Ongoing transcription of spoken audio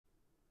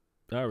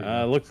There we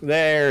go. Look,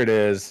 there it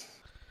is.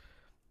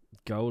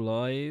 Go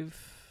live.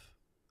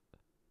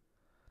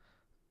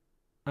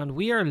 And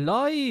we are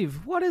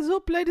live. What is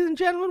up, ladies and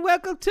gentlemen?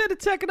 Welcome to the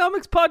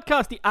Techonomics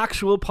podcast, the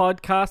actual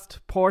podcast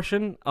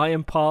portion. I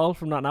am Paul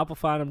from Not an Apple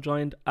Fan. I'm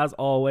joined, as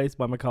always,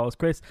 by my co-host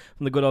Chris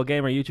from the Good Old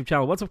Gamer YouTube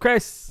channel. What's up,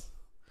 Chris?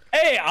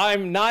 Hey,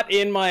 I'm not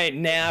in my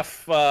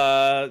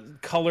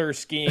NAF color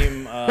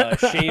scheme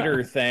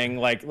shader thing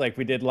like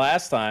we did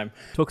last time.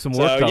 Took some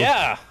work, though.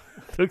 Yeah.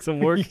 Took some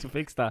work to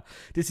fix that.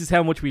 This is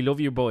how much we love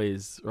you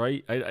boys,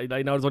 right? I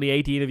know there's only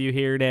 18 of you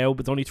here now,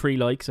 but it's only 3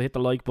 likes, so hit the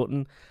like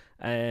button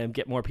and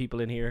get more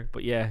people in here.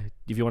 But yeah,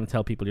 if you want to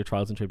tell people your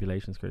trials and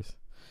tribulations, Chris.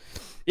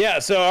 Yeah,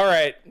 so all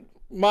right.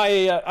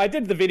 I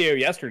did the video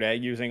yesterday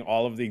using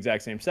all of the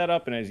exact same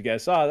setup, and as you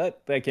guys saw,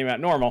 that came out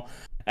normal.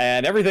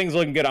 And everything's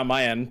looking good on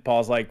my end.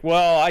 Paul's like,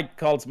 well, I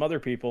called some other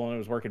people and it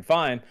was working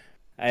fine.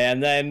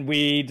 And then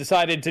we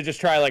decided to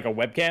just try like a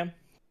webcam.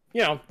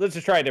 You know, let's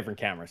just try a different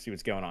camera, see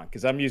what's going on.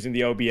 Because I'm using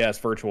the OBS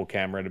virtual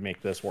camera to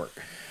make this work.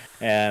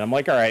 And I'm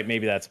like, all right,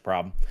 maybe that's a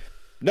problem.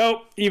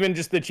 Nope, even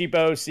just the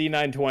cheapo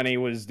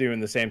C920 was doing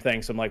the same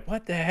thing. So I'm like,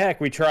 what the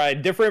heck? We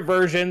tried different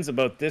versions of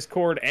both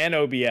Discord and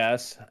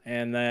OBS.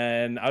 And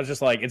then I was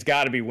just like, it's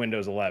got to be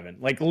Windows 11.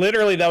 Like,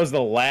 literally, that was the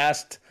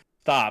last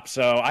stop.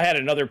 So I had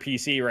another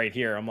PC right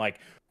here. I'm like,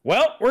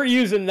 well, we're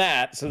using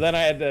that. So then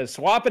I had to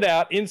swap it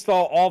out,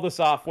 install all the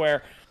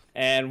software,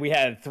 and we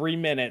had 3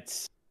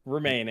 minutes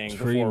remaining.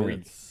 3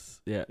 minutes.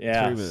 Yeah, 3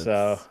 minutes.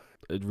 So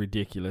a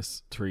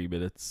ridiculous 3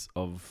 minutes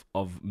of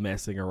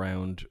messing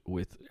around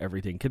with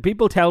everything. Can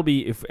people tell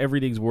me if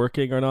everything's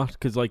working or not?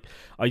 Because like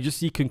I just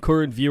see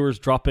concurrent viewers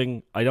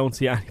dropping. I don't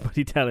see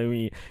anybody telling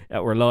me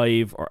that we're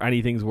live or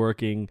anything's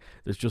working.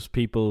 There's just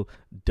people.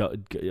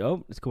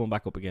 Oh, it's coming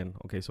back up again.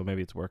 Okay, so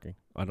maybe it's working.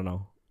 I don't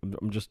know.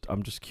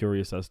 I'm just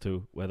curious as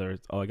to whether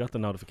it's. Oh, I got the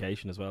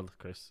notification as well,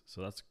 Chris.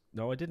 So that's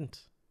no, I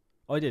didn't.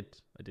 I did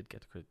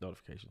get the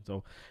notification.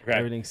 So okay.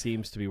 Everything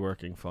seems to be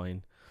working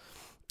fine.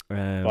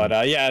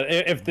 But yeah,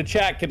 if the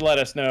chat could let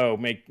us know,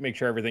 make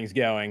sure everything's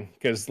going,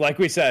 because like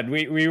we said,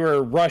 we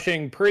were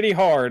rushing pretty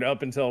hard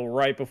up until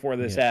right before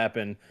this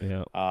happened.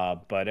 Yeah.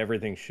 But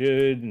everything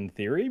should, in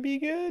theory, be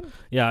good.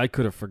 Yeah, I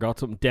could have forgot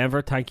something.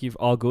 Denver, thank you.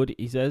 All good.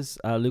 He says.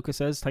 Luca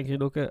says, thank you,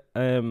 Luca.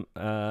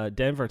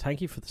 Denver, thank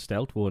you for the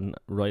stealth one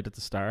right at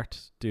the start,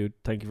 dude.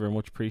 Thank you very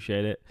much.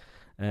 Appreciate it.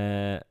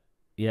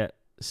 Yeah.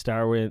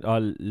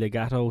 Starwind,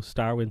 Legato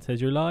Starwind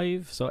says you're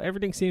live, so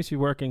everything seems to be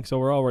working. So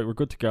we're all right. We're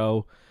good to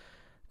go.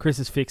 Chris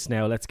is fixed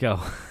now. Let's go.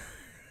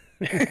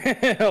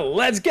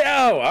 Let's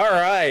go. All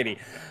righty.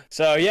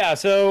 So yeah,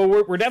 so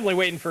we're definitely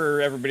waiting for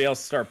everybody else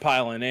to start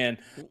piling in.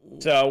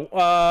 So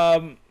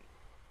Paul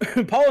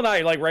and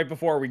I, like right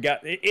before we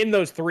got in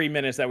those 3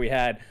 minutes that we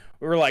had,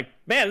 we were like,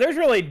 man, there's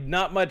really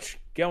not much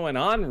going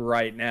on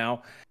right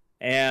now.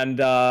 And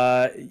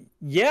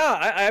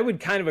yeah, I would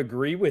kind of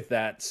agree with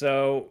that.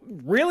 So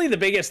really the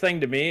biggest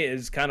thing to me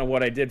is kind of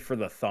what I did for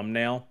the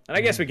thumbnail. And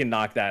I guess we can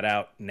knock that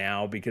out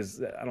now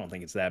because I don't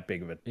think it's that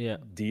big of a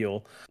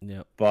deal.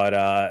 Yeah.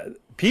 But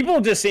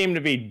people just seem to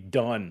be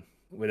done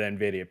with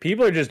Nvidia.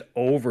 People are just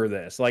over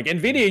this. Like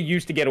Nvidia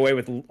used to get away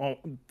with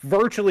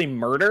virtually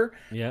murder.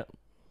 Yeah.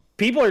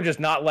 People are just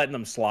not letting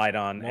them slide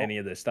on any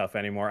of this stuff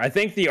anymore. I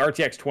think the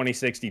RTX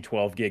 2060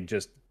 12 gig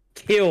just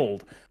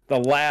killed the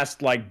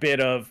last like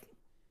bit of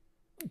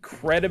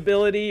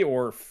credibility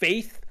or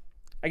faith.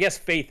 I guess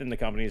faith in the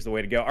company is the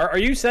way to go. Are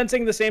you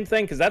sensing the same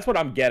thing? Because that's what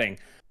I'm getting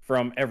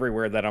from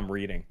everywhere that I'm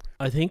reading.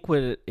 I think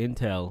with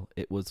Intel,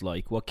 it was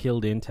like what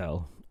killed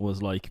Intel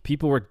was like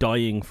people were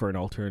dying for an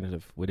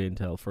alternative with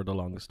Intel for the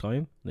longest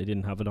time. They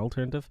didn't have an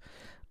alternative.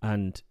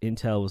 And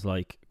Intel was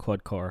like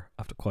quad core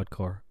after quad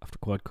core after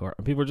quad core.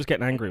 And people were just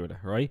getting angry with it,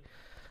 right?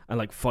 And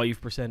like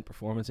 5%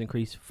 performance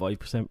increase,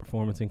 5%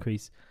 performance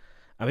increase.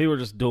 And people were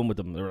just done with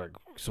them. They were like,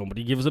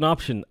 somebody give us an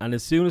option. And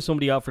as soon as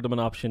somebody offered them an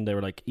option, they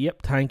were like,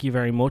 yep, thank you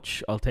very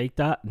much. I'll take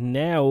that.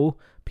 Now,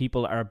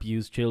 people are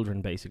abused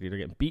children, basically. They're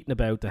getting beaten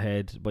about the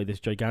head by this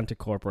gigantic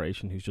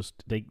corporation who's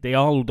just, they're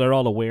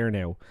all aware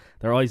now.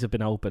 Their eyes have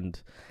been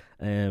opened.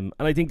 And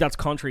I think that's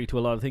contrary to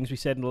a lot of things we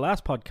said in the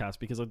last podcast,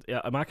 because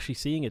I'm actually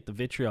seeing it, the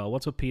vitriol.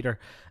 What's up, Peter?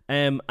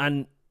 And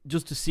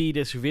just to see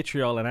this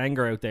vitriol and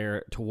anger out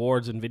there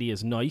towards Nvidia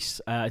is nice.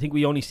 I think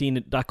we only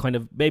seen that kind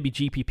of, maybe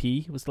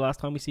GPP was the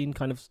last time we seen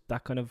kind of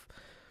that kind of.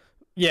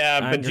 Yeah,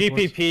 but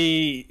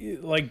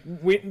GPP, like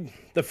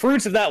the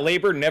fruits of that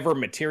labor never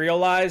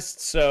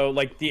materialized. So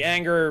like the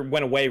anger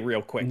went away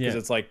real quick because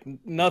it's like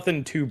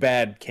nothing too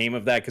bad came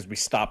of that because we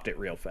stopped it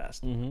real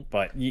fast. Mm-hmm.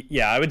 But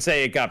yeah, I would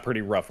say it got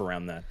pretty rough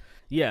around that.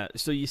 Yeah,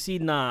 so you see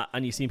that,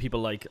 and you see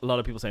people like a lot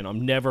of people saying,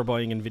 "I'm never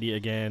buying Nvidia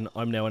again.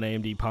 I'm now an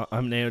AMD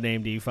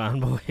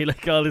fanboy."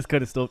 Like all this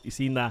kind of stuff. You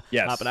seen that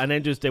happen, and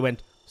then just they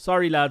went,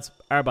 "Sorry lads,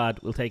 our bad.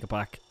 We'll take it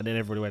back." And then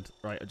everybody went,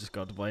 "Right, I just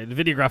got to buy a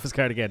Nvidia graphics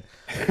card again."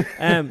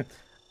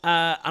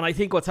 And I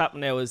think what's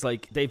happened now is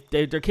like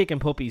they're kicking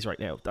puppies right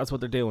now. That's what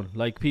they're doing.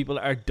 Like people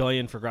are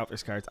dying for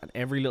graphics cards, and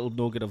every little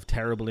nugget of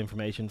terrible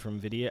information from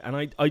Nvidia. And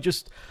I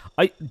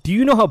do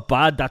you know how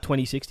bad that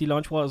 2060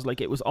 launch was? Like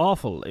it was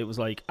awful. It was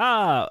like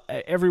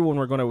everyone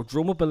were going to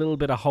drum up a little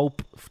bit of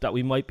hope that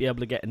we might be able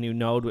to get a new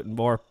node with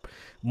more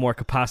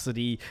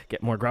capacity,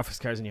 get more graphics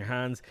cards in your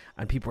hands,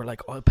 and people were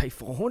like, oh, I'll pay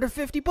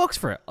 $450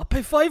 for it. I'll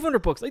pay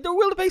 $500. Like they're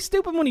willing to pay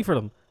stupid money for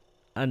them,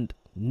 and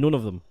none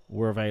of them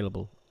were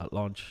available at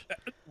launch,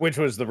 which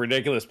was the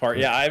ridiculous part.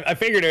 Yeah, I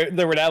figured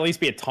there would at least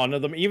be a ton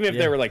of them, even if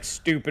they were like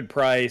stupid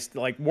priced.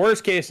 Like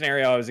worst case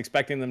scenario, I was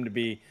expecting them to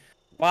be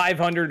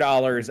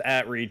 $500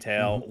 at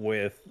retail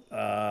with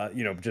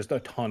just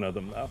a ton of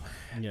them though.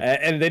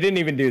 And they didn't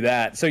even do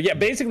that. So yeah,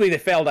 basically they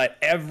failed at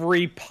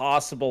every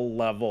possible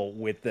level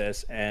with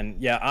this. And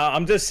yeah,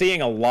 I'm just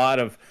seeing a lot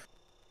of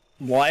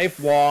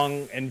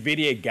lifelong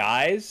Nvidia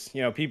guys,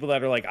 people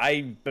that are like,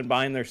 I've been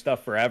buying their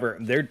stuff forever.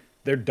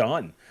 They're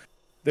done.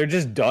 They're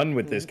just done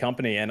with this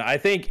company. And I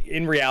think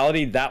in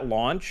reality, that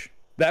launch,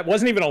 that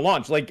wasn't even a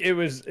launch. Like it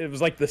was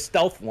like the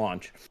stealth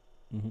launch.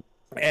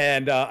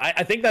 And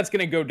I think that's going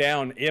to go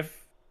down it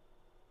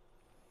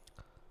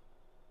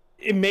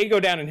may go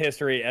down in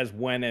history as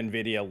when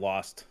Nvidia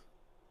lost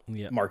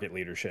market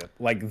leadership,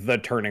 like the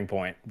turning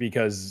point,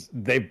 because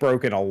they've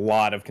broken a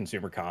lot of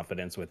consumer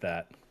confidence with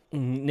that.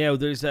 Now,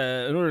 there's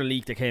another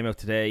leak that came out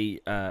today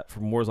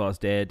from Warzaw's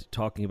Dead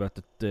talking about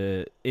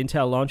the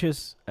Intel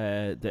launches,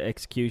 the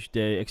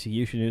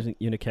execution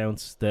unit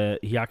counts.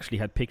 He actually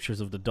had pictures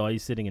of the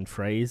dies sitting in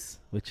trays,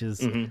 which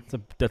is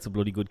that's a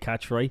bloody good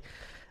catch, right?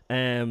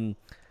 And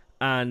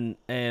as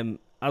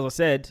I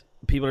said,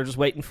 people are just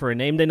waiting for a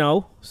name they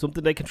know,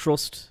 something they can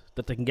trust,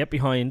 that they can get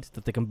behind,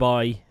 that they can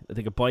buy,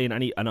 in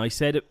any. And I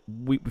said it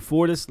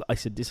before this. I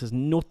said this has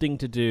nothing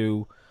to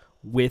do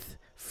with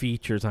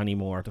features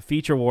anymore. The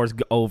feature war is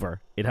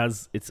over.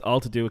 It's all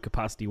to do with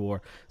capacity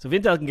war. So if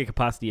Intel can get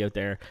capacity out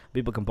there,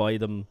 people can buy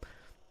them.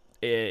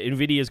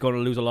 Nvidia is going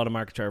to lose a lot of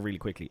market share really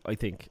quickly. I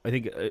think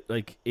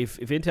like if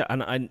Intel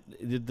and I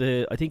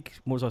think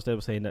Morzos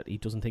was saying that he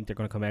doesn't think they're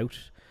going to come out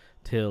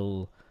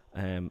till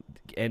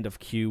end of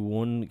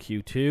Q1,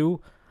 Q2.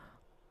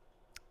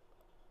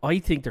 I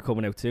think they're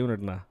coming out sooner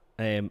than that.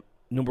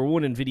 Number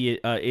one,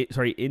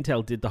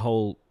 Intel did the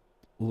whole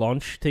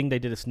launch thing. They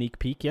did a sneak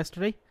peek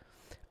yesterday.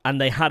 And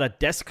they had a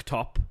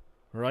desktop,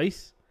 right?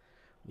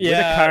 With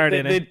a card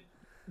in it.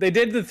 They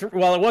did it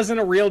wasn't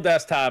a real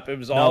desktop. It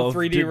was all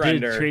 3D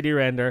render. 3D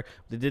render.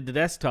 They did the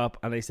desktop,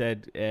 and they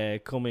said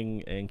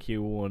coming in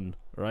Q1,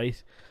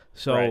 right?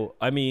 So,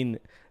 I mean,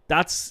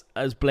 that's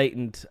as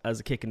blatant as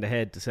a kick in the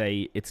head to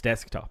say it's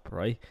desktop,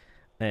 right?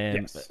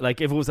 Yes.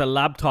 Like if it was a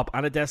laptop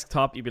and a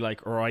desktop, you'd be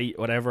like, right,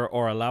 whatever,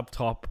 or a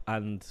laptop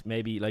and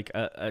maybe like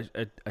a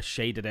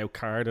shaded out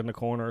card in the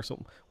corner or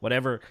something,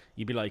 whatever,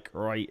 you'd be like,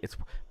 right,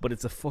 but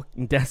it's a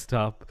fucking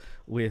desktop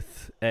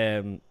with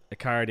a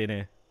card in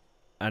it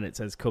and it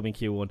says coming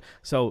Q1.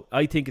 So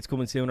I think it's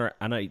coming sooner,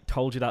 and I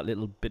told you that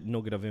little bit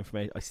nugget of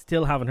information. I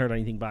still haven't heard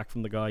anything back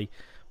from the guy,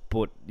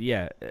 but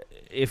yeah,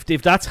 if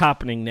that's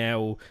happening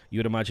now,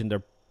 you'd imagine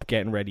they're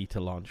getting ready to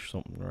launch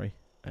something, right?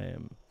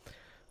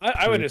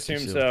 I would assume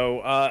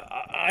so.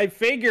 I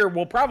figure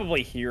we'll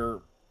probably hear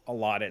a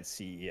lot at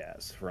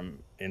CES from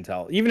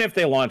Intel, even if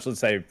they launch, let's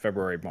say,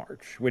 February,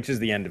 March, which is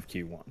the end of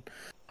Q1.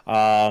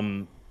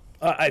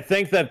 I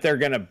think that they're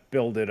going to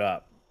build it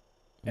up,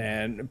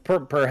 and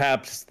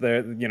perhaps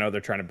they're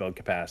trying to build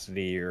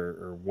capacity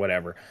or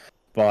whatever.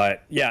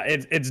 But yeah,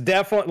 it's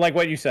definitely like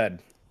what you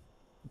said.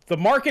 The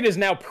market is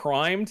now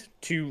primed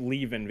to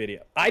leave Nvidia.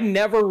 I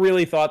never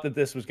really thought that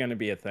this was going to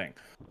be a thing.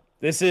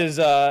 This is,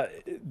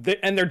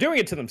 and they're doing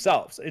it to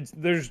themselves.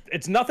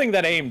 It's nothing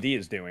that AMD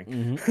is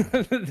doing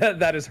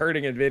that is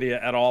hurting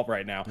Nvidia at all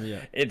right now. Yeah.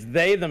 It's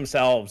they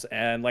themselves,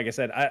 and like I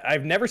said,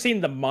 I've never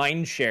seen the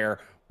mind share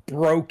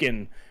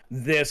broken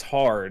this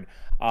hard,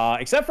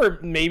 except for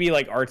maybe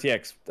like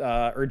RTX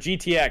or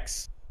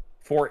GTX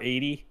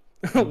 480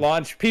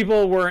 launch.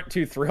 People weren't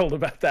too thrilled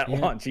about that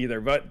launch either,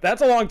 but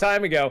that's a long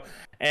time ago,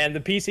 and the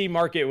PC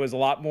market was a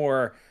lot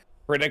more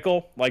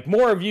critical. Like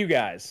more of you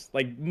guys,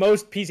 like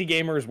most PC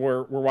gamers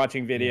were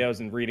watching videos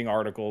and reading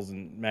articles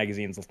and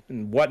magazines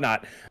and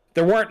whatnot.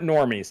 There weren't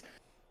normies,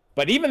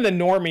 but even the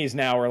normies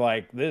now are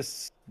like,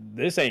 this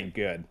ain't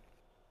good.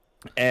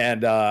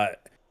 And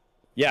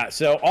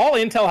so all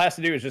Intel has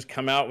to do is just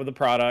come out with a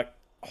product,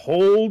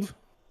 hold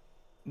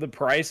the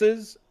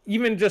prices,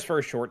 even just for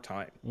a short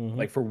time,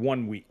 like for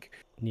 1 week.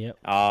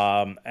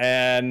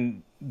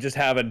 And just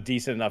have a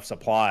decent enough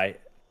supply.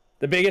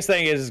 The biggest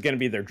thing is going to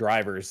be their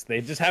drivers.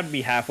 They just have to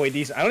be halfway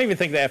decent. I don't even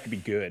think they have to be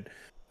good.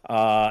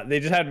 They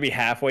just have to be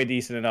halfway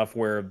decent enough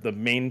where the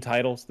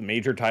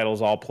major titles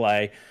all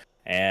play,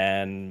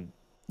 and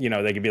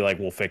they could be like,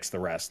 we'll fix the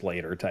rest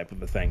later type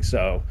of a thing.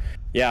 So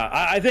yeah,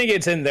 I think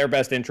it's in their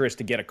best interest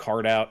to get a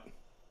card out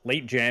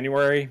late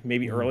January,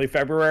 maybe early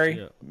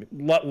February.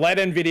 Let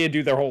Nvidia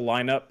do their whole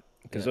lineup,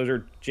 because those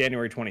are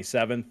January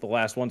 27th. The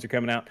last ones are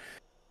coming out.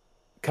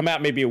 Come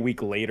out maybe a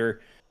week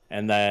later.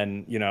 And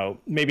then,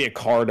 maybe a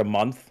card a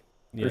month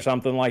or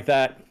something like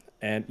that.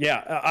 And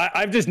yeah,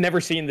 I've just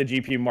never seen the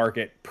GPU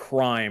market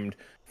primed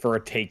for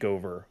a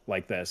takeover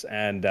like this.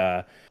 And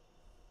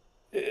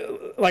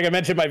like I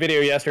mentioned in my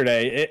video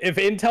yesterday, if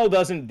Intel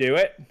doesn't do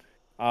it,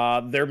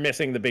 they're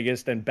missing the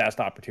biggest and best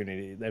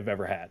opportunity they've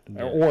ever had,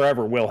 or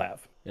ever will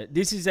have.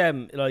 This is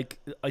like,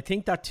 I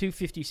think that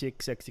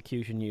 256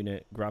 execution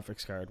unit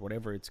graphics card,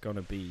 whatever it's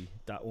gonna be,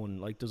 that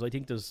one, like, I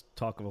think there's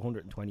talk of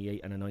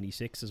 128 and a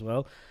 96 as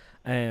well.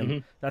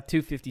 That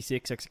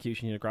 256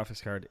 execution unit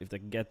graphics card, if they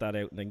can get that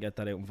out and then get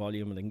that out in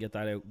volume and then get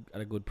that out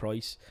at a good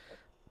price,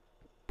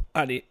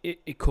 and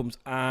it comes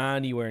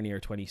anywhere near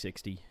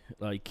 2060,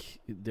 like,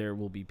 there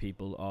will be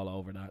people all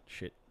over that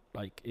shit.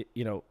 Like,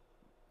 you know,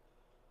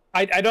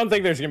 I don't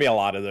think there's going to be a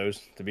lot of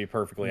those, to be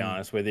perfectly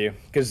honest with you,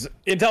 because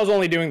Intel's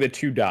only doing the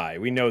 2 die.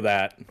 We know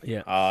that.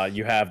 Yeah.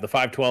 You have the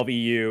 512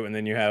 EU, and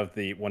then you have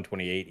the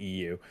 128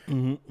 EU.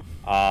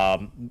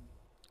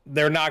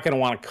 They're not going to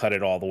want to cut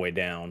it all the way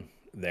down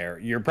there.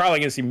 You're probably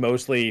going to see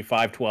mostly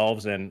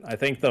 512s, and I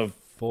think the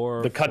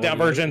cut down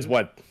versions,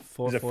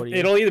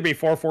 it'll either be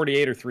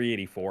 448 or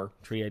 384.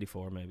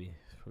 384 maybe.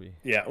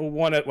 Yeah,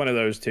 one of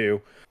those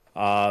two.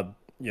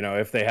 You know,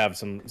 if they have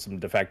some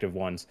defective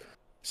ones.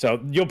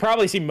 So you'll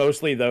probably see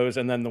mostly those,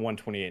 and then the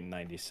 128 and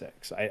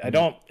 96. I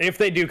don't. If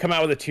they do come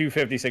out with a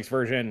 256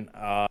 version,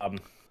 I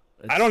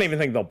don't even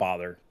think they'll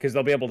bother, because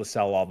they'll be able to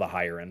sell all the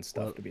higher end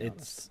stuff. Well, to be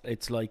honest,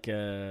 it's like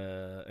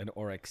an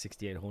RX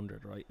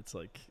 6800, right? It's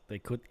like they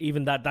could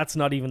even that's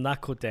not even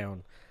that cut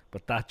down,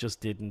 but that just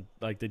didn't,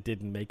 like, they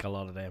didn't make a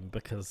lot of them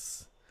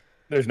because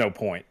there's no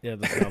point. Yeah,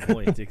 there's no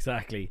point.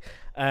 Exactly.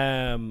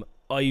 I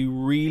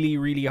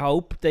really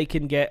hope they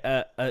can get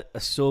a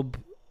sub,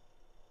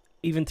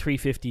 even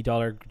 $350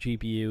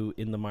 GPU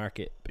in the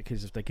market,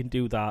 because if they can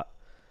do that,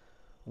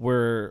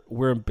 we're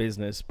in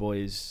business,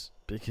 boys.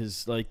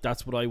 Because, like,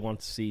 that's what I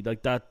want to see.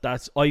 Like,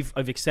 that's I've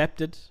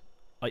accepted.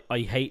 I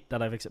hate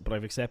that I've accepted, but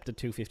I've accepted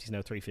 250s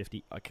now,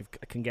 350. I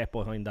can get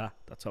behind that.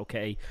 That's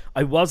okay.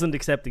 I wasn't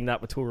accepting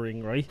that with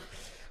Turing, right?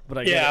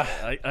 But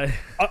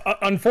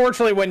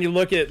unfortunately, when you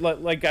look at,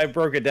 like I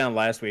broke it down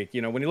last week,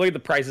 you know, when you look at the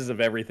prices of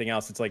everything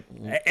else, it's like,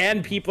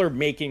 and people are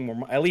making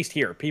more, at least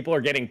here, people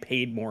are getting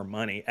paid more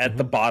money at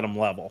the bottom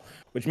level,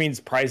 which means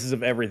prices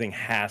of everything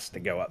has to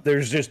go up.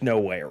 There's just no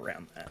way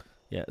around that.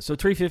 Yeah, so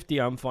 350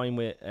 I'm fine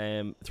with.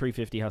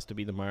 350 has to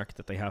be the mark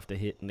that they have to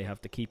hit, and they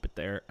have to keep it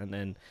there. And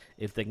then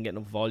if they can get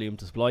enough volume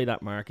to supply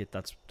that market,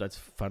 that's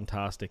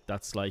fantastic.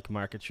 That's like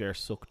market share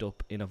sucked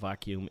up in a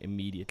vacuum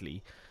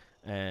immediately.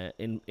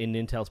 In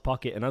Intel's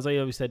pocket. And as I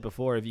always said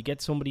before, if you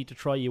get somebody to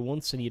try you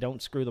once and you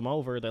don't screw them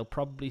over, they'll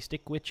probably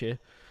stick with you.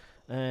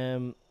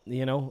 You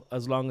know,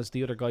 as long as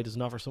the other guy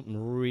doesn't offer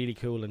something really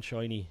cool and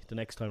shiny the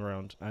next time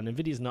around. And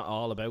Nvidia's not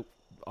all about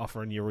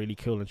offering you really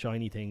cool and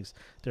shiny things.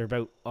 They're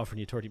about offering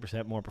you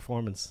 30% more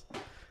performance.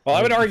 Well,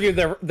 I would argue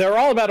they're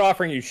all about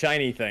offering you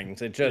shiny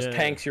things. It just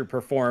tanks your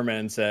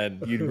performance,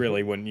 and you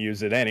really wouldn't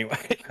use it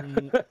anyway.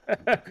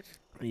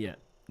 Yeah,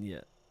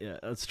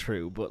 that's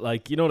true. But,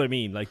 like, you know what I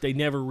mean? Like, they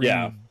never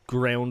really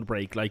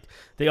groundbreak. Like,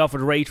 they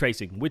offered ray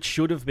tracing, which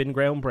should have been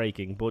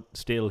groundbreaking, but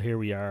still, here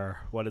we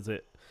are. What is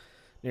it?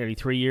 Nearly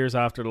 3 years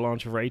after the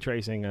launch of ray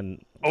tracing,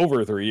 and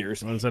over 3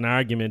 years. There's an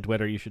argument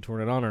whether you should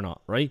turn it on or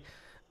not, right?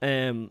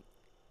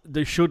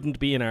 There shouldn't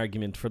be an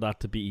argument for that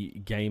to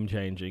be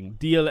game-changing.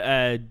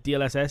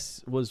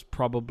 DLSS was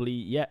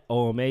probably,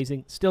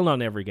 amazing. Still not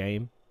in every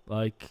game.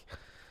 Like,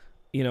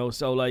 you know,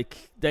 so,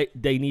 like,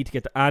 they need to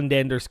get the, and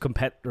then there's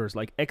competitors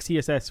like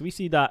XeSS. We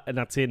see that,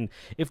 and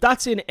if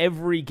that's in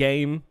every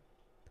game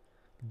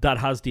that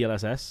has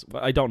DLSS,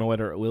 I don't know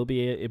whether it will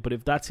be, but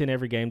if that's in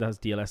every game that has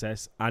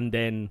DLSS, and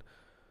then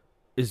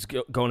is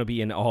going to be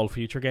in all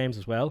future games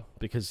as well,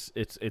 because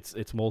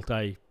it's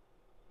multi,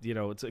 you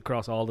know, it's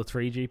across all the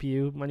 3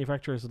 GPU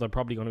manufacturers, so they're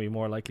probably going to be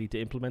more likely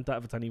to implement that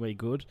if it's anyway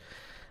good.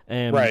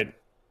 Right.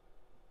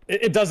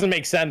 It doesn't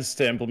make sense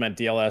to implement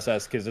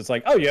DLSS, because it's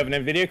like, oh, you have an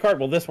Nvidia card?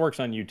 Well, this works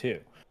on you too.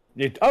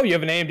 Oh, you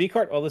have an AMD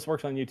card? Oh, this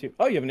works on you too.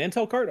 Oh, you have an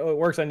Intel card? Oh, it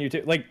works on you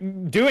too. Like,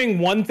 doing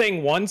one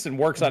thing once and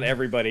works on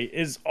everybody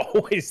is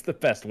always the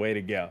best way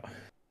to go.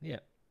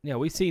 Yeah,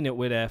 we've seen it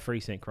with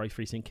FreeSync, right?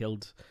 FreeSync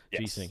killed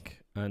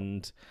G-Sync.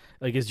 And,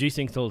 like, is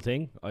G-Sync still a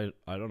thing? I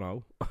don't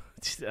know.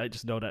 I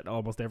just know that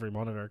almost every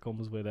monitor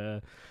comes with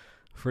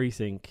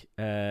FreeSync.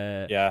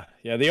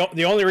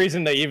 The only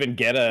reason they even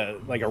get a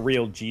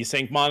real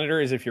G-Sync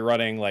monitor is if you're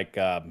running, like,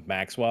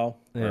 Maxwell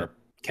or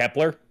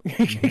Kepler,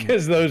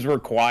 because those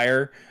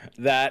require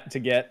that to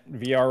get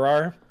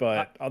VRR.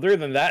 But other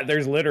than that,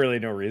 there's literally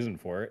no reason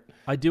for it.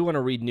 I do want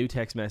to read New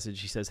Tech's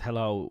message. He says,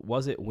 hello,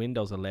 was it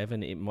Windows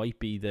 11? It might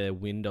be the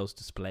Windows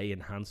display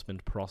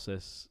enhancement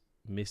process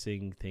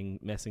messing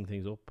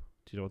things up.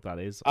 Do you know what that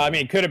is? I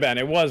mean, could have been.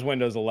 It was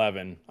Windows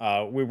 11.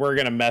 We were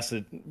going to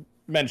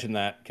mention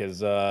that because,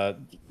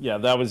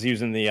 that was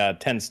using the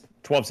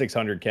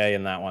 12600K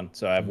in that one.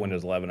 So I have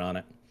Windows 11 on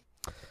it.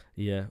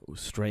 Yeah,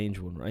 strange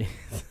one, right?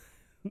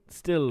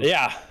 Still.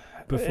 Yeah.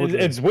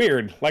 It's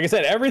weird. Like I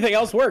said, everything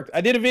else worked.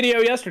 I did a video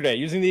yesterday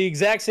using the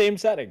exact same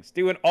settings,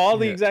 doing all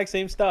the exact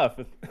same stuff.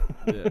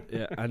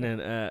 Yeah. And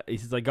then he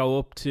says, I go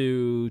up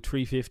to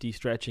 350,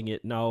 stretching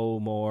it no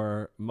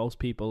more. Most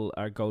people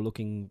are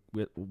looking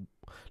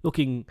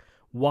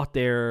what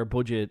their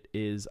budget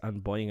is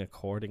and buying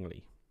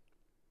accordingly.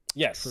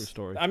 Yes. True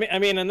story. I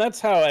mean, and that's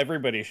how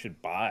everybody should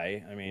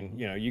buy. I mean,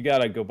 you got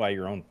to go by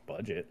your own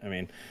budget. I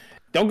mean,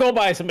 don't go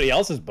by somebody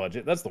else's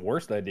budget. That's the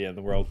worst idea in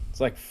the world. It's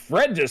like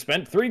Fred just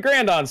spent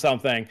 $3,000 on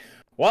something.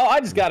 Well,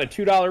 I just got a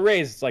 $2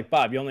 raise. It's like,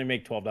 Bob, you only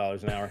make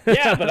 $12 an hour.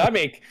 Yeah, but I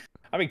make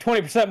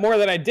 20% more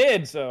than I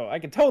did, so I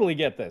could totally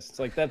get this. It's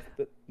like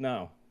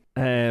no.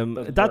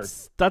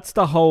 That's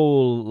the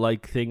whole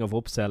like thing of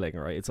upselling,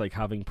 right? It's like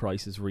having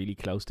prices really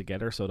close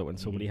together so that when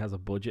somebody has a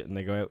budget and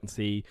they go out and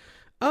see,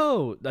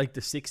 oh, like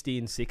the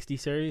 1660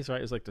 series,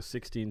 right? It's like the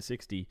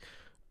 1660.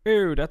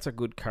 Oh, that's a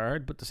good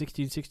card, but the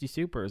 1660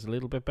 Super is a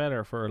little bit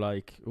better for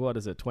like, what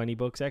is it,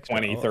 $20 extra?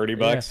 20,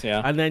 $30,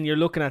 yeah. And then you're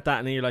looking at that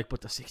and then you're like, but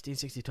the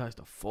 1660 Ti is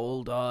the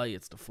full die,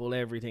 it's the full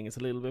everything, it's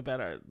a little bit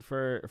better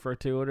for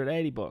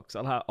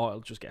 $280. I'll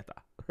just get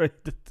that. Right?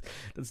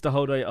 That's the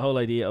whole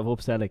idea of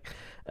upselling,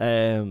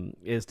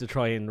 is to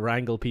try and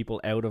wrangle people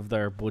out of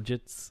their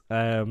budgets.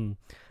 And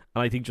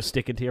I think just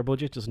sticking to your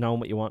budget, just knowing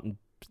what you want, and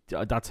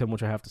that's how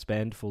much I have to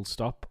spend, full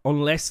stop.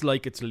 Unless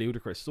like it's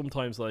ludicrous.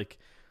 Sometimes like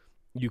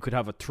you could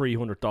have a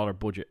 $300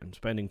 budget and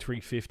spending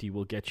 $350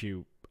 will get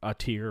you a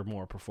tier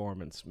more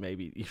performance.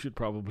 Maybe you should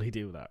probably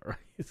do that, right?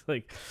 It's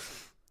like,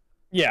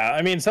 yeah,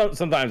 I mean,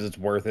 sometimes it's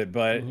worth it,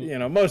 but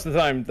most of the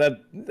time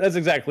that's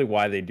exactly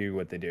why they do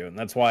what they do, and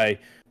that's why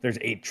there's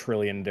 8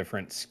 trillion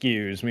different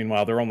SKUs.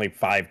 Meanwhile, they're only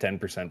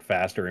 5-10%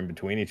 faster in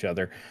between each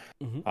other.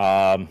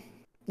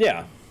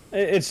 Yeah,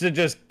 it's to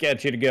just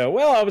get you to go,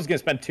 well, I was gonna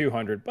spend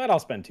 $200, but I'll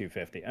spend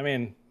 $250. I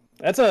mean,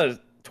 that's a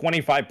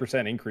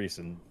 25% increase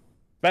in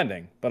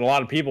spending, but a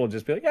lot of people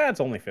just be like, yeah, it's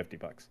only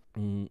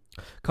 $50.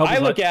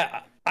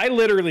 I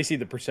literally see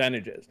the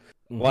percentages.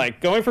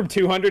 Like going from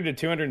 $200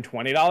 to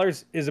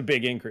 $220 is a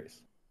big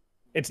increase.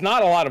 It's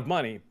not a lot of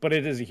money, but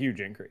it is a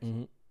huge increase.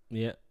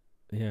 Yeah.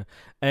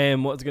 What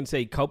was I going to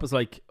say? Cope is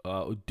like,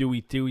 do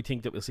we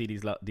think that we'll see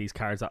these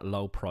cards at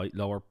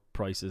lower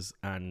prices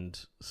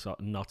and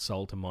not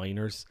sold to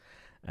miners?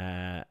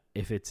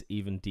 If it's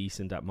even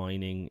decent at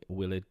mining,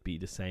 will it be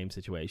the same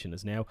situation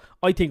as now?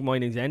 I think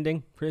mining's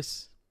ending,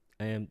 Chris.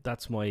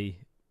 That's my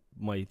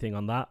thing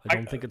on that. I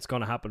don't think it's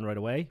going to happen right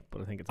away,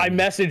 but I think it's ending.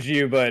 I messaged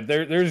you, but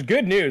there's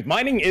good news.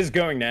 Mining is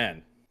going to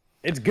end.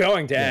 It's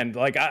going to end.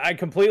 Like I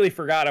completely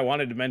forgot. I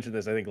wanted to mention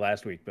this, I think,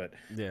 last week, but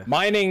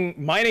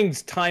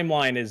mining's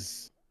timeline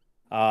is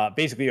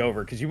basically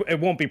over because it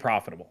won't be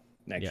profitable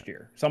next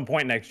year. Some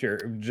point next year,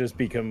 it would just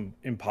become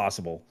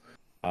impossible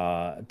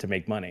to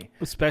make money,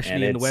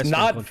 especially in the Western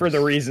not countries. For the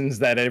reasons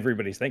that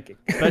everybody's thinking.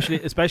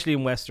 especially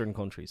in Western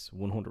countries,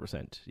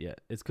 100%. Yeah,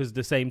 it's because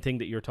the same thing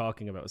that you're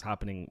talking about is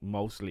happening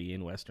mostly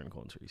in Western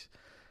countries.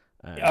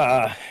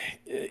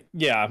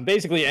 Yeah,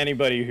 basically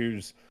anybody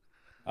who's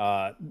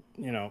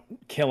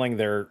killing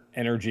their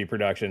energy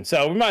production.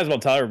 So we might as well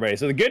tell everybody.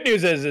 So the good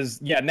news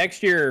is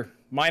next year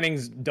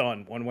mining's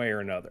done one way or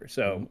another.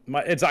 So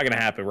it's not going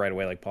to happen right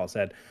away, like Paul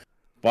said.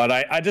 But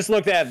I just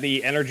looked at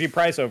the energy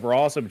price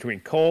overall. So between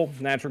coal,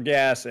 natural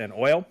gas, and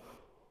oil,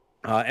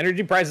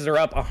 energy prices are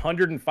up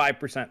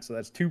 105%. So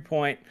that's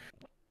 2.5x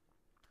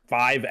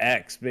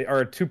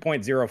or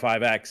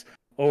 2.05x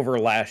over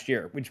last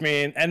year, which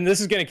means, and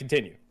this is going to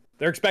continue.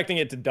 They're expecting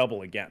it to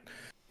double again.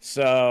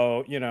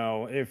 So,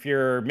 if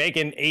you're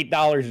making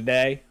 $8 a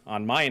day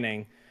on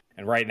mining,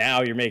 and right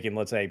now you're making,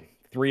 let's say,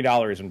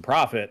 $3 in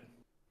profit,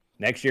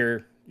 next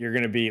year you're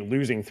going to be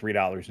losing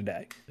 $3 a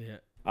day. Yeah.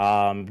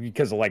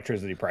 Because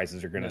electricity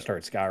prices are going to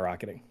start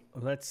skyrocketing.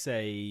 Let's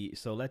say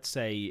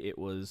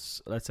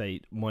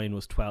mine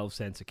was 12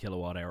 cents a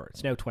kilowatt hour.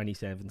 It's now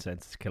 27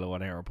 cents a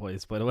kilowatt hour,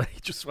 boys. By the way,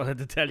 just wanted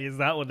to tell you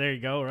that one. There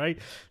you go, right?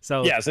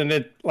 So yes, and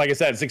it, like I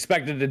said, it's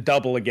expected to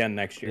double again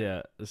next year.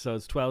 Yeah, so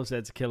it's 12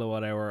 cents a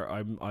kilowatt hour.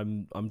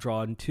 I'm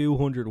drawing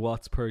 200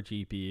 watts per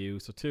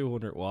GPU, so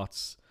 200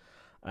 watts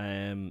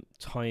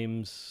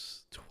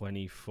times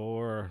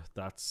 24.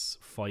 That's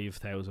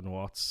 5,000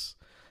 watts.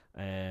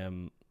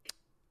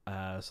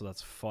 So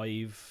that's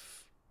 5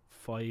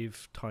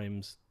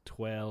 times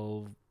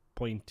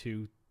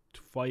 12.2,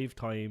 5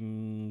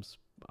 times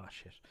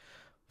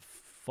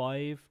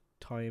 5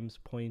 times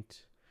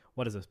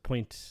what is this,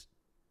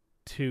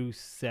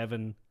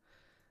 0.27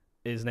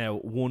 is now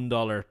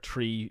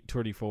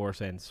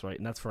 $1.34, right?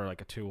 And that's for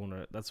like a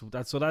 200. That's so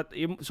that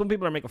some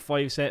people are making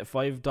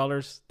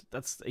 $5.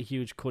 That's a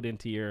huge cut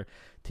into your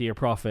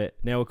profit.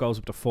 Now it goes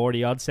up to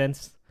 40 odd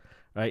cents,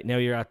 right? Now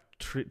you're at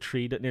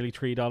nearly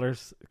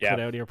 $3 cut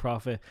out of your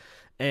profit.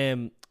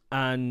 What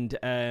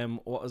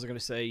was I going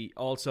to say?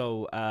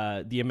 Also,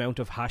 the amount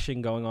of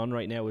hashing going on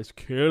right now is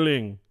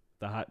killing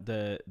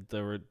the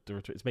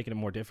it's making it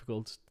more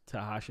difficult to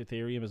hash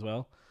Ethereum as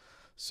well.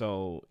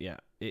 So yeah,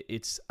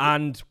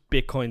 and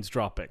Bitcoin's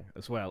dropping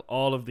as well.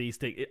 All of these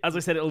things, as I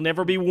said, it'll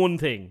never be one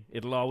thing.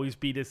 It'll always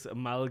be this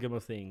amalgam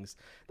of things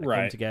that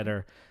come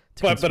together.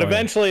 But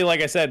eventually,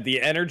 like I said,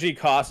 the energy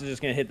cost is just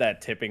going to hit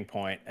that tipping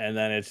point, and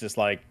then it's just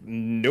like,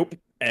 nope,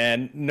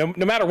 And no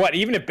matter what,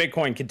 even if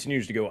Bitcoin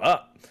continues to go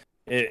up,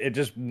 it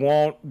just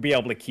won't be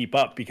able to keep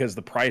up because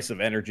the price of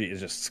energy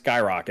is just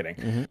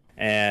skyrocketing,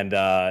 and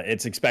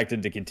it's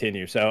expected to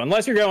continue. So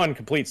unless you're going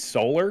complete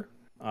solar,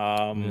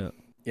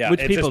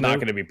 it's just not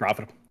going to be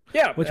profitable.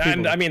 Yeah,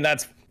 and I mean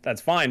that's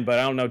fine, but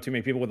I don't know too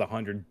many people with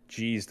 100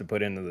 G's to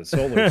put into the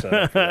solar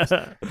setup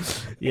for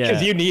this.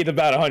 Because you need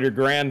about 100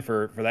 grand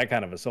for that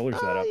kind of a solar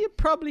setup. You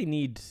probably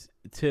need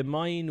to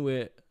mine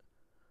with.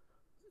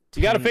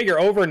 You got to figure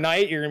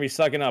overnight you're gonna be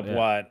sucking up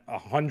what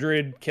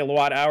 100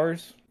 kilowatt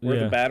hours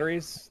worth of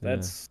batteries.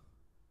 That's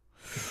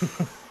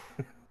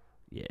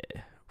yeah.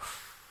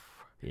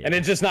 And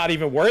it's just not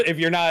even worth if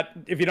you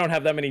don't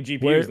have that many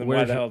GPUs. Then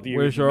why the hell do you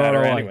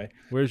matter anyway?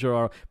 Where's your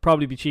ROI?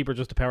 Probably be cheaper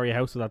just to power your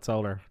house with that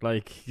solar.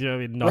 Like, you know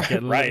what I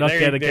mean?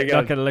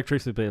 Not get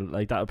electricity bill.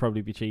 Like that would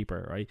probably be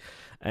cheaper, right?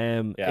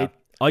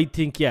 I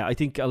think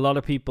a lot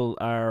of people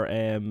are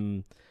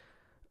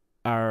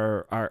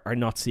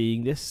not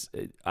seeing this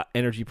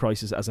energy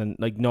prices as in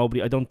like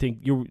nobody. I don't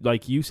think you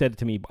like you said it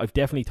to me. I've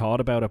definitely thought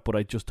about it, but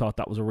I just thought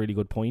that was a really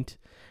good point,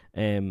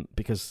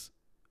 because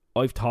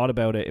I've thought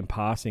about it in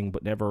passing,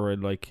 but never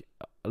like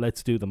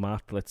let's do the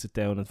math. Let's sit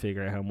down and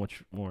figure out how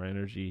much more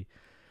energy,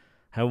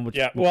 how much.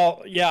 Yeah,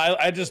 well,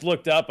 I just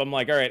looked up. I'm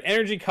like, all right,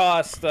 energy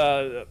cost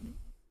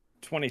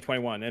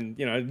 2021, and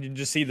you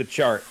just see the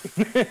chart.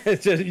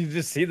 You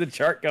just see the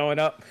chart going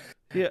up.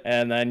 Yeah,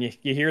 and then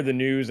you hear the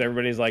news.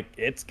 Everybody's like,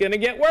 it's gonna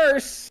get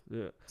worse.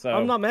 Yeah, so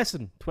I'm not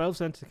messing. 12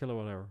 cents a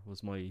kilowatt hour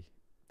was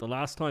the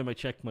last time I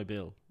checked my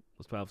bill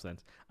was 12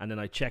 cents, and then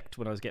I checked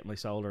when I was getting my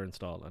solar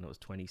installed, and it was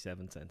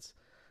 27 cents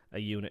a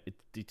unit.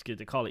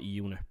 They call it a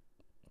unit,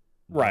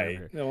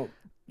 right? Well,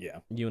 yeah,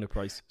 unit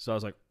price. So I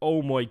was like,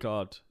 oh my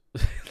god,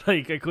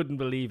 like I couldn't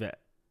believe it.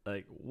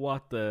 Like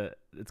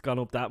it's gone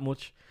up that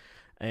much.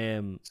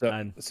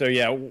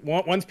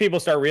 Once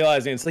people start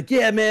realizing it's like,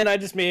 yeah, man, I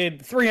just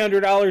made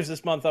 $300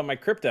 this month on my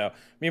crypto.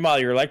 Meanwhile,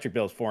 your electric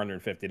bill is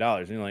 $450,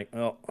 and you're like,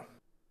 well,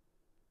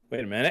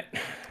 wait a minute.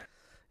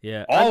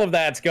 Yeah, all of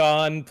that's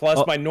gone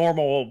plus my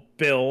normal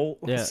bill.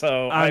 Yeah.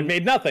 So I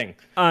made nothing.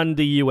 And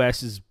the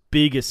US's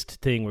biggest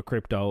thing with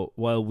crypto,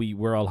 while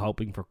we're all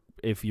hoping for.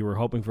 If you were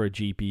hoping for a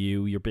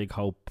GPU, your big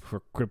hope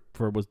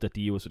for was that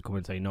the US would come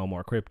and say no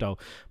more crypto.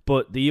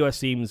 But the US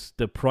seems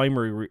the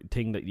primary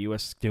thing that the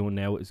US is doing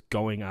now is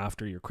going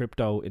after your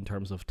crypto in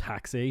terms of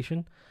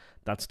taxation.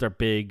 That's their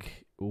big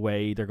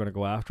way they're going to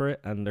go after it,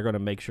 and they're going to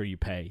make sure you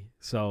pay.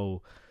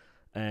 So,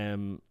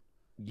 that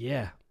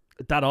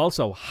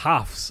also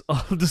halves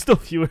all the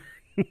stuff you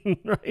earn,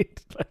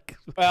 right? Like,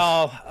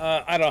 well,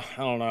 I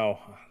don't know.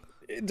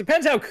 It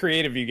depends how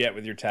creative you get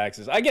with your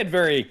taxes. I get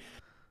very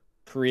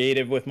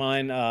creative with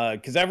mine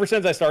because ever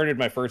since I started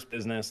my first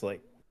business like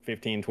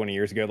 15-20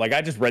 years ago, like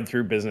I just read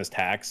through business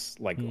tax,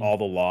 like all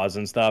the laws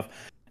and stuff,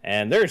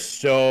 and there's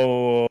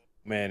so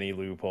many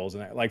loopholes in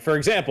there. Like, for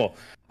example,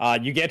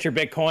 you get your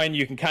Bitcoin,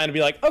 you can kind of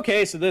be like,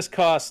 okay, so this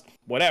costs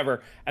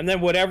whatever, and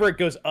then whatever it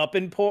goes up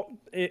in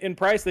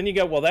price, then you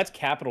go, well, that's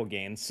capital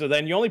gains, so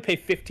then you only pay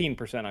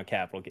 15% on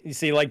capital gains. You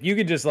see, like, you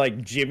could just like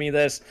jimmy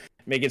this,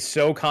 make it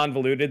so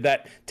convoluted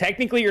that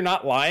technically you're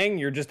not lying,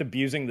 you're just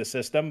abusing the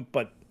system,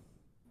 but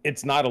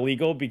it's not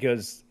illegal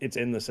because it's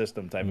in the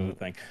system type of a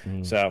thing.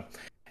 So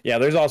yeah,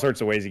 there's all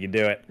sorts of ways you can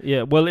do it.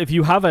 Yeah, well, if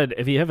you have an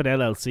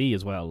LLC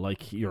as well,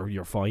 like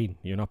you're fine.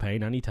 You're not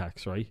paying any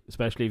tax, right?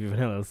 Especially if you have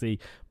an LLC.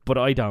 But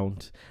I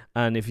don't.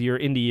 And if you're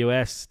in the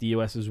US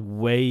is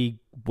way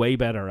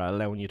better at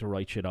allowing you to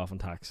write shit off on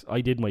tax.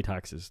 I did my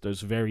taxes.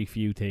 There's very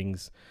few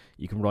things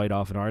you can write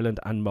off in Ireland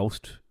and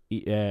most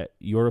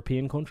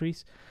European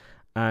countries.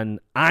 And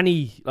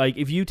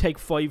if you take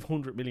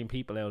 500 million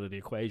people out of the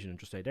equation and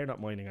just say they're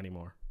not mining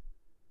anymore,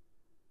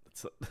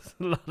 it's a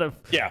lot of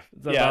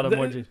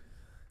money.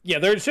 Yeah,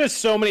 there's just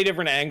so many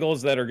different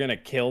angles that are going to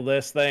kill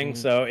this thing.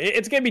 So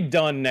it's going to be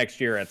done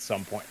next year at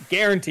some point.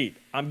 Guaranteed.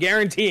 I'm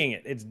guaranteeing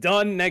it. It's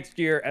done next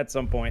year at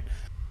some point.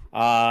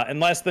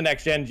 Unless the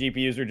next gen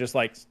GPUs are just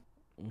like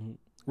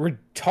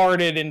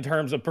retarded in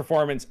terms of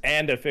performance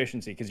and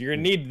efficiency, because you're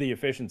going to need the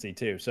efficiency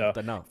too. So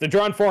if they're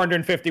drawing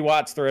 450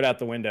 watts, throw it out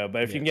the window.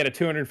 But if you can get a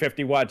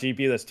 250 watt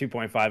GPU that's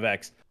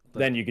 2.5x,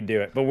 then you can do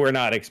it. But we're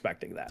not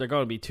expecting that. They're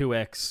going to be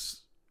 2x.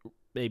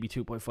 Maybe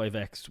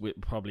 2.5x with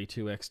probably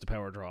 2x the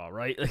power draw,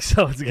 right? Like,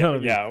 so it's gonna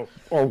be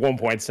or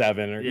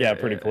 1.7 or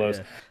pretty close.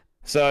 Yeah.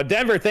 So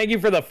Denver, thank you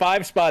for the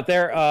 5 spot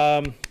there.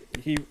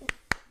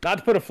 Not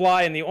to put a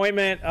fly in the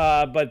ointment,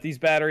 but these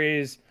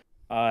batteries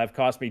have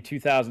cost me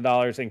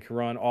 $2,000 and can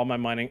run all my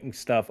mining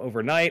stuff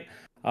overnight.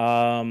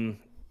 I'm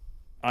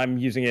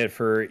using it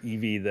for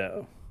EV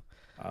though.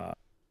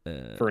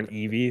 For an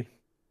EV.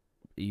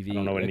 I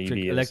don't know what an EV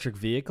is. Electric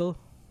vehicle.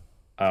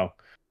 Oh.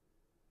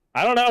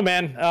 I don't know,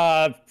 man.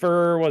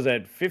 For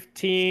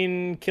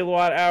 15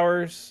 kilowatt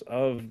hours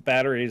of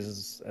batteries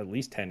is at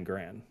least 10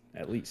 grand.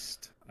 At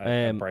least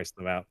I priced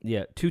them out.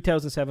 Yeah,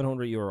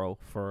 €2,700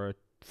 for a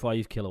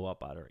 5 kilowatt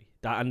battery.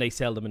 And they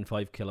sell them in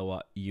 5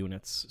 kilowatt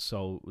units.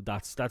 So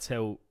that's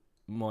how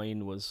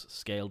mine was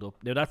scaled up.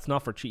 Now that's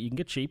not for cheap. You can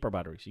get cheaper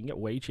batteries. You can get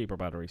way cheaper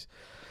batteries.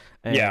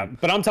 Yeah,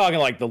 but I'm talking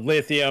like the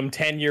lithium,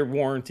 10-year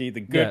warranty,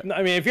 the good.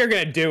 I mean, if you're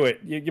gonna do it,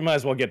 you might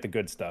as well get the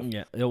good stuff.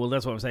 Yeah, well,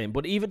 that's what I'm saying.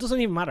 But even it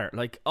doesn't even matter.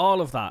 Like all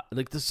of that,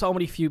 like there's so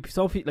few,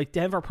 like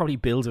Denver probably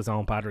builds its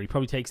own battery,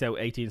 probably takes out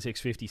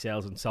 18650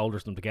 cells and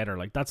solders them together.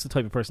 Like that's the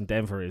type of person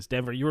Denver is.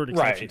 Denver, you're the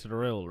exception to the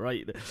rule,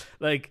 right?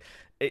 Like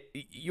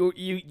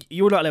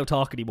you're not allowed to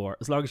talk anymore.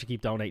 As long as you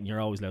keep donating, you're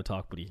always allowed to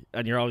talk, buddy,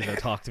 and you're always allowed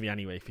to talk to me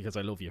anyway because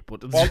I love you.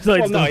 But no,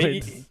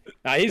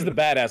 he's the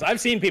badass.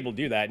 I've seen people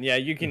do that, and yeah,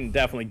 you can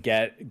definitely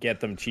get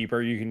them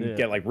cheaper. You can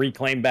get like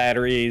reclaimed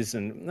batteries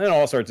and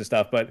all sorts of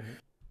stuff. But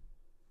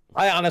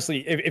I honestly,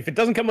 if it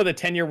doesn't come with a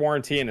 10-year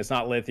warranty and it's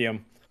not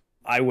lithium,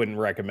 I wouldn't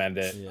recommend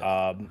it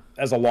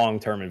as a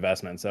long-term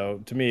investment. So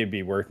to me, it'd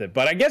be worth it.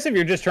 But I guess if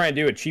you're just trying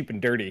to do a cheap and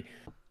dirty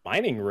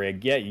mining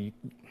rig,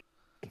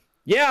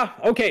 yeah,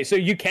 okay, so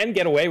you can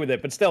get away with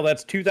it, but still,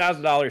 that's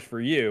 $2,000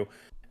 for you.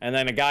 And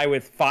then a guy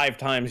with 5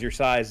 times your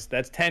size,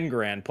 that's 10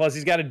 grand. Plus,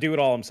 he's got to do it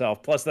all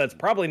himself. Plus, that's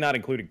probably not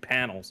including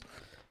panels.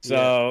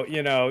 So,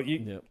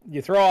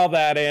 you throw all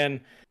that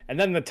in, and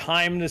then the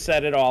time to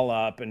set it all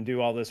up and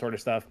do all this sort of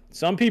stuff.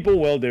 Some people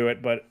will do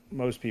it, but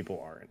most people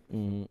aren't.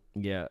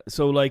 Yeah.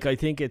 So, like, I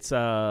think it's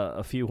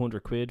a few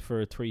 £100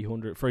 for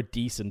a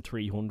decent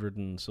 300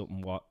 and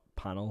something watt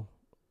panel.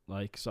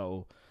 Like,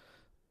 so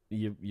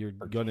you're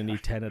gonna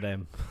need 10 of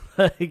them.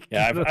 Like,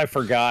 I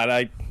forgot.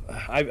 I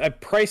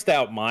priced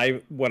out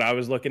what I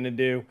was looking to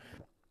do.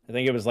 I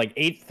think it was like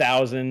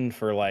 8,000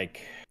 for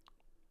like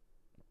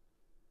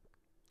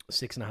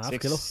 6.5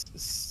 kilo.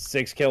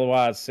 6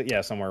 kilowatts.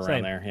 Yeah, somewhere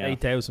around there. Yeah,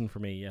 8,000 for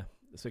me. Yeah,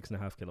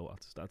 6.5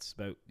 kilowatts. That's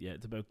about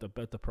it's about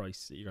the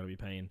price that you're gonna be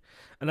paying,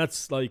 and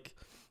that's like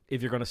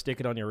if you're gonna stick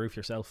it on your roof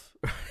yourself.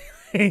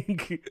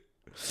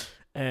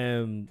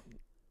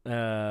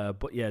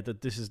 But yeah,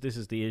 this is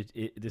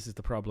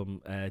the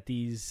problem.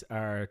 These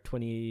are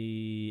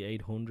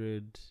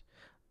 2,800,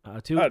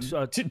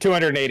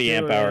 280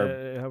 amp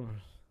hour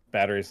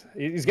batteries.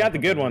 He's got the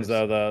good ones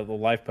though. The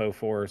LiFePo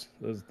 4s.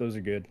 Those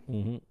are good.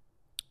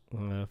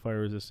 Fire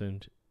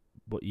resistant,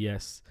 but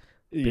yes,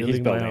 he's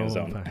building his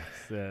own.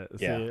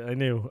 Yeah. I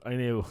knew.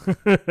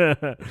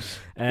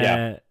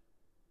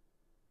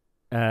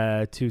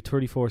 To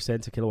 34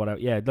 cents a kilowatt hour.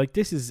 Yeah, like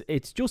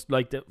it's just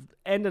like the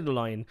end of the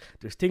line.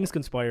 There's things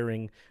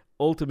conspiring.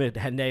 Ultimate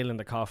nail in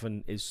the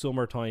coffin is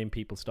summertime.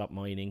 People stop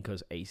mining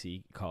because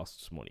AC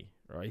costs money,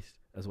 right?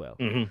 As well.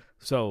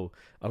 So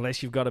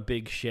unless you've got a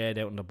big shed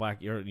out in the back,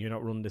 you're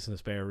not running this in a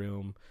spare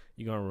room.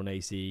 You're gonna run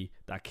AC.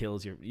 That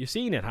kills you. You've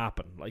seen it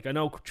happen. Like I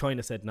know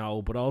China said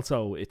no, but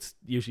also it's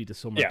usually the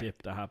summer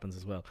dip that happens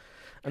as well,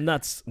 and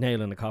that's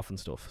nail in the coffin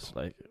stuff. It's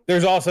like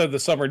there's also the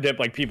summer dip.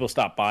 Like people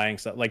stop buying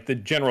stuff. Like the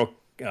general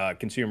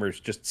consumers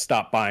just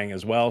stop buying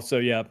as well. So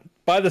yeah,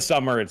 by the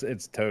summer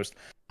it's toast.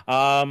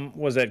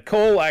 Was it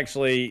Cole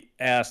actually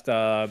asked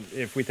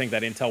if we think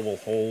that Intel will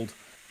hold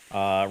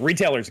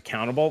retailers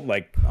accountable,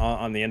 like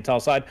on the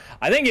Intel side?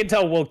 I think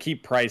Intel will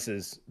keep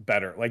prices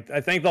better. Like I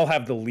think they'll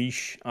have the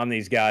leash on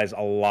these guys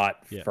a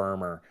lot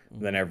firmer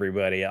than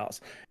everybody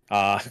else.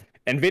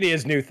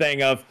 Nvidia's new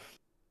thing of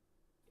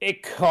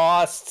it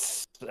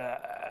costs.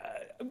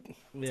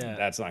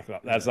 That's not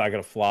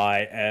gonna fly,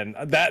 and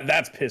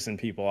that's pissing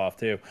people off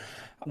too.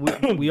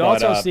 We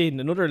also seen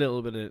another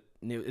little bit of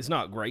news. It's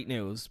not great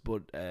news,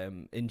 but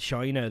in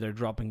China they're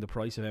dropping the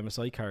price of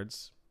MSI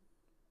cards.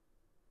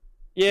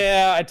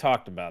 Yeah, I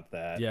talked about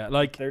that. Yeah,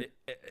 like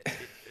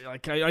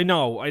I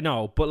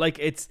know, but like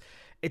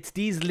it's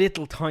these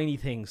little tiny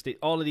things,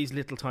 all of these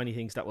little tiny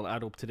things that will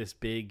add up to this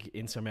big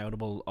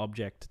insurmountable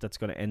object that's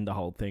going to end the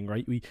whole thing,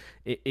 right?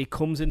 It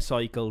comes in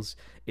cycles.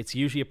 It's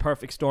usually a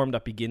perfect storm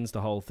that begins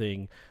the whole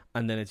thing,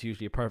 and then it's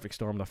usually a perfect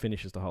storm that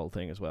finishes the whole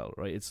thing as well,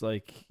 right? It's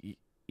like,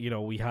 you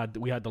know, we had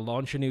the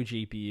launch of new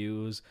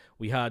GPUs,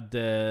 we had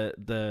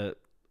the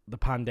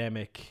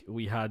pandemic,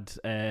 we had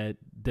the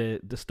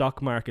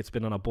stock market's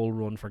been on a bull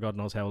run for God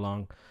knows how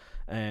long.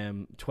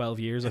 12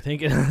 years I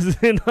think it has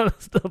been on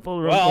a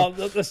bull run. Well,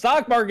 the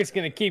stock market's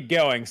going to keep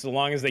going so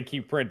long as they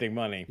keep printing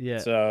money.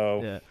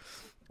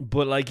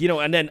 But like, you know,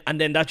 and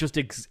then that just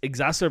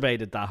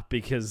exacerbated that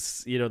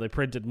because, you know, they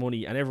printed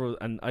money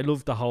and I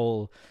love the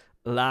whole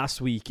last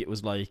week. It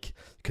was like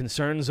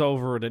concerns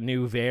over the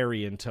new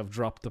variant have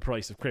dropped the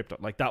price of crypto.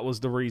 Like that was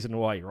the reason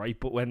why, right?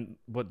 But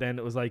then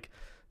it was like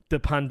the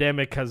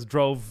pandemic has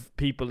drove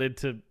people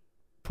into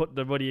putting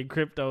their money in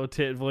crypto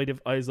to avoid it.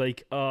 I was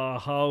like, oh,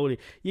 holy!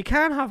 You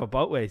can't have it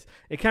both ways.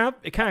 It can't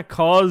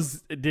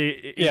cause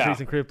the increase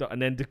in crypto and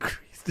then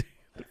decrease.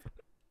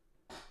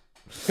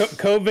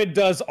 COVID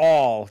does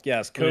all.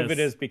 Yes, COVID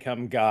has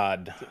become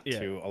God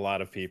to a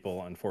lot of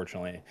people,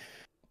 unfortunately.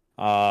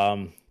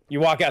 You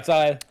walk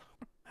outside.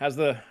 How's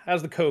the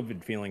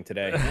COVID feeling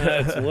today?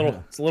 It's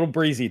a little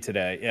breezy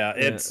today.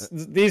 Yeah,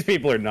 these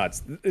people are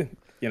nuts.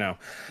 You know,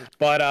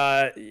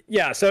 but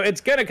so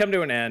it's gonna come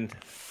to an end,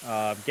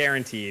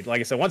 guaranteed. Like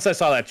I said, once I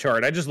saw that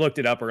chart, I just looked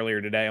it up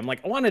earlier today. I'm like,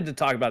 I wanted to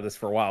talk about this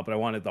for a while, but I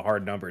wanted the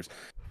hard numbers.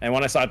 And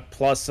when I saw it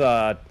plus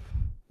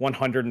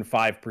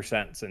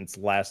 105% since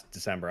last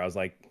December, I was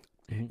like,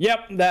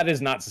 yep, that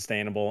is not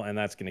sustainable, and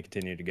that's going to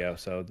continue to go.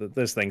 So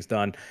this thing's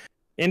done.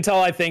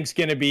 Intel, I think, is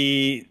going to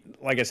be,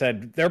 like I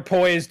said, they're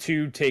poised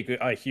to take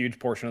a huge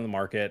portion of the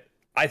market.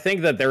 I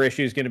think that their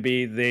issue is going to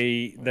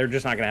be they're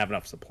just not going to have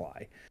enough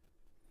supply.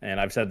 And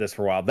I've said this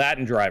for a while. That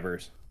and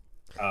drivers.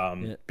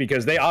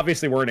 Because they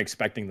obviously weren't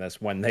expecting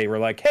this when they were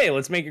like, hey,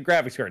 let's make a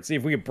graphics card, see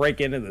if we can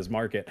break into this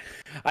market.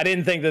 I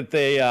didn't think that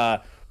they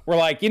were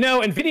like,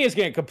 Nvidia is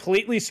going to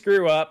completely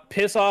screw up,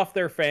 piss off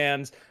their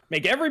fans,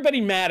 make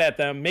everybody mad at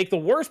them, make the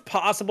worst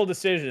possible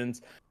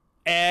decisions,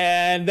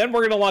 and then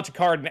we're going to launch a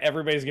card and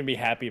everybody's going to be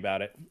happy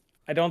about it.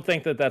 I don't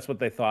think that that's what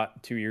they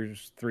thought 2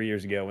 years, 3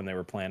 years ago when they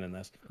were planning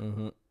this.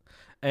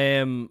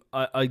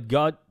 I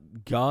got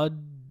God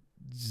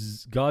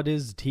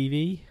is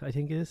TV, I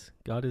think it is.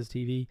 God is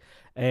TV.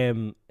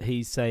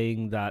 He's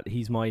saying that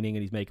he's mining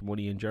and he's making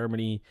money in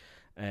Germany.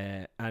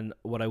 And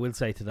what I will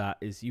say to that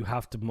is you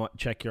have to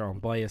check your own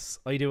bias.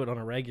 I do it on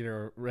a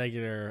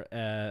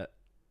regular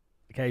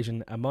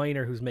occasion. A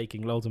miner who's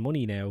making loads of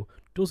money now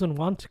doesn't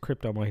want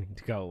crypto mining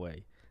to go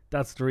away.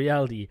 That's the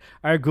reality.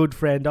 Our good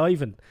friend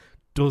Ivan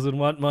doesn't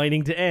want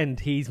mining to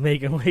end. He's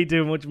making way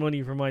too much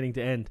money for mining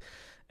to end.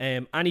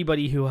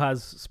 Anybody who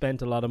has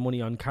spent a lot of money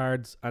on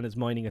cards and is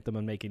mining at them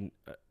and making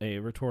a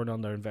return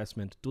on their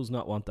investment does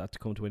not want that to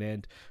come to an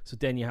end. So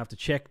then you have to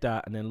check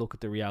that and then look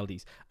at the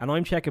realities. And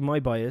I'm checking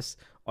my bias.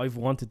 I've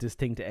wanted this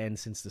thing to end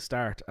since the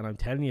start, and I'm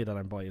telling you that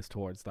I'm biased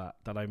towards that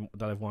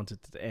I've wanted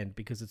it to end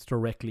because it's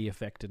directly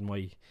affected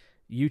my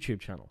YouTube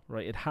channel,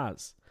 right? It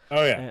has.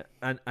 Oh yeah.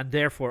 And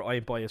therefore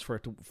I'm biased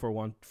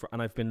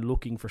and I've been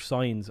looking for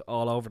signs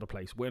all over the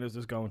place. When is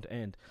this going to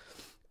end?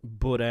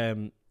 But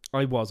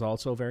I was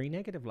also very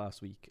negative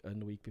last week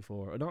and the week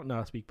before. Or not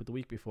last week, but the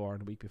week before and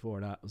the week before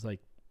that. I was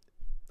like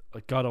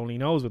God only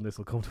knows when this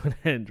will come to an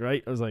end,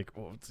 right? I was like,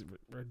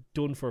 we're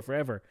done for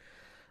forever.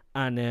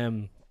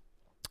 And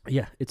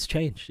yeah, it's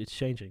changed. It's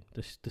changing.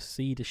 The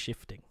seed is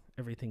shifting.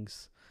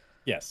 Everything's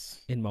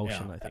in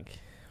motion, I think.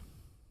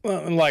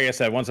 Well, and like I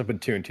said, once I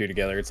put 2 and 2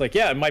 together, it's like,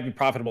 yeah, it might be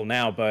profitable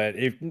now, but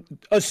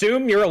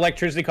assume your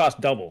electricity cost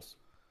doubles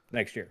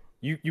next year.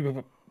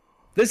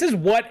 This is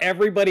what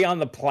everybody on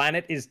the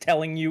planet is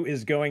telling you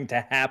is going to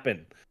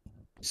happen.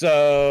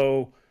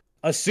 So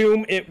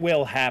assume it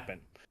will happen.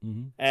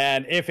 Mm-hmm.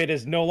 And if it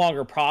is no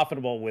longer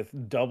profitable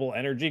with double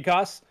energy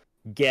costs,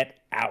 get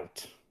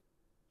out.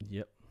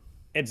 Yep.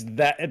 It's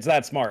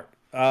that smart.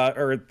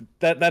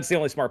 That's the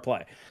only smart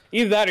play.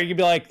 Either that or you'd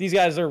be like, these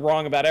guys are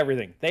wrong about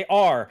everything. They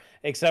are,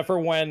 except for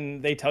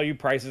when they tell you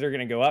prices are going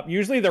to go up.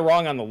 Usually they're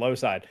wrong on the low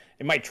side.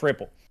 It might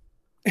triple.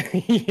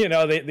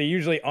 They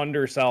usually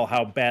undersell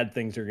how bad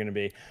things are going to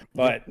be.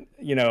 But,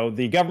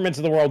 the governments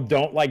of the world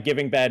don't like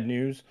giving bad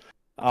news.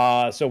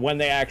 So when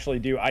they actually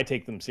do, I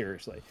take them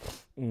seriously.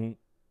 Mm-hmm.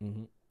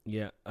 Mm-hmm.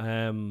 Yeah.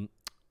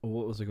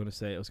 What was I going to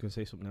say? I was going to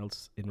say something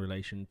else in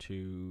relation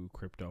to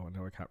crypto, and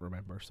now I can't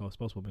remember. So I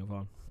suppose we'll move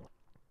on.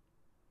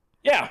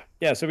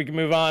 Yeah, so we can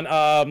move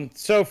on.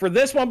 So for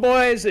this one,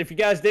 boys, if you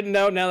guys didn't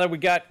know, now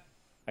that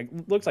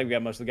looks like we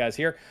got most of the guys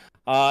here.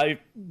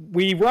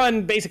 We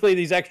run basically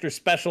these extra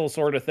special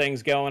sort of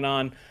things going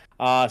on.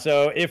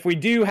 So if we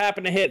do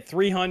happen to hit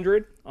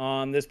 300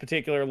 on this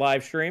particular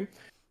live stream,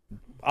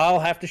 I'll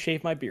have to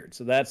shave my beard.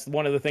 So that's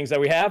one of the things that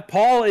we have.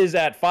 Paul is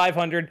at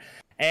 500.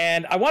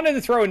 And I wanted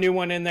to throw a new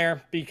one in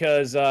there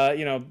because,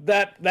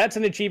 that's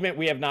an achievement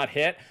we have not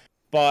hit.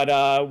 But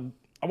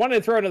I wanted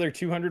to throw another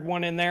 200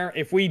 one in there.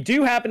 If we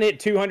do happen to hit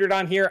 200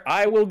 on here,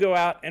 I will go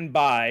out and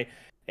buy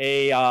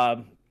a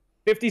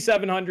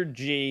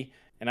 5700G,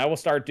 and I will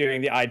start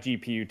doing the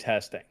iGPU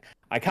testing.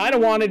 I kind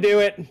of want to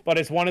do it, but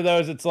it's one of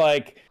those, it's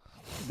like,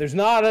 there's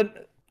not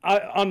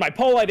on my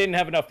poll, I didn't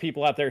have enough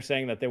people out there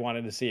saying that they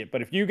wanted to see it.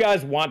 But if you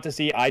guys want to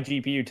see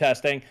iGPU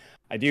testing,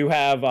 I do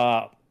have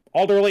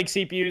Alder Lake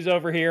CPUs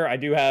over here. I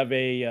do have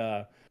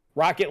a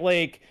Rocket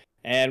Lake.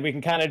 And we can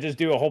kind of just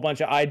do a whole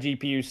bunch of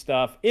iGPU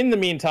stuff in the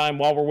meantime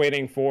while we're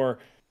waiting for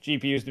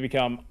GPUs to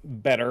become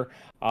better.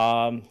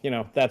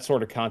 That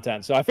sort of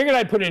content. So I figured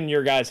I'd put it in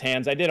your guys'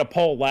 hands. I did a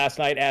poll last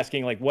night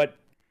asking what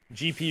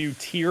GPU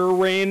tier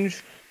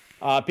range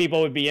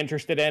people would be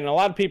interested in. And a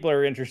lot of people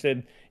are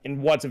interested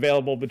in what's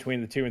available between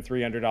the $200 and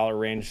 $300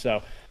 range.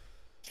 So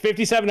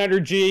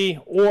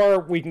 5700G,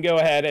 or we can go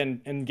ahead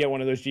and get one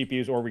of those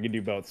GPUs, or we can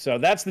do both. So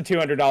that's the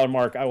 $200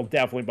 mark. I will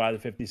definitely buy the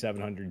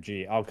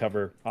 5700G. I'll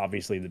cover,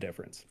 obviously, the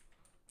difference.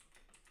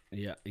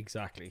 Yeah,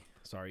 exactly.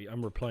 Sorry,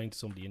 I'm replying to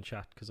somebody in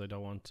chat because I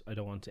don't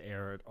want to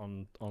air it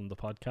on the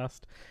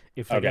podcast.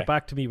 If they get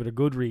back to me with a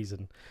good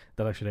reason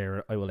that I should air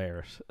it, I will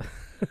air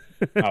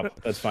it. Oh,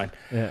 that's fine.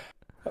 Yeah.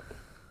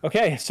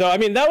 Okay, so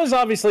that was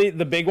obviously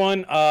the big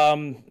one.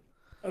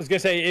 I was going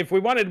to say, if we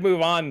wanted to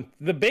move on,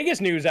 the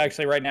biggest news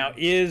actually right now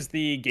is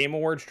the Game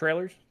Awards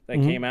trailers that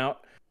came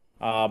out.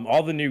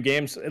 All the new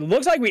games. It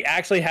looks like we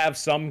actually have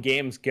some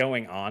games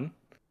going on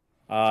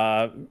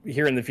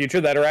here in the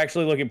future that are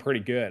actually looking pretty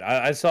good.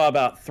 I saw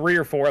about 3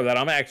 or 4 that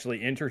I'm actually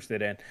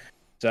interested in.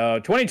 So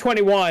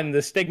 2021,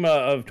 the stigma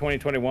of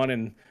 2021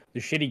 and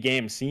the shitty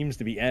games seems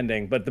to be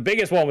ending. But the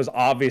biggest one was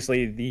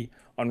obviously the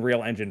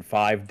Unreal Engine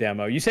 5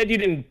 demo. You said you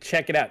didn't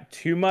check it out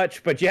too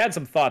much, but you had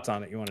some thoughts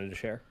on it you wanted to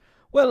share.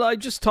 Well, I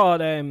just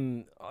thought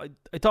I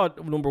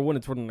thought number one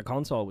it's running the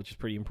console, which is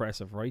pretty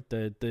impressive, right?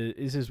 The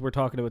this is we're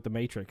talking about the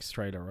Matrix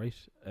trailer, right?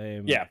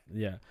 Yeah.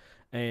 Yeah.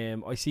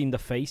 I seen the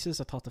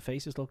faces. I thought the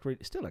faces looked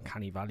really still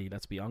uncanny valley.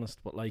 Let's be honest,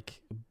 but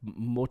like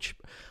much.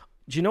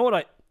 Do you know what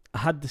I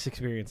had this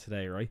experience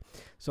today, right?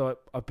 So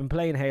I've been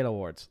playing Halo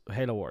Wars.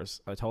 Halo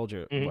Wars. I told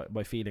you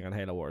my feeling on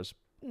Halo Wars.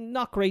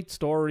 Not great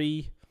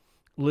story.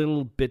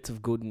 Little bits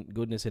of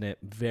goodness in it.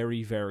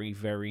 Very, very,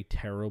 very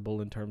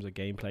terrible in terms of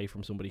gameplay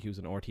from somebody who's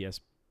an RTS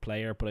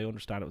player. But I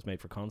understand it was made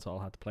for console.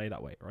 I had to play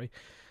that way, right?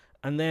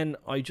 And then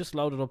I just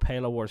loaded up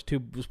Halo Wars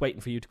 2. Was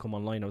waiting for you to come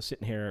online. I was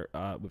sitting here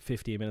with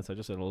 15 minutes. I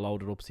just said I'll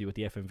load it up, see what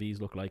the FMVs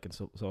look like, and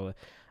so.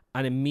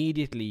 And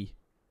immediately,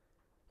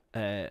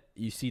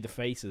 you see the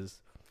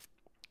faces,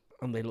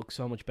 and they look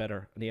so much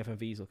better, and the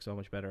FMVs look so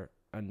much better,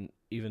 and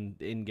even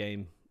the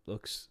in-game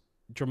looks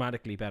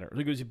dramatically better.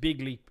 Like, it was a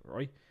big leap,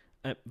 right?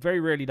 Very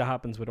rarely that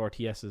happens with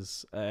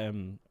RTSs,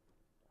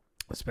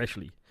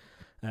 especially.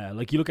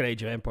 Like you look at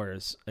Age of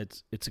Empires,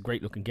 it's a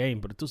great looking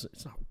game, but it's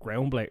not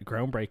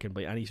groundbreaking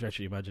by any stretch of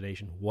the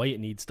imagination. Why it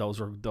needs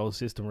those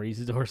system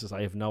resources,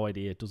 I have no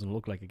idea. It doesn't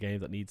look like a game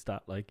that needs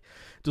that. Like,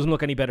 it doesn't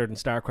look any better than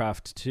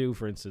StarCraft 2,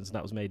 for instance. And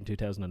that was made in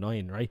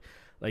 2009, right?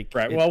 Like,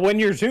 right. Well, when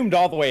you're zoomed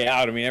all the way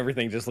out, I mean,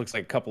 everything just looks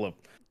like a couple of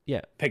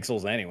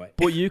pixels anyway.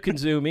 But you can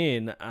zoom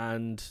in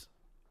and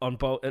on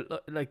both,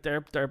 like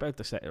they're about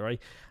to set it, right?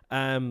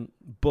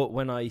 But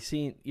when I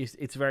seen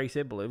it's very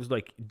simple. It was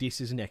like, this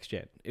is next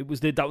gen. It was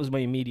that was my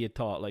immediate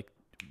thought. Like,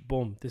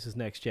 boom, this is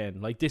next gen.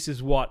 Like, this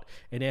is what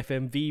an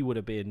FMV would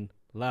have been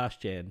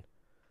last gen.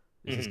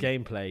 This is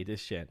gameplay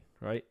this gen,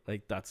 right?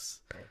 Like,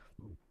 that's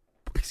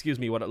excuse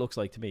me, what it looks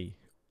like to me.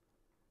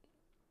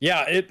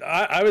 Yeah,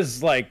 I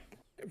was like,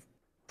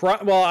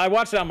 well, I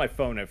watched it on my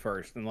phone at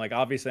first, and like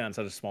obviously on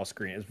such a small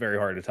screen, it's very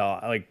hard to tell.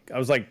 I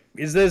was like,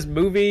 is this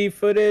movie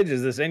footage?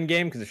 Is this in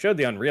game? Because it showed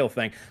the Unreal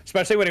thing,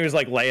 especially when he was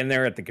like laying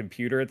there at the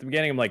computer at the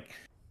beginning. I'm like,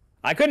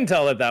 I couldn't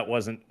tell that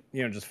wasn't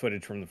just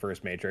footage from the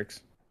first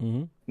Matrix.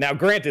 Now,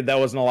 granted, that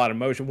wasn't a lot of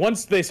motion.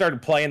 Once they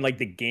started playing like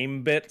the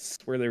game bits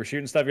where they were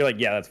shooting stuff, you're like,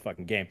 yeah, that's a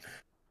fucking game.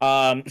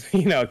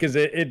 Because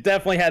it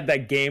definitely had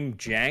that game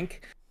jank.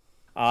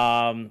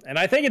 And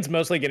I think it's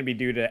mostly going to be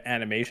due to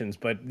animations,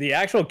 but the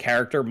actual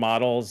character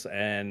models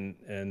and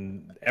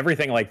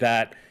everything like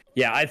that,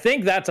 yeah, I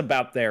think that's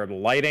about there. The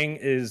lighting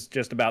is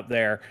just about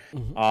there.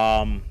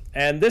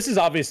 And this is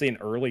obviously an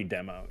early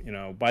demo.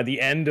 By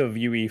the end of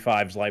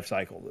UE5's life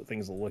cycle,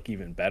 things will look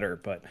even better.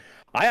 But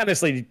I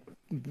honestly,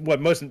 what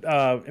most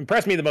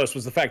impressed me the most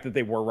was the fact that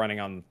they were running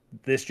on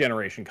this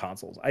generation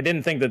consoles. I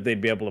didn't think that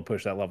they'd be able to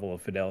push that level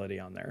of fidelity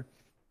on there.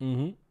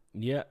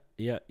 Yeah.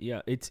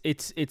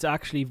 It's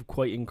actually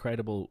quite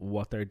incredible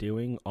what they're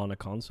doing on a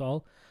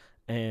console.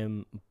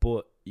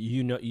 But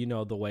you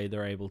know the way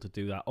they're able to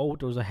do that. Oh,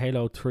 there was a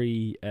Halo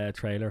 3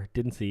 trailer.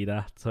 Didn't see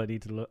that, so I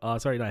need to look. Oh,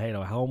 sorry, not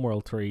Halo.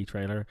 Homeworld 3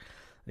 trailer.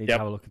 I need to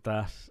have a look at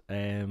that.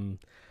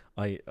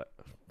 I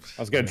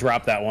was gonna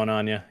drop that one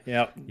on you.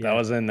 Yep, that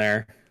was in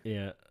there.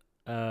 Yeah.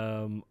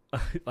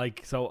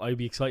 So I'd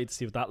be excited to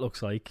see what that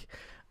looks like.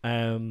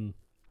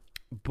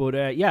 But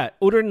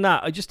other than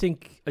that, I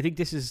think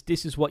this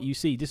is what you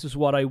see. This is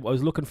what I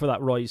was looking for,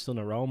 that Rise Son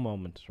of Rome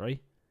moment,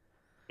 right?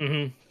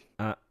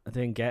 I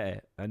didn't get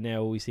it, and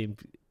now we seem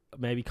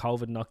maybe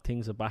COVID knocked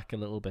things back a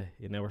little bit.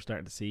 We're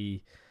starting to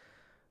see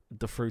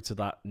the fruits of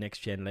that next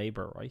gen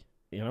labor, right?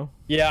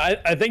 Yeah,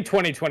 I think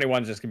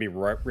 2021 is just gonna be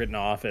written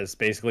off as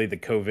basically the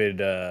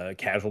COVID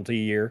casualty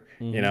year.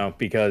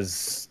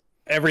 Because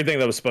everything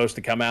that was supposed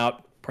to come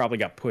out probably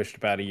got pushed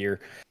about a year.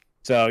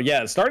 So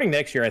yeah, starting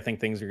next year, I think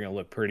things are going to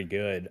look pretty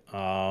good.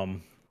 I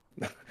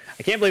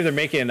can't believe they're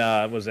making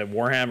was it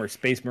Warhammer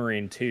Space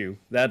Marine 2?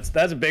 That's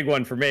a big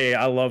one for me.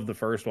 I love the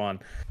first one,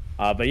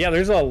 but yeah,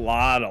 there's a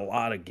lot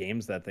of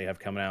games that they have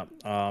coming out.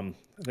 I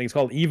think it's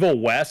called Evil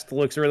West.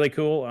 Looks really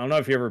cool. I don't know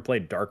if you ever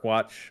played Dark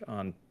Watch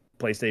on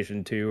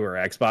PlayStation 2 or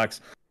Xbox,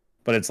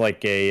 but it's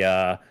like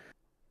a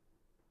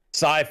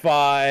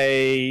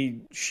sci-fi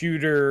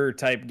shooter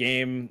type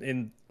game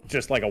in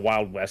just like a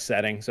Wild West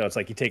setting. So it's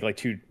like you take like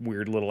two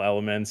weird little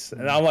elements,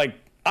 and I'm like,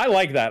 I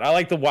like that. I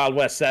like the Wild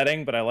West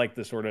setting, but I like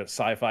the sort of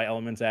sci-fi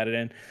elements added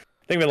in.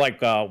 I think we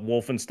like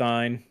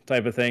Wolfenstein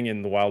type of thing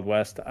in the Wild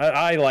West.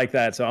 I like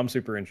that, so I'm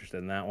super interested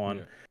in that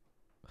one.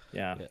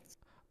 Yeah.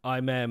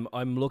 I'm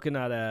looking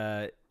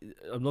at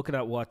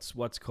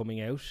what's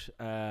coming out,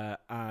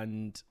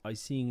 and I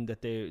seen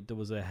that there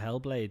was a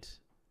Hellblade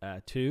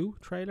 2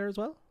 trailer as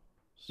well.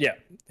 Yeah,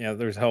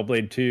 there's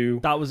Hellblade 2.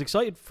 That was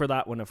excited for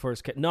that when it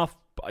first came.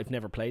 I've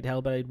never played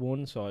Hellblade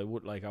 1, so I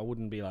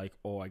wouldn't be like,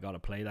 oh, I gotta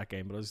play that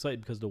game. But I was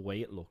excited because the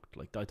way it looked.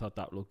 Like, I thought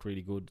that looked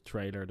really good. The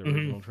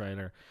original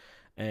trailer.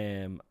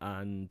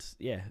 And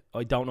yeah,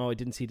 I don't know. I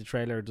didn't see the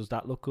trailer. Does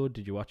that look good?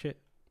 Did you watch it?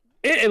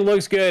 It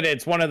looks good.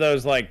 It's one of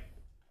those like,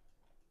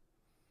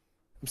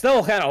 I'm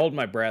still kind of holding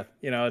my breath.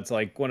 It's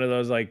like one of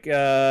those like,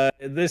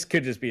 this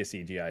could just be a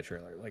CGI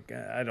trailer. Like,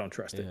 I don't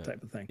trust it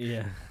type of thing.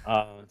 Yeah.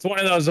 It's one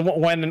of those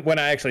when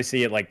I actually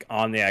see it like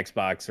on the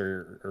Xbox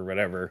or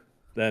whatever,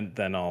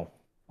 then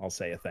I'll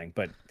say a thing.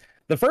 But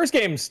The first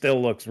game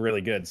still looks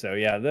really good, so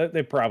yeah,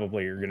 they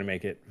probably are going to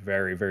make it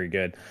very, very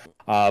good.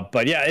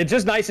 But yeah, it's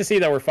just nice to see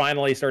that we're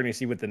finally starting to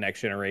see what the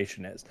next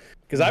generation is.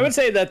 Because I would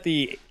say that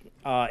the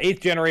 8th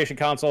generation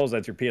consoles,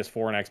 that's your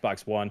PS4 and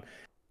Xbox One,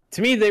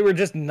 to me, they were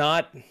just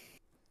not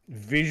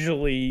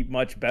visually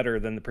much better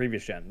than the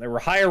previous gen. They were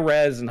higher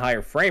res and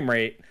higher frame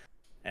rate,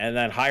 and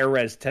then higher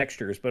res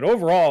textures. But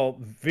overall,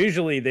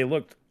 visually, they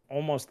looked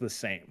almost the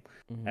same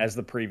as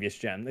the previous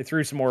gen. They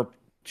threw some more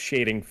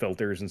shading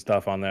filters and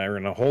stuff on there,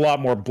 and a whole lot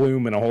more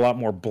bloom and a whole lot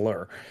more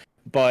blur.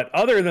 But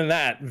other than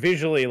that,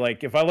 visually,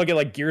 like if I look at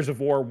like Gears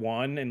of War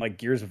 1 and like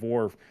Gears of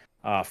War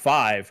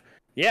 5,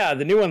 yeah,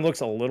 the new one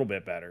looks a little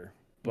bit better,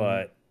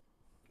 but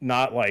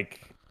not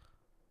like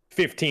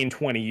 15,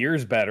 20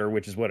 years better,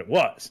 which is what it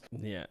was.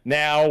 Yeah.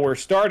 Now we're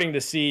starting to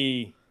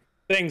see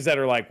things that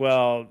are like,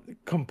 well,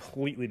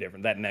 completely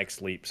different, that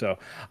next leap. So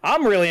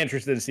I'm really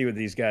interested to see what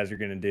these guys are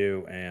going to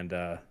do. And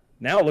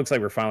now it looks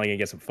like we're finally going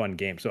to get some fun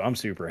games. So I'm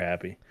super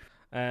happy.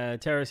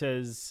 Tara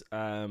says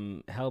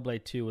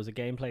Hellblade 2 was a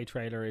gameplay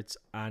trailer. It's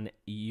an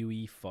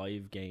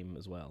UE5 game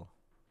as well.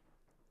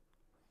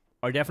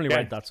 I definitely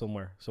read that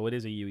somewhere. So it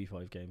is a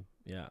UE5 game.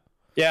 Yeah.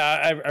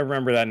 Yeah, I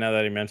remember that now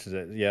that he mentions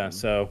it. Yeah,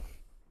 so...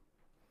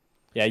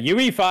 Yeah,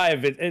 UE5,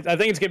 I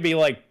think it's going to be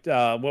like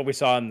what we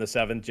saw in the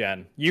 7th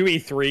gen.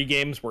 UE3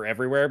 games were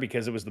everywhere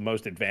because it was the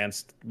most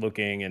advanced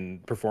looking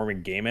and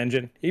performing game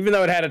engine. Even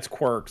though it had its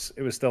quirks,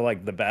 it was still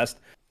like the best.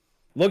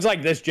 Looks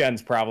like this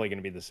gen's probably going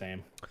to be the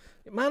same.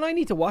 Man, I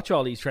need to watch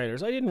all these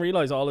trailers. I didn't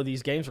realize all of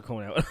these games were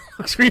coming out. It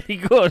looks really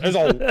good. There's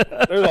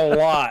a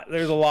lot.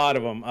 There's a lot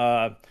of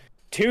them.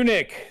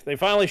 Tunic, they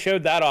finally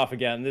showed that off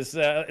again. This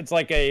it's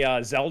like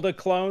a Zelda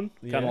clone,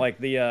 kind of like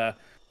the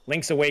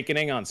Link's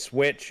Awakening on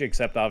Switch,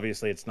 except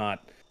obviously it's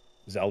not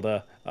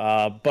Zelda.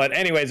 But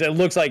anyways, it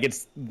looks like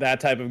it's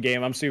that type of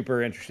game. I'm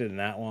super interested in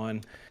that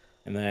one.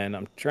 And then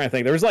I'm trying to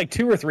think. There was like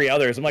 2 or 3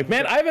 others. I'm like,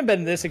 man, I haven't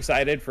been this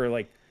excited for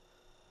like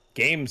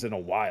games in a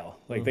while.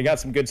 Like they got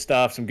some good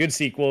stuff, some good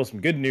sequels,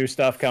 some good new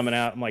stuff coming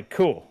out. I'm like,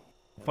 cool.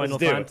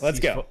 Let's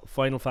go.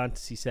 Final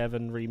Fantasy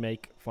VII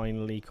remake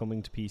finally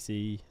coming to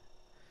PC.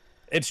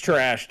 It's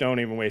trash. Don't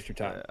even waste your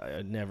time.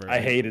 I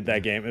hated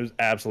that game. It was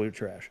absolute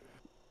trash.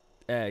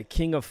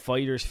 King of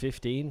Fighters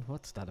 15.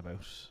 What's that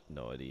about?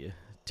 No idea.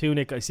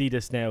 Tunic, I see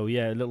this now.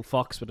 Yeah, a little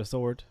fox with a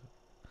sword.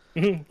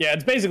 Yeah,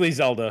 it's basically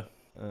Zelda.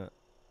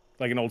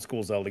 Like an old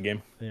school Zelda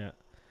game.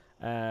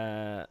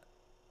 Yeah.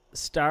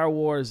 Star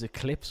Wars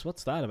Eclipse.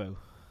 What's that about?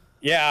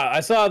 Yeah, I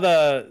saw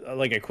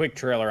a quick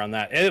trailer on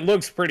that. It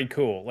looks pretty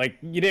cool. Like,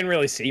 you didn't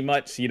really see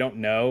much, so you don't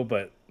know,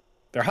 but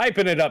they're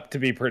hyping it up to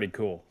be pretty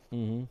cool.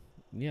 Mm-hmm.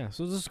 Yeah,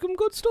 so there's some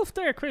good stuff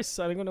there, Chris.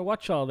 I'm going to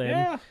watch all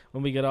them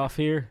when we get off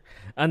here,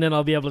 and then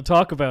I'll be able to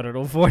talk about it.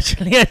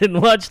 Unfortunately, I didn't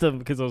watch them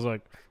because I was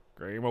like,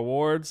 Game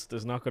Awards?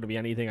 There's not going to be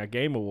anything at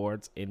Game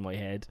Awards in my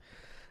head.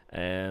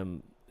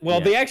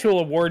 The actual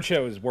award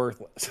show is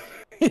worthless.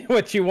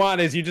 What you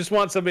want is you just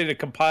want somebody to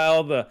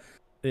compile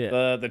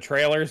the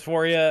trailers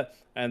for you,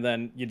 and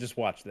then you just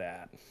watch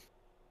that.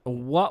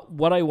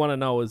 What I want to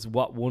know is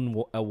what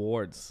won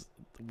awards.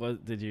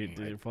 What did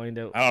you find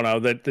out? I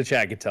don't know. The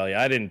chat could tell you.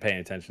 I didn't pay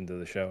attention to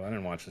the show. I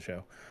didn't watch the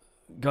show.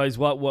 Guys,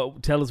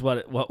 what tell us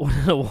what won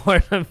an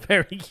award? I'm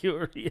very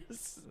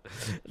curious.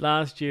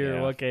 Last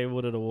year, what game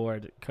won an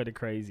award? Kind of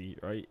crazy,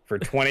 right? For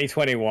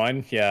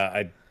 2021,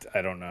 yeah,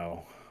 I don't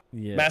know.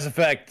 Yeah. Mass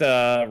Effect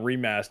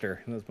remaster.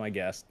 That's my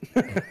guess.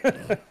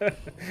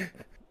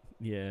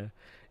 yeah,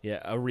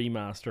 a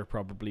remaster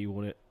probably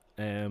won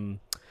it.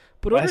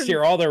 But last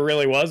year, all there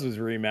really was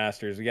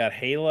remasters. We got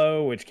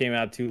Halo, which came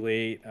out too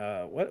late.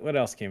 What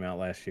else came out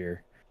last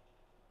year?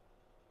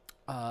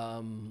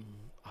 Come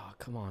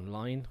on,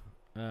 Line.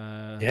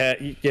 Yeah,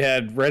 you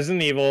had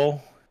Resident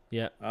Evil.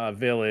 Yeah.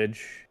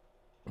 Village.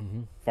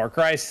 Mm-hmm. Far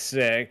Cry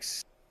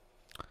 6.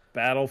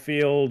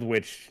 Battlefield,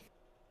 which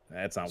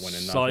that's not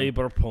winning nothing.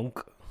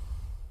 Cyberpunk.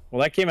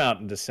 Well, that came out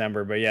in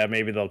December, but yeah,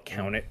 maybe they'll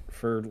count it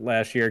for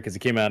last year because it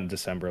came out in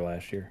December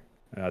last year,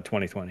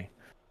 2020.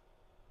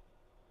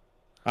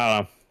 I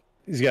don't know.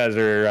 These guys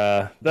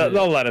are,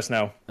 they'll let us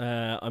know.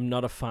 I'm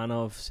not a fan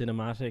of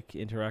cinematic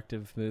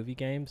interactive movie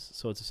games,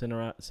 so it's a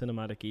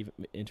cinematic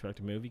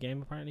interactive movie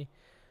game, apparently.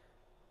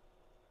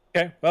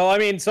 Okay. Well, I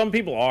mean, some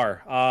people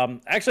are.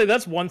 Actually,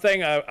 that's one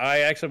thing I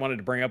actually wanted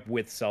to bring up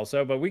with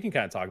Celso, but we can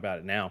kind of talk about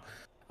it now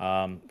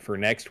for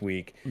next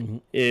week. Mm-hmm.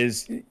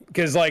 Is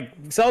because,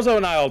 like, Celso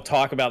and I will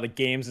talk about the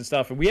games and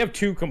stuff, and we have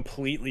 2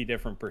 completely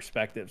different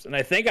perspectives. And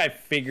I think I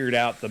figured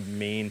out the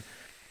main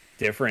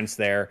difference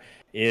there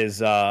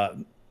is,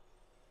 and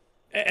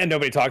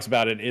nobody talks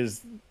about it,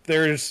 is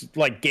there's,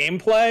 like,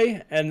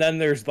 gameplay, and then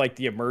there's, like,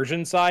 the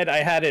immersion side. I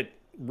had it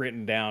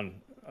written down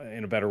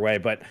in a better way,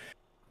 but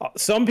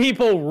some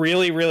people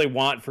really, really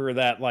want for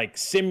that, like,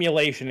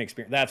 simulation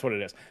experience. That's what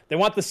it is. They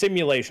want the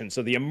simulation.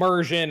 So the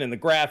immersion and the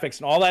graphics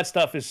and all that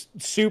stuff is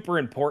super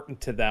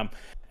important to them.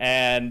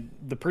 And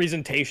the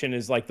presentation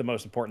is, like, the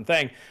most important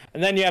thing.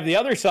 And then you have the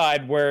other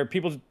side where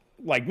people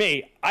like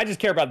me, I just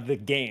care about the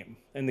game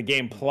and the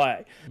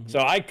gameplay. So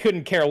I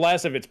couldn't care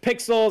less if it's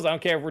pixels. I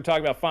don't care if we're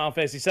talking about Final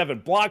Fantasy VII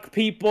block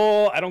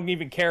people. I don't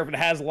even care if it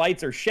has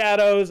lights or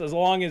shadows, as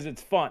long as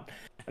it's fun.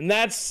 And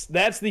that's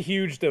the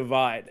huge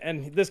divide.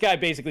 And this guy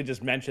basically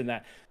just mentioned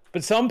that.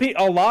 But some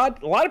people, a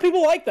lot of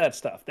people like that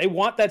stuff. They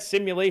want that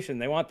simulation.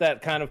 They want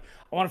that kind of,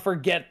 I want to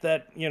forget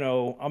that, you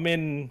know, I'm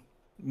in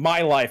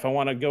my life. I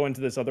want to go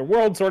into this other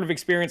world sort of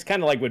experience,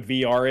 kind of like what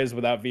VR is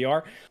without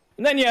VR.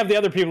 And then you have the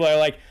other people that are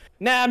like,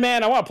 nah,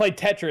 man, I want to play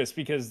Tetris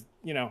because,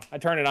 you know, I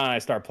turn it on and I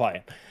start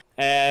playing.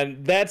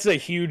 And that's a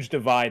huge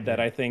divide that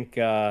I think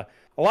a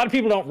lot of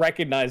people don't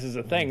recognize as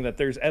a thing, that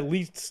there's at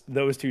least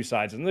those two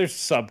sides. And there's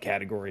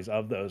subcategories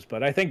of those.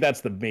 But I think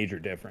that's the major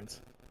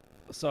difference.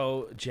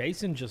 So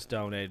Jason just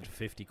donated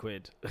 50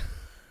 quid.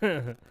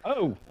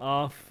 Oh.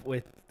 Off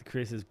with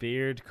Chris's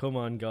beard. Come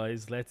on,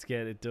 guys. Let's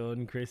get it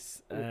done.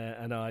 Chris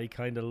and I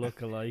kind of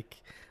look alike.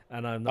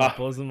 And I'm not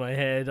buzzing my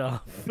head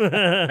off.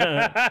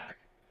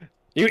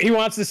 He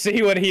wants to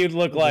see what he'd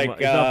look like.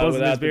 He's not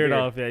buzzing his beard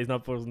off. Yeah, he's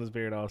not buzzing his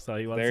beard off. So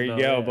he wants there to know,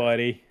 you go,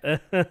 buddy. I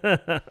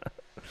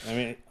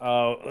mean,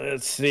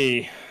 let's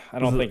see. I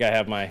don't think I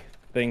have my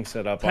thing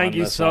set up. Thank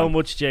you so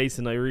much,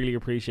 Jason. I really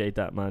appreciate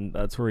that, man.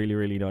 That's really,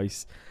 really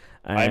nice.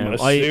 I'm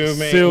I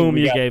assume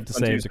you gave the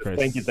same to Chris.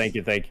 Thank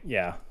you.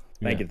 Yeah.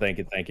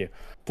 Thank you.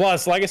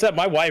 Plus, like I said,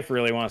 my wife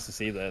really wants to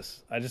see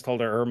this. I just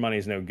told her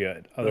money's no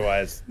good.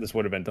 Otherwise, this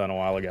would have been done a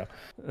while ago.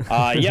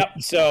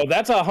 Yep. So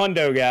that's a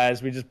hundo,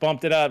 guys. We just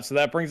bumped it up. So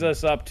that brings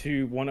us up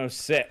to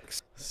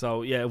 106.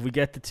 So yeah, if we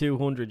get to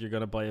 200, you're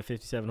gonna buy a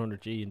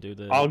 5700G and do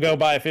the. I'll go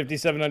buy a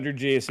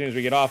 5700G as soon as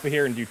we get off of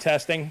here and do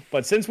testing.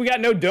 But since we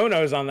got no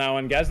donos on that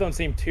one, guys don't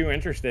seem too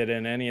interested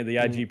in any of the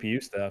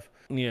iGPU stuff.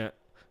 Yeah.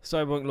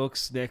 Cyberpunk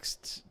looks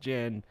next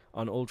gen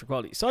on ultra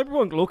quality.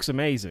 Cyberpunk looks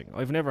amazing.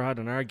 I've never had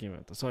an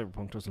argument that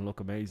Cyberpunk doesn't look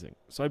amazing.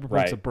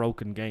 Cyberpunk's a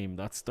broken game.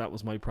 That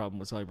was my problem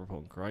with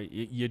Cyberpunk, right?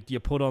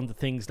 You put on the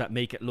things that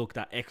make it look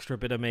that extra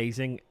bit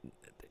amazing,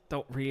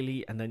 don't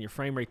really, and then your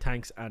frame rate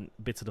tanks and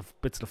bits of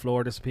the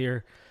floor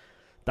disappear.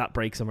 That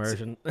breaks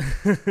immersion.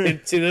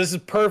 See, this is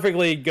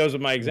perfectly goes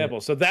with my example.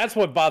 Yeah. So that's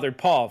what bothered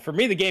Paul. For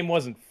me, the game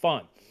wasn't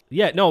fun.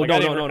 Yeah, no. What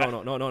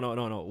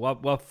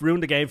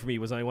ruined the game for me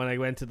was when I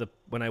went to the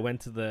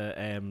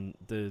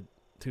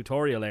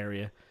tutorial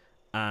area,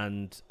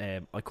 and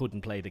I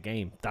couldn't play the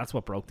game. That's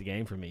what broke the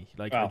game for me.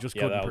 Like I just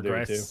couldn't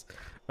progress.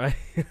 I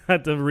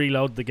had to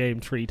reload the game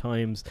 3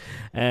 times.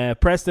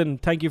 Preston,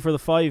 thank you for the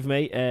 5,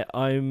 mate.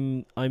 I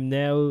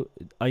now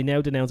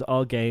denounce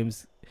all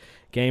gamers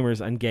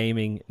and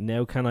gaming.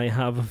 Now can I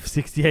have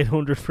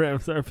 6800 for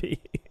MSRP?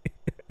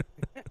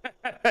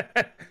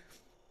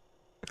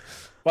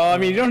 Well, I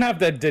mean, you don't have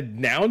to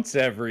denounce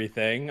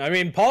everything. I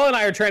mean, Paul and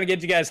I are trying to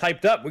get you guys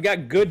hyped up. We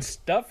got good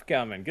stuff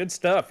coming. Good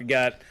stuff. You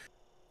got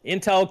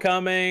Intel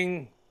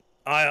coming.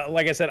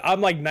 Like I said,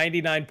 I'm like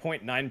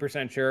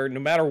 99.9% sure.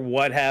 No matter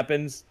what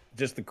happens,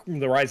 just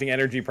the rising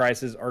energy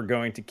prices are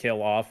going to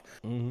kill off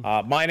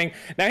mining.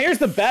 Now, here's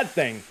the bad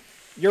thing.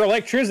 Your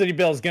electricity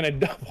bill is going to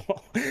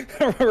double.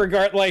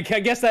 I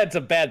guess that's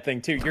a bad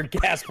thing, too. Your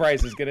gas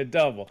price is going to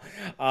double.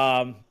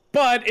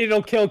 But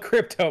it'll kill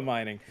crypto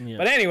mining. Yeah.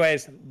 But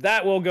anyways,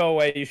 that will go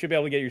away. You should be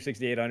able to get your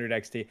 6800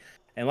 XT.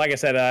 And like I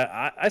said,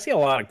 I see a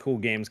lot of cool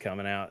games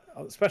coming out,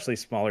 especially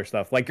smaller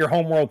stuff, like your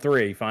Homeworld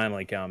 3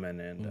 finally coming.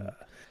 And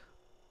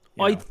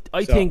I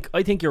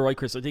think you're right,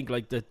 Chris. I think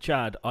like the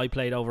Chad, I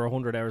played over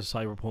 100 hours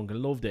of Cyberpunk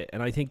and loved it,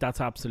 and I think that's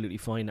absolutely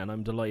fine. And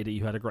I'm delighted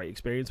you had a great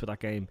experience with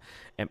that game.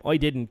 I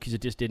didn't, because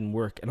it just didn't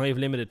work, and I have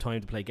limited time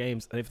to play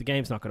games. And if the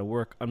game's not going to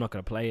work, I'm not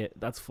going to play it.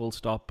 That's full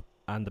stop.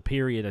 And the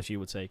period, as you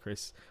would say,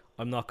 Chris.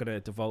 I'm not going to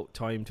devote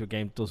time to a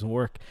game that doesn't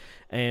work.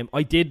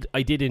 I did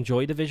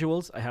enjoy the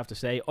visuals, I have to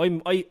say.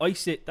 I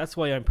sit. That's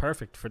why I'm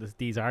perfect for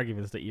these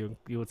arguments that you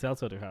would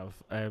also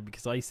have,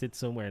 because I sit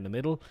somewhere in the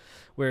middle,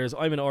 whereas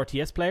I'm an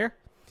RTS player.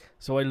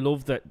 So I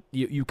love that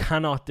you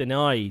cannot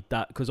deny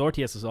that, because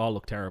RTSs all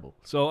look terrible.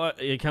 So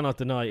you cannot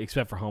deny,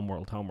 except for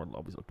Homeworld. Homeworld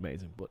always looked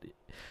amazing, but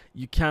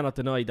you cannot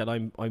deny that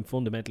I'm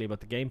fundamentally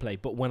about the gameplay.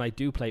 But when I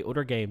do play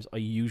other games, I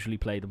usually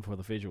play them for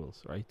the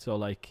visuals, right? So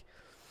like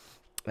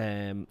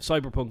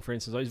Cyberpunk, for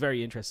instance, I was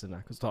very interested in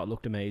that because I thought it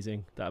looked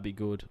amazing. That'd be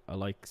good.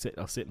 I'll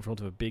sit in front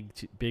of a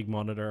big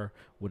monitor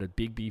with a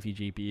big beefy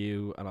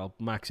GPU, and I'll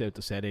max out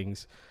the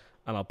settings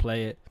and I'll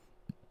play it.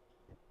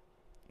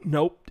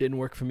 Nope, didn't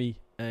work for me.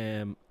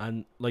 And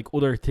like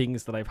other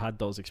things that I've had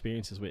those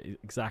experiences with,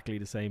 exactly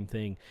the same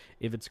thing.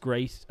 If it's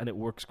great and it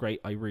works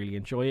great, I really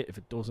enjoy it. If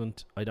it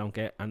doesn't, I don't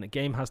get. And the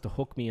game has to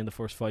hook me in the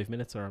first 5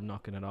 minutes, or I'm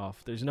knocking it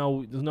off. There's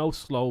no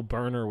slow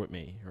burner with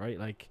me, right?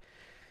 Like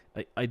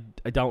I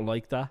don't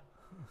like that.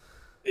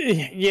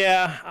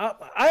 Yeah,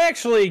 I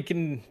actually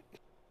can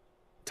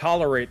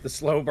tolerate the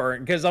slow burn,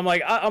 because I'm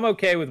like, I'm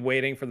okay with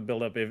waiting for the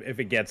build up if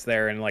it gets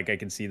there and like I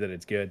can see that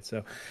it's good.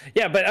 So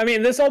yeah, but I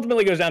mean, this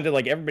ultimately goes down to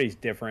like everybody's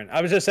different.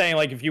 I was just saying,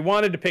 like, if you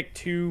wanted to pick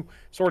two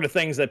sort of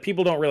things that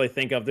people don't really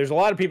think of, there's a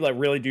lot of people that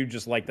really do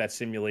just like that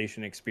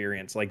simulation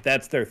experience. Like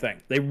that's their thing.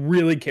 They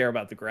really care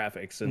about the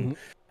graphics, and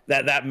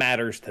that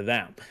matters to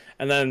them.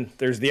 And then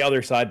there's the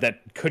other side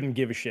that couldn't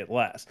give a shit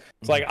less.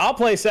 It's like, I'll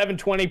play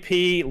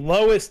 720p,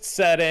 lowest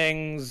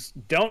settings,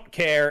 don't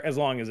care as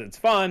long as it's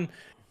fun.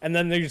 And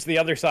then there's the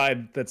other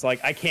side that's like,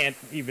 I can't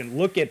even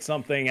look at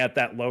something at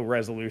that low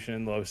resolution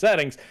and low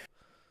settings.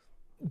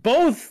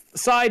 Both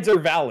sides are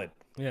valid.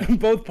 Yeah.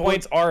 Both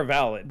points are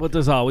valid. But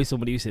there's always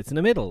somebody who sits in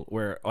the middle,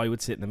 where I would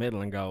sit in the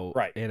middle and go,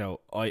 right, you know,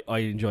 I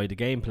enjoy the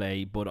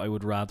gameplay, but I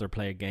would rather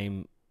play a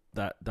game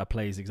that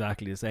plays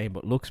exactly the same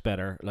but looks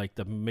better. Like,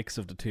 the mix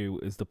of the two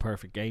is the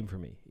perfect game for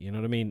me. You know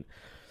what I mean?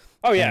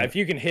 Oh yeah, if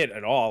you can hit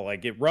at all,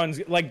 like it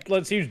runs, like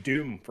let's use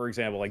Doom for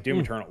example, like Doom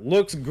Eternal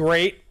looks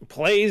great,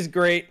 plays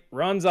great,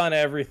 runs on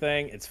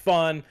everything, it's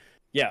fun.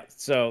 Yeah,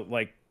 so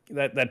like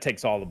that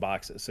ticks all the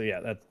boxes. So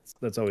yeah,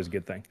 that's always a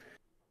good thing.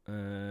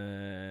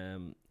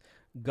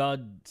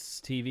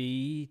 God's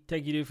TV,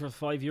 thank you, dude, for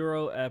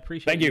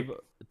 €5. Thank you.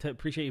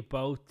 Appreciate you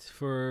both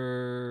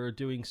for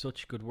doing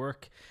such good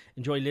work.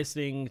 Enjoy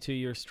listening to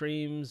your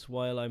streams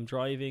while I'm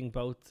driving.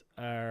 Both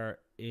are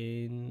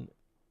invited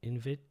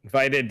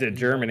to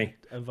Germany.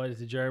 Invited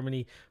to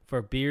Germany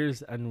for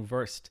beers and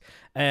Wurst.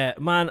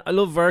 Man, I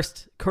love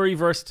Wurst. Curry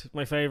Wurst,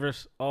 my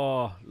favorite.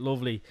 Oh,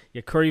 lovely.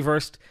 You curry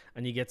Wurst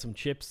and you get some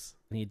chips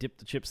and you dip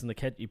the chips in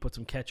the you put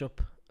some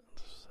ketchup.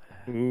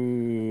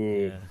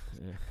 Ooh.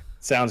 Yeah.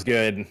 Sounds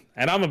good.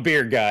 And I'm a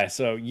beer guy,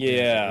 so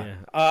yeah.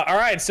 All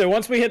right, so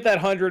once we hit that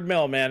 100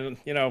 mil, man,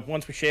 you know,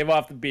 once we shave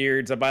off the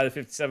beards, I buy the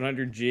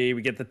 5700G,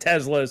 we get the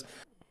Teslas.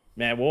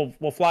 Man,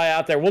 we'll fly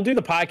out there. We'll do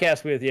the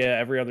podcast with you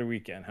every other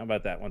weekend. How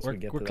about that?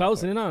 We're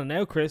closing in on it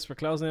now, Chris. We're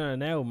closing in on it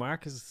now.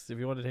 Marcus, if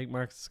you want to take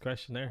Marcus'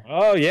 question there.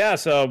 Oh yeah.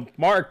 So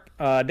Mark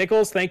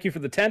Nichols, thank you for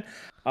the 10.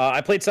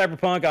 I played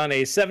Cyberpunk on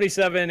a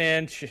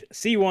 77-inch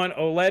C1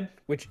 OLED,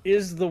 which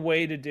is the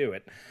way to do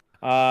it.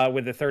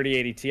 With the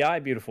 3080 Ti,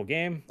 beautiful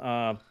game.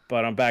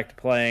 But I'm back to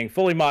playing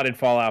fully modded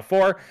Fallout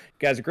 4. You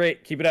guys are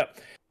great. Keep it up.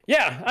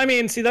 Yeah, I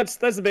mean, see, that's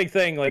the big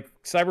thing. Like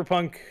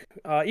Cyberpunk,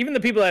 even the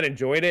people that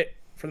enjoyed it,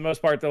 for the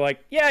most part, they're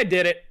like, yeah, I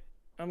did it.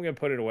 I'm going to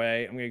put it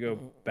away. I'm going to go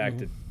back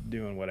to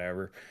doing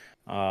whatever.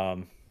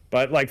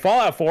 But like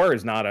Fallout 4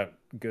 is not a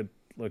good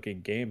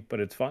looking game, but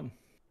it's fun.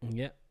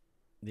 Yeah.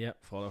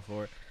 Fallout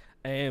 4.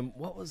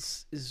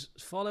 Is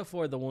Fallout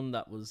 4 the one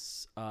that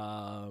was,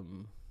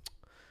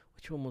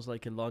 which one was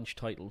like a launch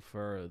title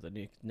for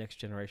the next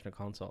generation of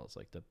consoles,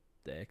 like the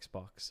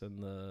Xbox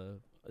and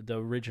the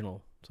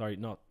original? Sorry,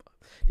 not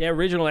the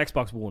original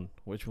Xbox One.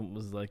 Which one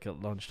was like a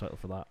launch title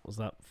for that? Was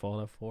that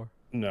Fallout 4?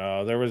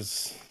 No, there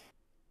was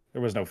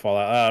no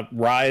Fallout.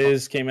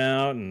 Rise came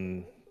out,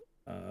 and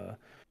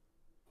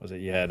was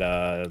it? You had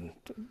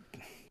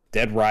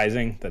Dead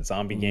Rising, that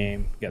zombie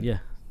game. Yeah,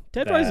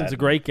 Dead Rising's a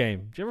great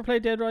game. Did you ever play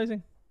Dead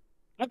Rising?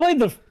 I played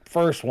the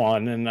first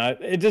one, and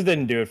it just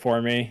didn't do it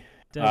for me.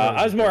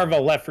 I was more of a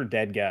Left 4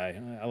 Dead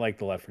guy. I like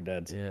the Left 4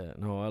 Deads. Yeah,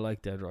 no, I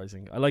like Dead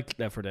Rising. I like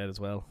Left 4 Dead as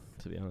well,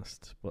 to be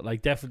honest. But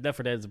like Left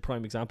 4 Dead is a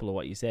prime example of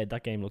what you said.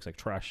 That game looks like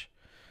trash.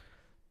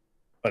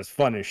 But it's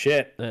fun as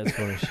shit. That's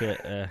fun as shit,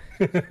 yeah.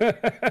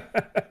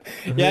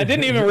 Yeah, it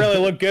didn't even really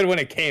look good when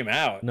it came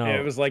out. No.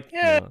 It was like,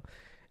 yeah. No.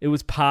 It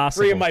was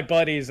passable. 3 of my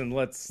buddies and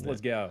let's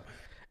go.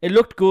 It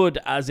looked good,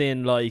 as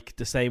in like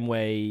the same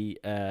way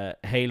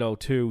Halo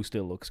 2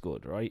 still looks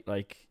good, right?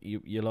 Like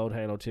you load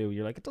Halo 2,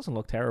 you're like, it doesn't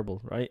look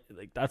terrible, right?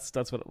 Like that's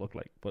what it looked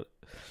like. But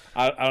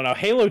I don't know.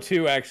 Halo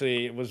 2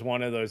 actually was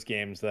one of those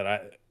games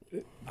that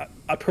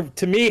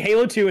to me,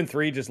 Halo 2 and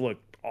 3 just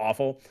looked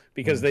awful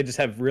because they just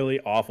have really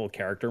awful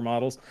character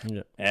models.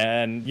 Yeah.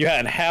 And you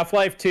had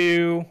Half-Life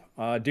 2,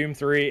 Doom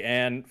 3,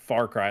 and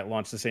Far Cry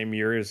launched the same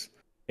year as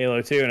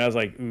Halo 2, and I was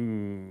like,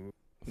 ooh,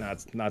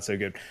 not so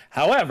good.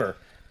 However,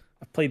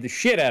 I've played the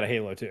shit out of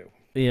Halo 2.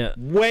 Yeah.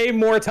 Way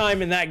more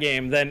time in that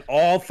game than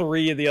all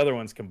 3 of the other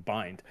ones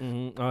combined.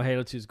 Mm-hmm. Oh,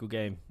 Halo 2 is a good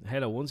game.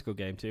 Halo 1's a good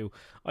game too.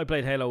 I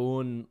played Halo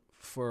 1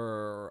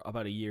 for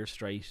about a year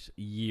straight,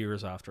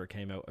 years after it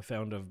came out. I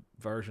found a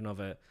version of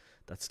it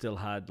that still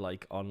had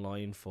like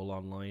full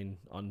online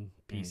on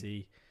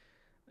PC.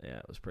 Yeah,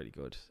 it was pretty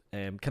good.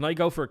 Can I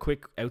go for a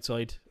quick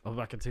outside? I'll be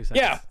back in 2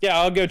 seconds. Yeah,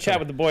 I'll go chat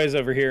with the boys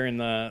over here in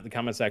the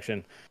comment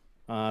section.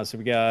 So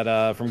we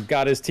got from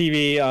God is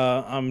TV.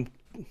 I'm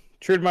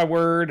true to my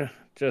word.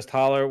 Just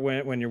holler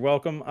when you're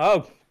welcome.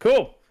 Oh,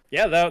 cool.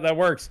 Yeah, that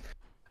works.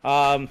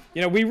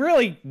 We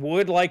really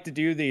would like to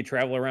do the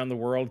travel around the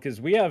world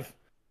because we have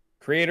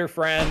creator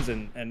friends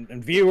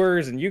and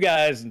viewers and you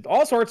guys and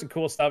all sorts of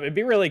cool stuff. It'd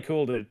be really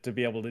cool to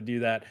be able to do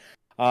that.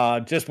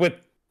 Just with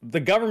the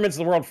governments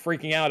of the world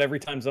freaking out every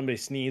time somebody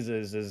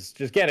sneezes is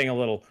just getting a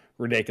little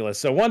ridiculous.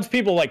 So once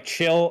people like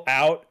chill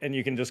out and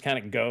you can just kind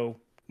of go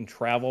and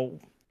travel,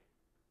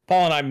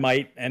 Paul and I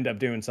might end up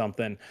doing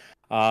something.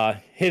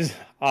 His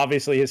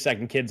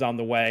second kid's on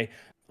the way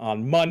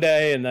on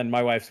Monday, and then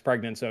my wife's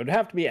pregnant, so it'd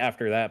have to be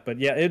after that. But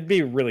yeah, it'd be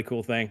a really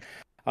cool thing.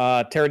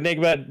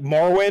 Terranigma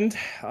Morrowind.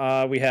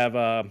 We have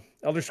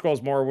Elder Scrolls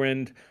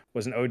Morrowind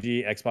was an OG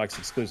Xbox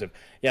exclusive.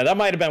 Yeah, that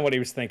might have been what he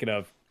was thinking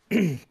of.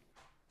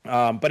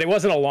 But it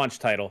wasn't a launch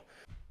title.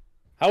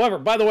 However,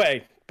 by the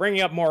way, bringing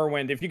up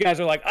Morrowind, if you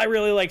guys are like, I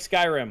really like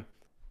Skyrim,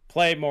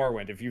 play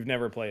Morrowind if you've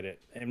never played it.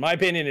 In my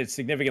opinion, it's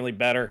significantly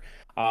better.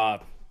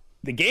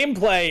 The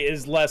gameplay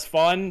is less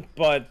fun,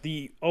 but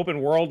the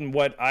open world and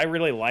what I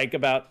really like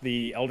about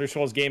the Elder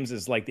Scrolls games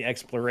is like the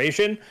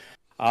exploration.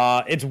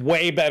 It's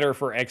way better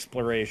for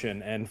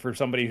exploration and for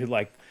somebody who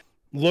like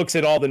looks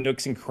at all the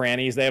nooks and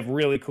crannies. They have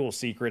really cool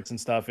secrets and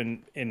stuff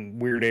in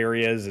weird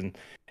areas, and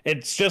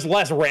it's just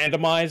less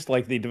randomized.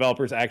 Like the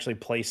developers actually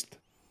placed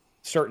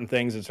certain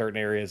things in certain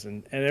areas,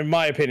 and in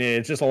my opinion,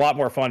 it's just a lot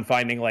more fun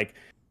finding like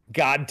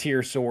god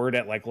tier sword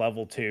at like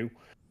level 2.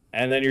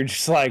 And then you're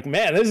just like,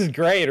 man, this is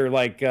great. Or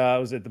like,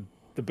 was it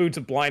the Boots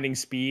of Blinding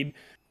Speed,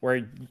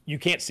 where you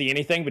can't see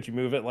anything, but you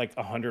move at like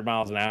 100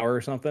 miles an hour or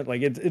something?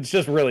 Like, it's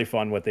just really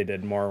fun what they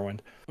did in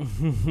Morrowind.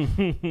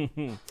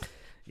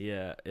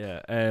 Yeah.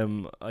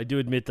 I do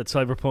admit that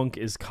Cyberpunk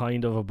is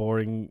kind of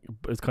boring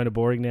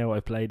now. I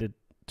played it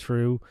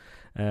through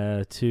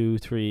 2,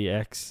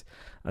 3x,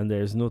 and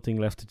there's nothing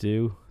left to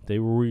do. They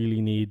really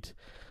need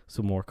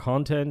some more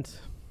content.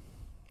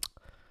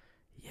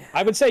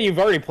 I would say you've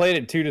already played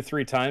it 2 to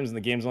 3 times, and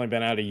the game's only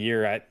been out a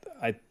year.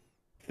 I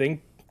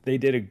think they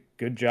did a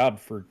good job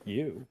for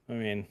you. I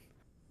mean,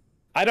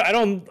 I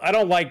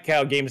don't like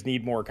how games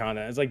need more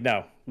content. It's like,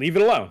 no, leave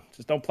it alone.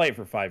 Just don't play it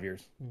for 5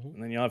 years,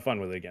 and then you'll have fun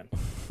with it again.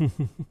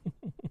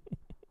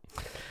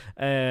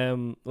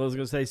 What was I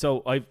going to say?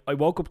 So I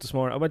woke up this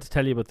morning. I went to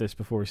tell you about this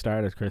before we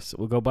started, Chris.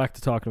 We'll go back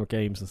to talking about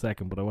games in a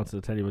second, but I wanted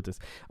to tell you about this.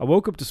 I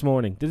woke up this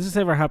morning. Did this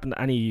ever happen to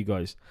any of you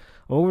guys?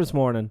 I woke up this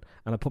morning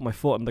and I put my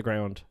foot on the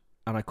ground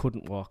and I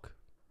couldn't walk.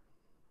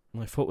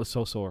 My foot was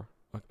so sore.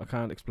 I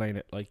can't explain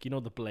it. Like, you know,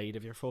 the blade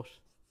of your foot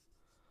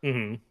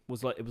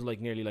was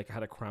like nearly like I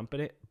had a cramp in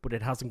it, but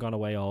it hasn't gone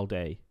away all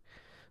day.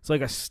 It's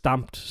like I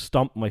stomped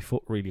my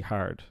foot really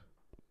hard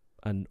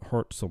and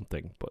hurt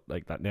something, but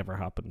like that never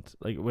happened.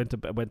 Like went to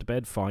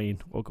bed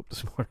fine. Woke up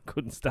this morning,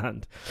 couldn't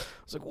stand.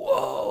 I was like,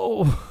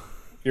 whoa.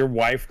 Your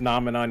wife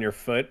nomming on your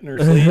foot in her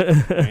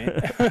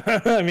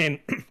sleep. I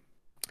mean,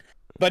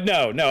 but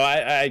no,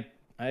 I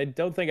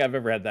don't think I've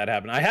ever had that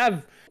happen. I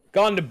have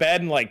gone to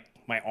bed and like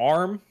my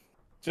arm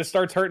just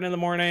starts hurting in the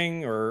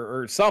morning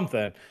or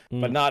something,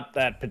 but not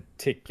that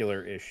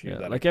particular issue.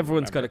 Yeah, like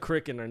everyone's got a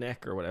crick in their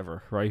neck or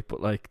whatever, right?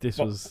 But like this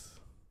was...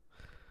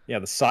 Yeah,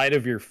 the side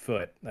of your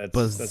foot. That's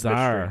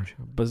bizarre.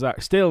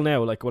 Bizarre. Still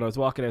now, like when I was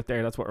walking out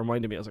there, that's what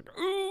reminded me. I was like,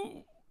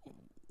 ooh.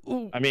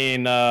 Ooh. I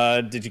mean,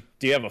 do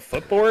you have a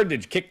footboard?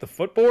 Did you kick the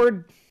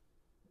footboard?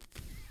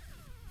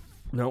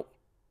 No,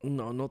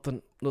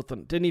 nothing.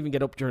 Didn't even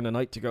get up during the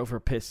night to go for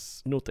a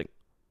piss. Nothing.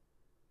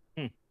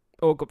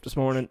 Woke up this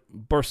morning,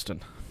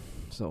 bursting.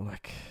 So,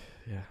 like,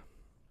 yeah.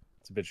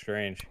 It's a bit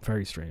strange.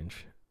 Very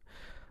strange.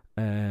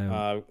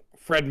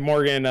 Fred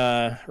Morgan,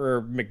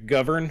 or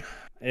McGovern,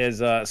 is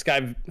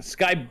Sky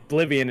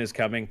Oblivion is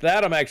coming.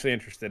 That I'm actually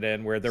interested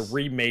in, where they're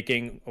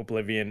remaking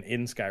Oblivion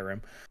in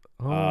Skyrim.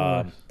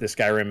 The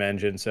Skyrim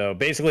engine. So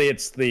basically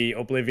it's the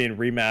Oblivion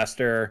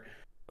remaster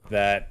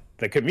that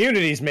the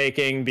community's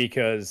making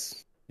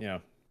because, you know,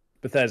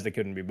 Bethesda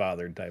couldn't be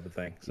bothered type of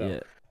thing. So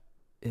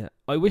yeah.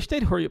 I wish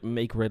they'd hurry up and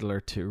make Riddler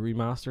 2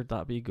 remastered.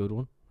 That'd be a good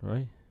one,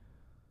 right?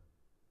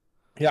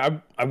 Yeah,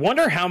 I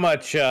wonder how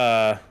much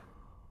they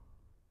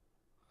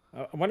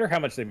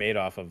made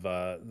off of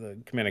the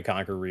Command &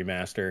 Conquer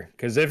remaster.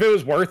 Because if it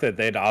was worth it,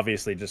 they'd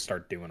obviously just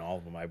start doing all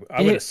of them. I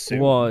would assume.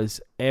 It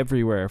was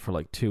everywhere for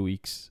like 2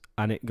 weeks,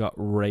 and it got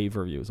rave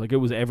reviews. Like, it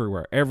was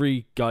everywhere.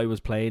 Every guy was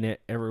playing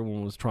it.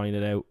 Everyone was trying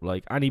it out.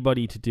 Like,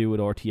 anybody to do with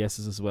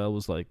RTSs as well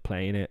was like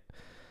playing it.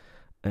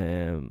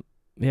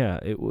 Yeah,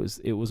 it was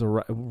a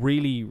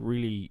really,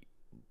 really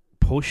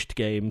pushed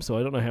game. So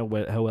I don't know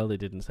how well they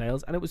did in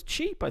sales, and it was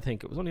cheap. I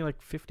think it was only like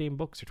 $15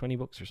 or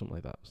 $20 or something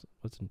like that.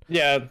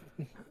 Yeah,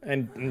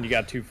 and you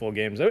got 2 full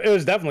games. It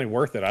was definitely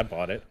worth it. I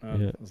bought it.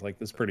 I was like,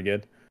 this is pretty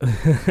good.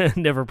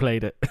 Never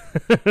played it.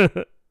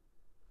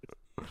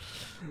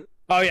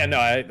 Oh yeah, no,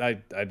 I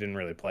didn't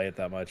really play it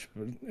that much.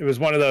 It was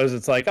one of those.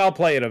 It's like I'll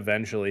play it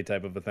eventually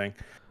type of a thing.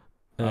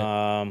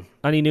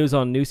 Any news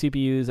on new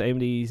CPUs?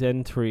 AMD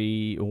Zen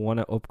 3 want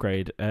to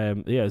upgrade.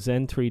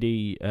 Zen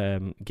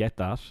 3D. Get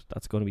that.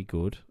 That's going to be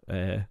good.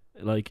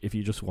 Like if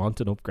you just want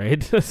an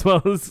upgrade, I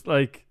suppose.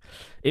 Like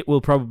it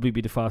will probably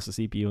be the fastest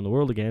CPU in the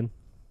world again.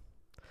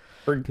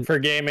 For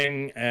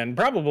gaming and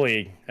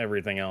probably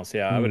everything else.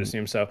 Yeah, I would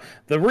assume so.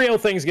 The real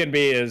thing's going to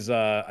be is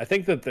I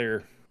think that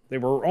they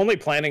were only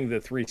planning the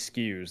 3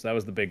 SKUs. That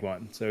was the big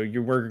one. So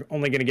you were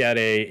only going to get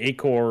a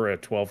 8-core, a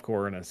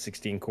 12-core, and a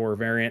 16-core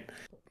variant.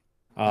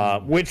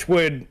 Which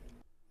would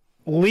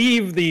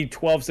leave the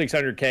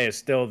 12600K as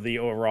still the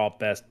overall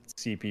best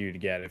CPU to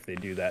get if they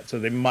do that. So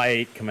they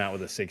might come out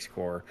with a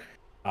 6-core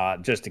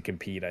just to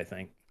compete, I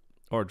think.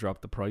 Or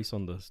drop the price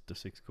on the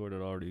 6-core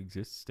that already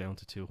exists down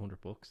to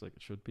 $200 like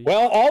it should be.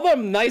 Well, all the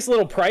nice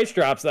little price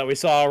drops that we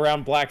saw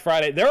around Black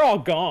Friday, they're all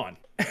gone.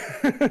 So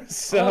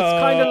it's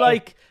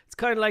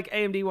kind of like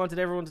AMD wanted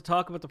everyone to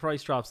talk about the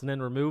price drops and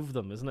then remove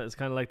them, isn't it? It's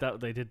kind of like that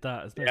they did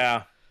that, isn't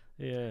it?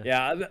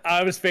 Yeah,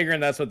 I was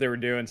figuring that's what they were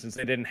doing since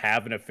they didn't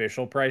have an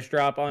official price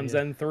drop on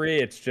Zen 3.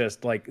 It's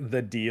just like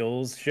the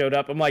deals showed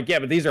up. I'm like, yeah,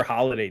 but these are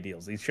holiday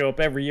deals. These show up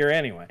every year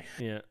anyway.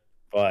 Yeah.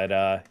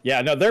 But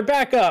yeah, no, they're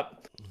back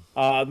up.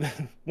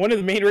 One of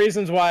the main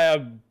reasons why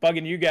I'm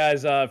bugging you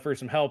guys for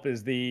some help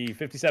is the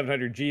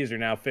 5700Gs are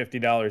now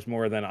 $50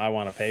 more than I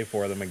want to pay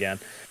for them again.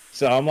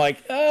 So I'm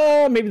like,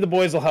 oh, maybe the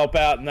boys will help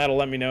out, and that'll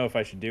let me know if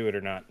I should do it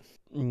or not.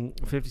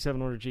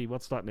 5700G,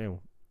 what's that now?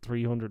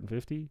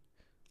 350?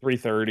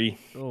 330.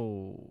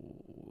 Oh,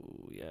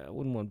 yeah, I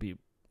wouldn't want to be...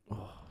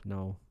 Oh,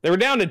 no. They were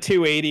down to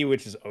 280,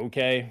 which is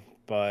okay,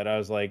 but I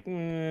was like,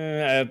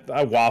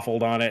 I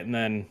waffled on it, and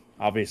then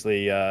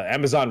obviously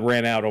Amazon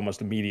ran out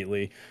almost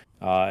immediately.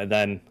 And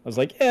then I was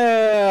like,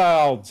 yeah,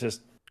 I'll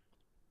just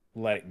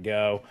let it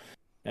go.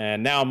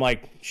 And now I'm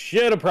like,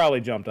 should have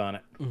probably jumped on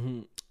it.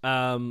 Mm-hmm.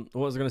 What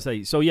was I going to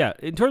say? So yeah,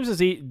 in terms of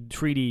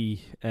 3D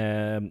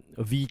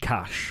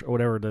V-Cache or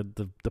whatever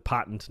the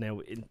patent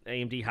now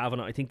AMD have on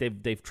it, I think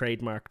they've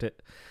trademarked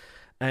it.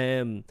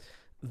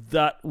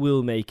 That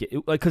will make it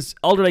like, because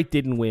Alder Lake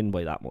didn't win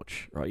by that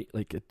much, right?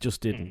 Like it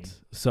just didn't.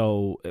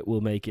 So it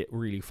will make it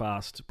really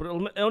fast, but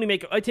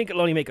I think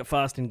it'll only make it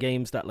fast in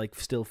games that like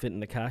still fit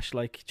in the cache.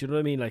 Like, do you know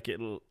what I mean? Like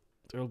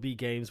there'll be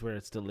games where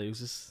it still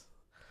loses.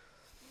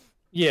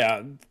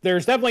 Yeah,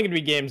 there's definitely going to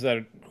be games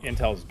that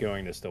Intel's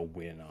going to still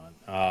win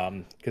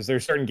on. Because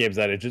there's certain games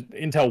that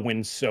Intel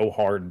wins so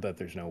hard that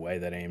there's no way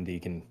that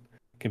AMD can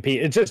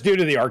compete. It's just due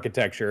to the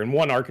architecture, and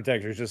one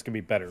architecture is just going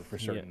to be better for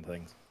certain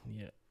things.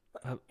 Yeah.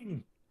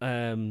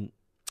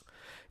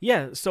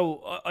 Yeah.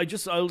 So I'll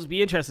just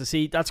be interested to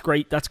see. That's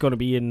great. That's going to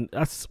be in.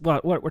 That's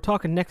what we're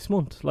talking next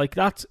month. Like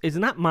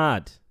isn't that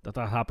mad that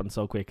happened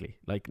so quickly?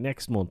 Like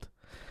next month,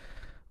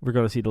 we're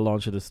going to see the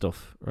launch of this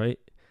stuff, right?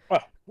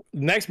 Well,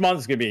 next month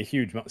is going to be a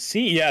huge month.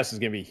 CES is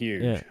going to be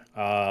huge.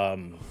 Yeah.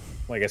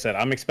 Like I said,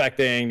 I'm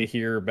expecting to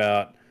hear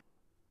about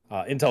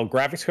Intel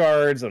graphics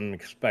cards. I'm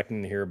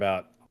expecting to hear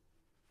about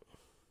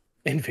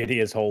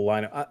Nvidia's whole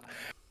lineup.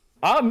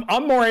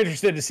 I'm more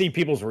interested to see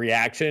people's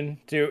reaction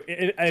to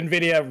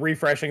Nvidia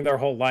refreshing their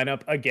whole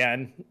lineup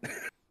again.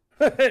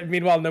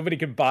 Meanwhile, nobody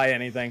could buy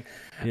anything.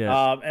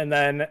 Yeah. And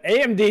then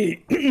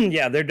AMD,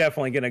 yeah, they're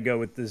definitely going to go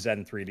with the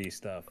Zen 3D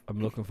stuff.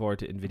 I'm looking forward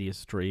to Nvidia's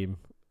stream.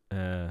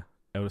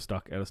 Out of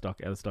stock.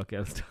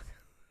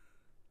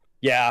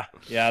 Yeah,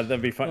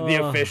 that'd be fun. The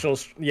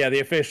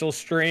official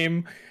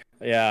stream.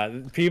 Yeah,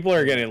 people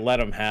are gonna let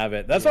them have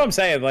it. That's what I'm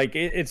saying. Like,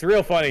 it's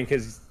real funny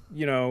because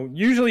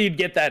usually you'd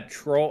get that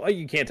troll.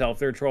 You can't tell if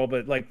they're a troll,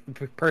 but like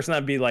the person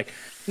that'd be like,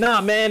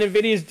 "Nah, man,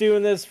 Nvidia's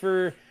doing this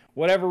for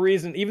whatever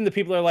reason." Even the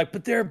people are like,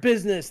 "But they're a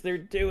business. They're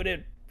doing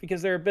it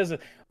because they're a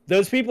business."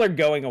 Those people are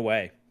going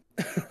away.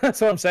 That's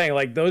what I'm saying.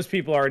 Like, those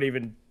people aren't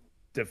even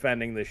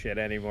defending the shit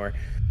anymore.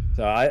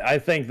 So I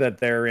think that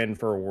they're in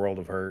for a world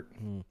of hurt.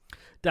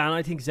 Dan,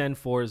 I think Zen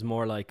 4 is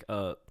more like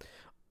a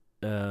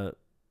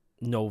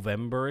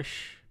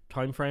November-ish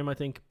time frame, I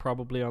think,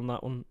 probably on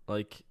that one.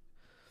 Like,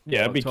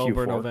 yeah, it'd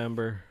October, be Q4.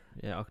 November.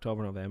 Yeah,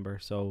 October, November.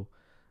 So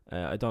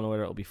I don't know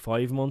whether it'll be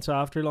 5 months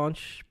after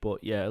launch,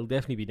 but yeah, it'll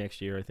definitely be next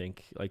year, I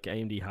think. Like,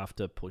 AMD have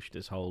to push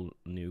this whole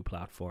new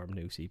platform,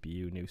 new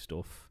CPU, new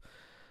stuff.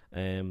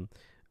 And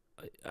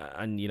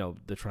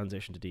the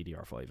transition to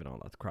DDR5 and all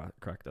that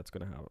crack that's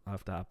going to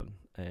have to happen.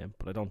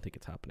 But I don't think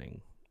it's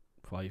happening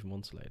 5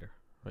 months later,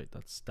 right?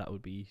 That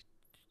would be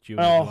June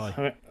or July.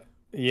 I mean,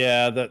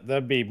 yeah,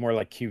 that'd be more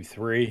like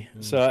Q3.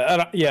 So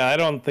I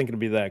don't think it'll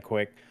be that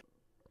quick.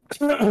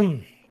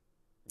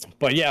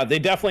 But yeah, they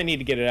definitely need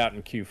to get it out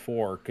in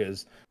Q4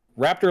 because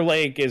Raptor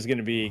Lake is going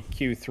to be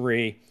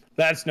Q3.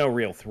 That's no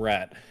real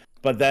threat.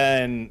 But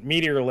then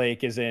Meteor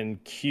Lake is in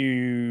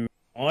Q1,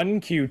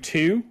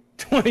 Q2.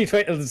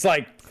 2020, it's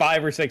like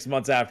 5 or 6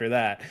 months after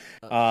that.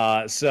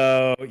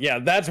 So yeah,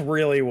 that's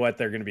really what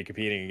they're going to be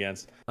competing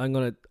against. I'm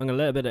gonna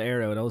let a bit of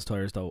air out of those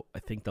tires though. I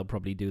think they'll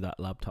probably do that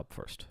laptop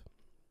first.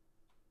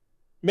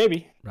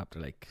 Maybe Raptor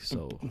Lake.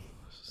 So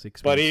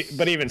 6 months.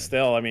 But even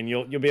still, I mean,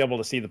 you'll be able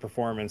to see the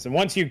performance, and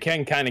once you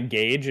can kind of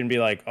gauge and be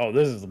like, oh,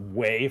 this is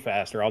way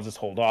faster. I'll just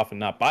hold off and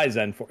not buy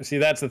Zen 4. See,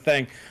 that's the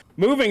thing.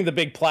 Moving the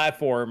big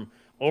platform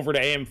over to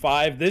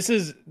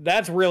AM5,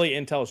 that's really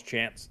Intel's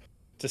chance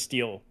to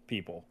steal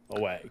people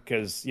away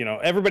because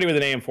everybody with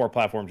an AM4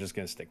 platform is just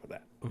going to stick with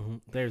that. Mm-hmm.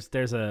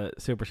 There's a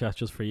super chat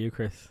just for you,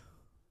 Chris.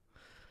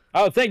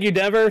 Oh, thank you,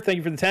 Denver. Thank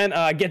you for the 10.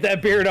 Get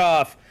that beard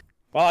off.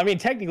 Well, I mean,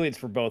 technically it's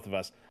for both of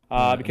us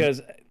because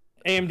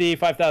AMD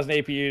 5000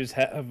 APUs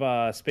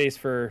have space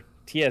for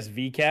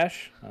TSV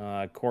cache,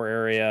 core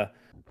area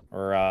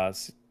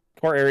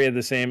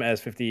the same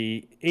as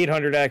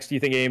 5800X. Do you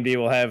think AMD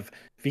will have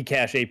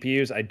V-cache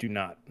APUs? I do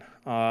not.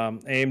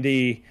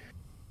 AMD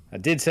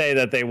did say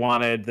that they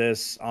wanted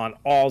this on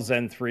all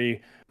Zen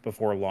 3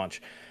 before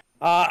launch.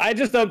 I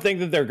just don't think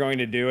that they're going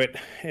to do it.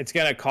 It's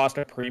going to cost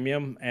a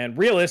premium, and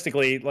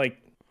realistically,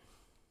 like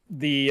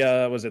the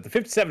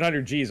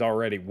 5700G is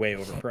already way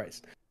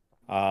overpriced,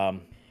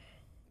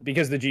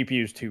 because the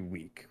GPU is too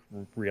weak.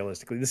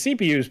 Realistically, the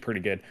CPU is pretty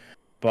good,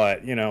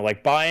 but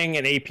like buying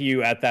an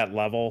APU at that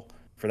level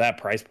for that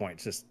price point,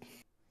 just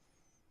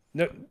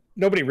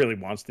nobody really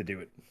wants to do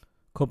it.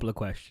 Couple of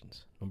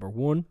questions. Number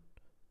one.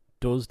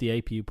 Does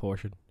the APU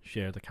portion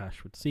share the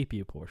cache with the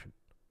CPU portion?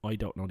 I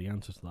don't know the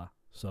answer to that.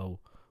 So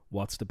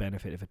what's the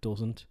benefit if it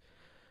doesn't?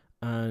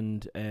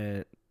 And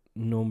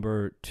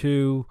number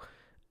 2,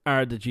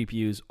 are the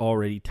GPUs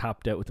already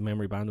tapped out with the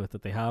memory bandwidth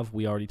that they have?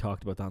 We already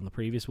talked about that in the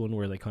previous one,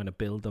 where they kind of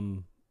build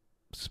them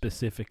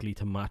specifically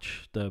to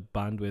match the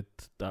bandwidth.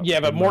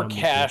 But more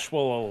cache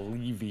will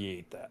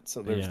alleviate that.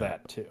 So there's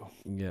that too.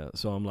 Yeah,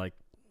 so I'm like,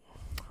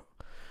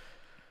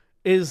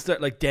 is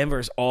that like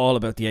Denver's all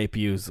about the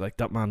APUs? Like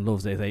that man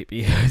loves his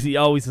APUs. He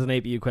always has an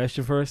APU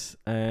question for us.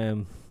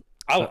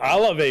 I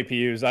love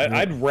APUs.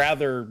 I'd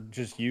rather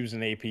just use an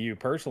APU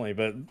personally,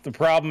 but the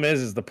problem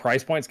is the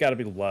price point's got to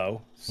be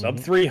low, sub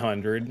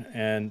 300,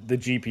 and the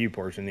GPU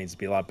portion needs to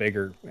be a lot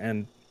bigger.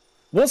 And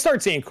we'll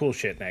start seeing cool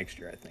shit next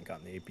year, I think, on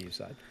the APU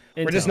side.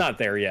 Intel. We're just not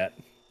there yet.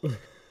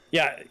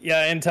 Yeah,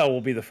 Intel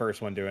will be the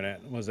first one doing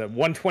it. Was it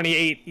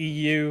 128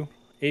 EU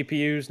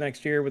APUs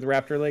next year with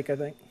Raptor Lake, I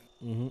think?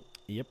 Mm-hmm.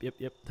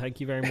 Yep. Thank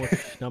you very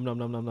much.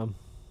 Nom.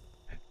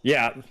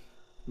 Yeah.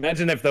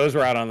 Imagine if those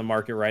were out on the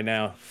market right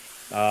now.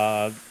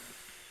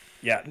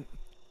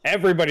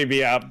 Everybody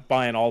be out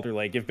buying Alder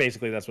Lake if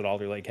basically that's what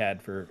Alder Lake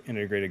had for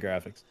integrated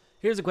graphics.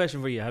 Here's a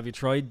question for you. Have you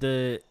tried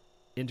the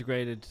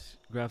integrated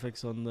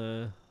graphics on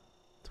the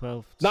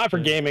 12? Not for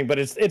gaming, but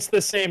it's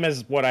the same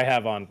as what I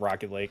have on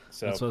Rocket Lake.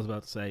 So that's what I was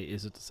about to say.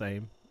 Is it the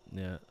same?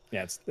 Yeah.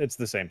 Yeah, it's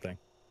the same thing.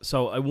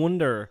 So I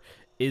wonder,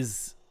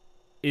 is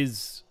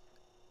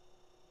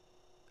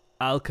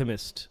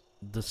Alchemist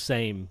the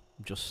same,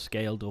 just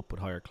scaled up with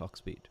higher clock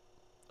speed?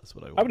 That's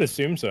what I wonder. I would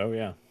assume so,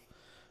 yeah.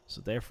 So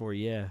therefore,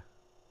 yeah.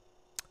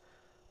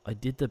 I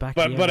did the back.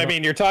 But I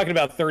mean, you're talking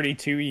about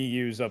 32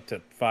 EUs up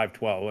to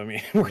 512. I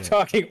mean, we're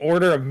talking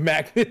order of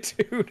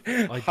magnitude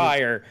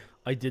higher.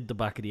 I did the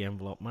back of the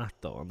envelope math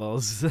though on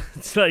those.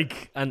 It's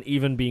like, and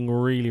even being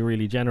really,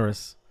 really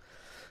generous,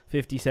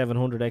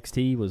 5700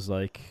 XT was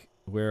like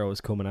where I was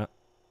coming at.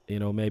 You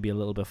know, maybe a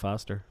little bit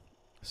faster.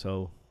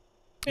 So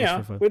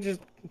yeah, which is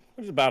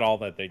about all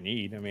that they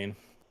need. I mean,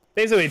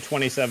 basically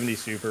 2070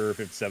 Super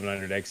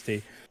 5700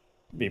 XT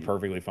be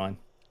perfectly fine.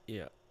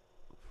 Yeah.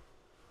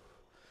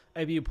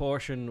 APU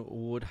portion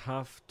would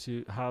have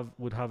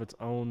its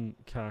own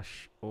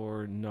cache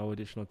or no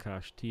additional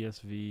cache.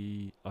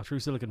 TSV True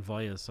Silicon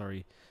Vias,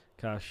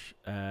 cache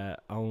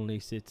only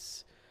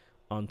sits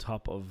on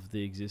top of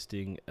the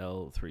existing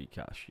L3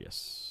 cache.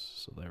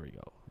 Yes, so there we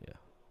go. Yeah,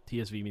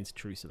 TSV means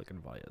True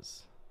Silicon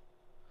Vias.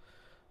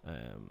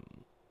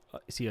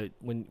 See,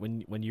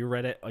 when you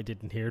read it, I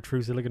didn't hear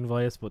True Silicon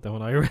Vias, but then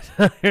when I read it,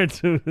 I heard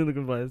True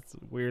Silicon Vias.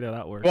 Weird how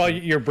that works. Well,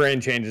 your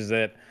brain changes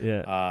it.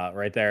 Yeah.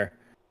 Right there.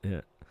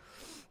 Yeah.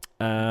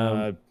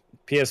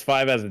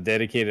 PS5 has a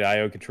dedicated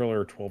I/O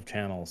controller, 12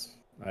 channels.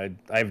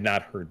 I've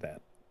not heard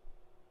that.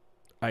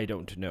 I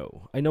don't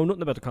know. I know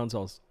nothing about the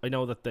consoles. I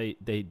know that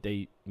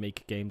they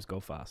make games go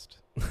fast.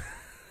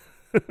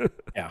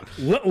 Yeah.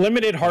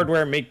 Limited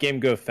hardware make game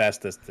go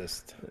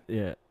fastest.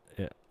 Yeah.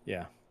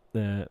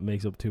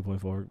 Makes up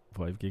 2.45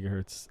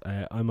 gigahertz.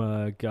 I'm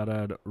got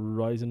a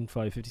Ryzen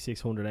 5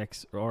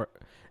 5600X or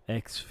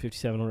X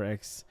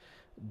 5700X.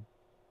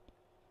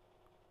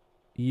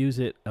 Use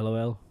it,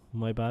 lol.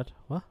 My bad.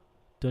 What?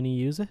 Don't you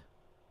use it?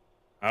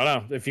 I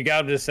don't know. If you got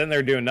them just sitting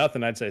there doing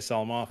nothing, I'd say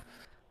sell them off.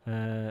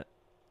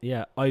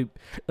 Yeah, I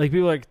like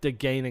people like the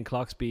gain in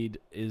clock speed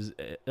is.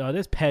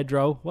 There's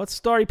Pedro. What's the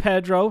story,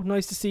 Pedro?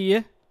 Nice to see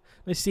you.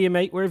 Nice to see you,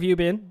 mate. Where have you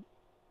been?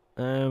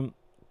 But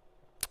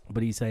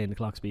he's saying the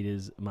clock speed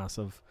is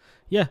massive.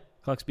 Yeah,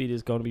 clock speed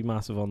is going to be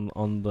massive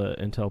on the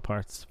Intel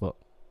parts. But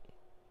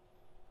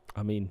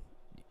I mean,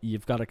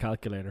 you've got a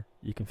calculator.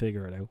 You can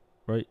figure it out,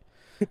 right?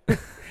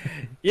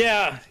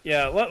 Yeah.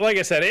 Like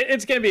I said,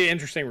 it's going to be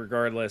interesting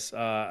regardless.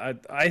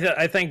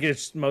 I think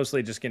it's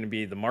mostly just going to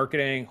be the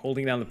marketing,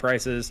 holding down the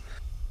prices.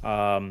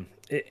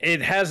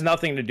 It has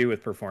nothing to do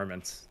with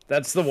performance.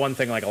 That's the one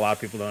thing like a lot of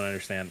people don't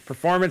understand.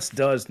 Performance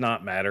does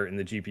not matter in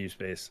the GPU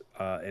space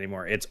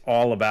anymore. It's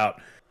all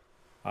about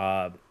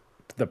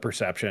the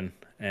perception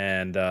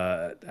and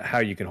how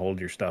you can hold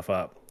your stuff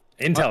up.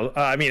 Intel,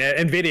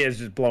 Nvidia is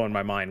just blowing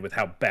my mind with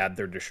how bad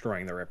they're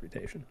destroying their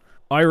reputation.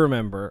 I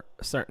remember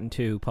certain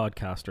two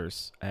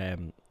podcasters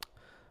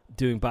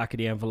doing back of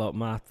the envelope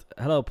math.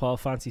 Hello, Paul.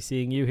 Fancy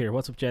seeing you here.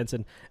 What's up,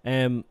 Jensen?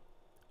 I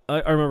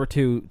remember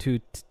two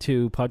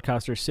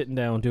podcasters sitting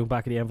down doing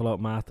back of the envelope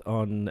math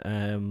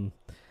on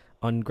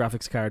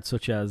graphics cards,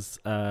 such as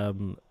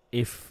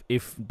if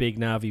Big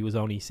Navi was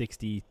only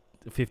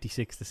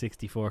 56 to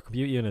 64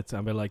 compute units,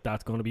 and we're like,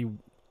 that's going to be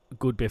a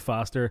good bit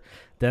faster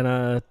than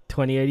a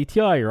 2080 Ti,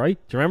 right?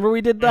 Do you remember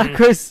we did that,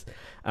 Chris?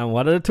 And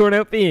what did it turn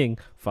out being?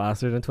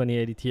 Faster than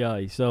 2080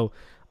 Ti. So,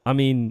 I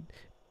mean,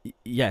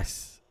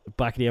 yes,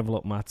 back of the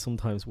envelope math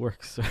sometimes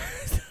works.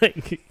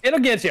 It'll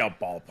get you a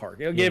ballpark.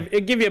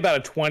 It'll give you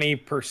about a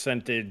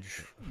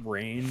 20%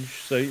 range,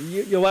 so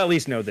you'll at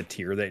least know the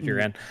tier that you're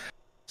in.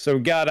 So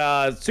we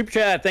got super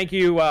chat. Thank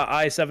you,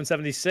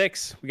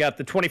 I776. We got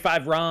the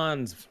 25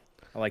 Rons.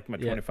 I like my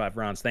 25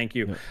 rounds. Thank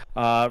you.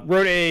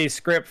 Wrote a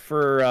script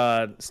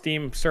for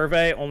Steam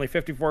survey. Only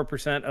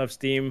 54% of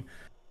Steam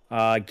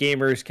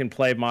gamers can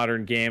play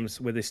modern games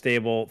with a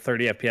stable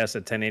 30 FPS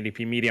at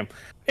 1080p medium.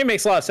 It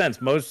makes a lot of sense.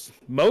 Most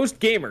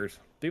gamers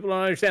People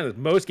don't understand this.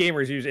 Most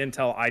gamers use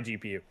Intel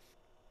iGPU.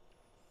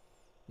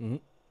 Mm-hmm.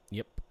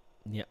 Yep.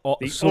 Yeah.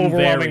 The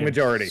overwhelming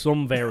majority.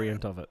 Some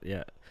variant of it.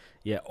 Yeah.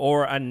 Yeah.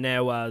 And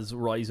now as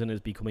Ryzen is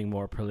becoming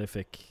more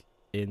prolific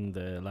in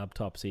the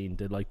laptop scene,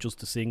 they're like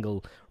just a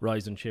single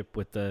Ryzen chip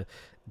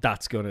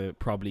that's going to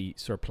probably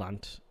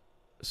supplant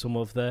some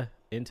of the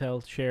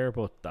Intel share,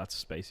 but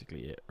that's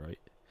basically it, right?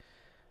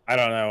 I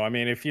don't know. I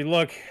mean, if you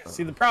look,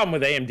 see, the problem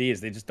with AMD is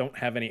they just don't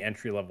have any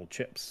entry-level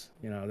chips.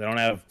 You know, they don't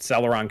have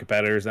Celeron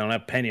competitors. They don't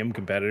have Pentium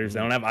competitors. They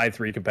don't have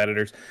i3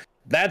 competitors.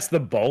 That's the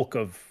bulk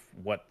of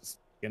what's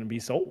going to be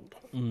sold.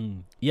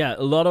 Yeah,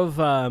 a lot of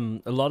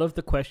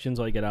the questions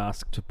I get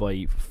asked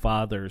by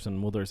fathers and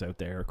mothers out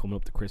there coming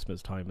up to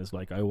Christmas time is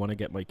like, I want to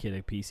get my kid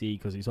a PC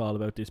because he's all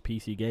about this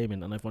PC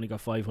gaming, and I've only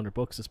got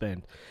 $500 to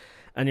spend.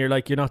 And you're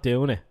like, you're not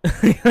doing it.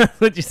 That's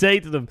what you say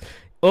to them.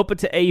 Up it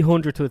to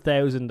 800 to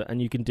 1,000, and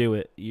you can do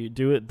it. You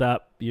do it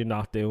that you're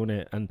not doing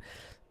it, and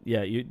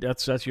yeah,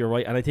 that's you're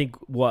right. And I think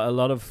what a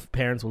lot of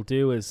parents will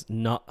do is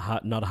not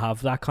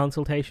have that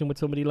consultation with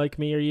somebody like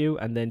me or you,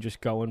 and then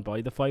just go and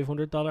buy the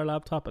 $500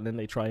 laptop, and then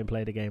they try and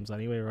play the games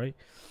anyway, right?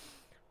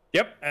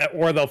 Yep,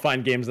 or they'll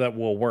find games that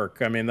will work.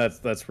 I mean,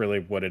 that's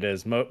really what it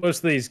is.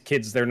 Most of these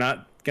kids, they're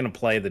not going to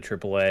play the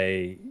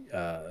AAA.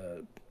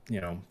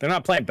 They're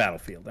not playing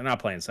Battlefield. They're not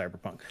playing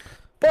Cyberpunk.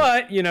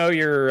 But,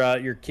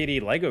 your kiddie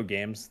Lego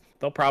games,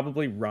 they'll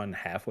probably run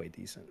halfway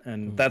decent.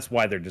 And that's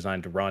why they're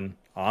designed to run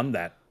on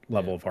that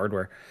level of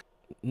hardware.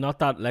 Not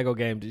that Lego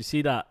game. Did you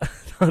see that?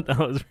 That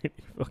was really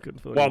fucking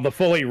funny. Well, the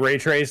fully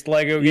ray-traced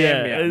Lego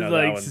game? Yeah, it's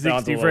like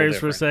 60 frames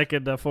per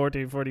second at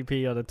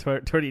 1440p on a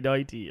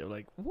 3090. I'm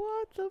like,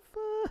 what the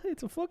fuck?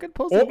 It's a fucking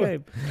puzzle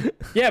game.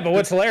 Yeah, but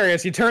what's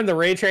hilarious, you turn the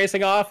ray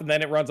tracing off, and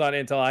then it runs on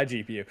Intel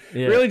iGPU.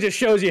 Yeah. Really just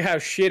shows you how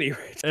shitty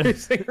ray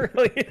tracing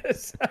really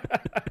is.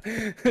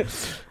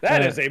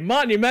 That is a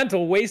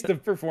monumental waste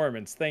of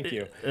performance. Thank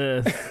you.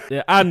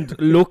 Yeah, and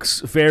looks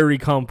very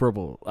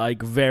comparable.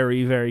 Like,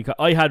 very, very...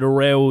 I had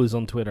rows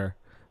on Twitter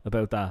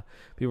about that.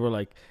 People were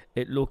like,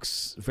 it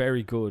looks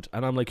very good.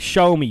 And I'm like,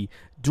 show me.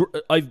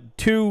 I've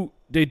two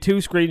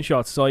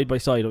screenshots side by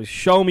side.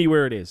 Show me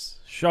where it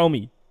is. Show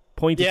me.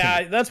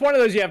 Yeah, that's one of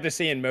those you have to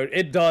see in mode.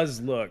 It does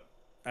look,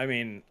 I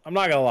mean, I'm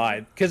not gonna lie,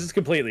 because it's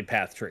completely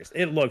path traced.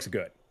 It looks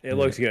good. It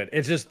looks good.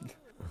 It's just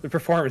the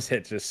performance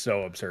hit's just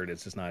so absurd.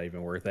 It's just not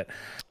even worth it.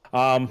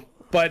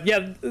 But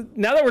yeah,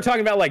 now that we're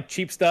talking about like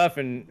cheap stuff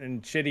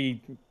and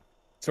shitty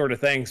sort of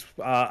things,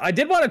 I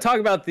did want to talk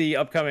about the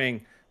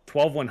upcoming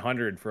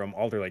 12100 from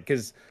Alder Lake,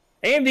 because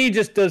AMD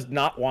just does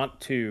not want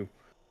to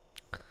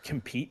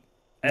compete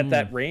at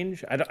that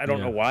range. I don't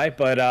know why,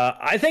 but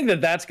I think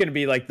that's going to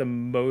be like the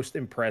most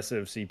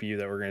impressive CPU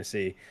that we're going to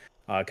see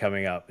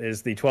coming up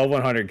is the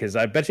 12100, because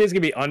I bet you it's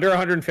going to be under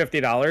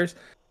 $150,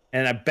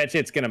 and I bet you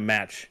it's going to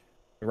match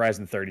the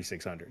Ryzen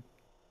 3600,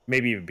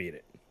 maybe even beat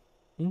it.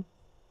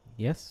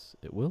 Yes,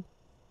 it will.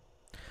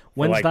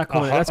 When's that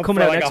coming? That's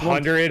coming out next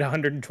month. $100,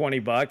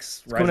 $120.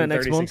 Ryzen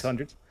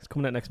 3600. It's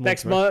coming out next month.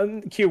 Next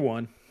month,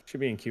 Q1. Should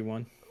be in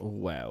Q1.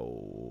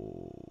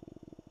 Wow.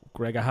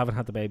 Greg, I haven't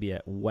had the baby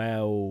yet.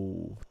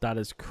 Wow, that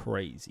is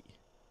crazy.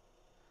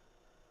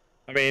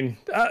 I mean,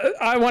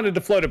 I wanted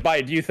to float it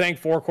by. Do you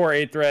think 4-core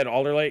 8-thread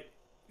Alder Lake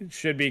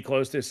should be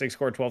close to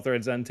 6-core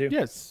 12-thread Zen 2?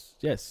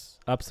 Yes,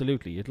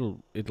 absolutely.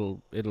 It'll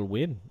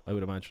win, I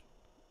would imagine.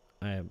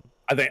 I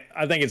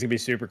think it's gonna be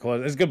super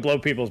close. It's gonna blow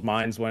people's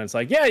minds when it's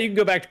like, yeah, you can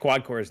go back to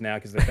quad cores now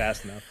because they're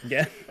fast enough.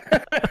 Yeah.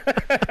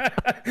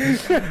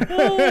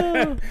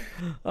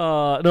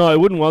 No, I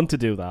wouldn't want to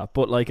do that,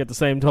 but like at the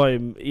same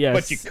time, yes.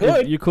 But you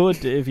could. You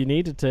could if you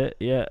needed to.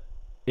 Yeah.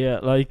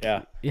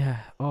 Yeah.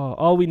 Oh,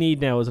 all we need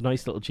now is a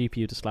nice little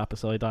GPU to slap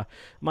beside that.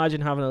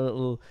 Imagine having a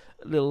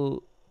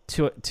little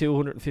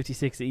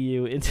 256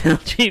 EU Intel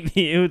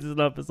GPU to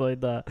slap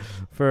beside that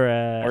for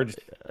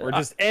or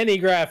just any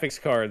graphics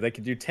card that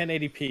could do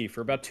 1080p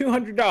for about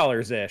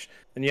 $200 ish.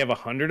 Then you have a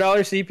 $100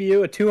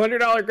 CPU, a $200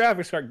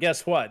 graphics card.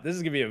 Guess what? This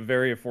is gonna be a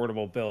very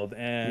affordable build,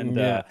 and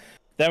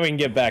then we can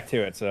get back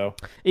to it. So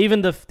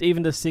even the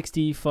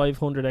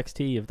 6500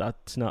 XT, if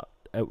that's not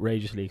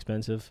outrageously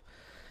expensive.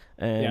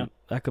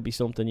 That could be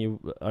something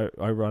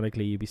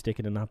ironically you'd be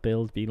sticking in that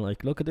build, being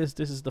like, look at this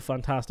is the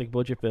fantastic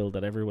budget build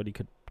that everybody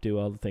could do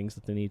all the things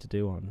that they need to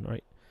do on,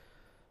 right?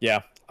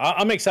 Yeah,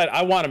 I'm excited.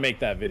 I want to make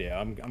that video.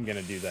 I'm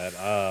gonna do that.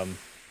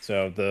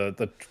 So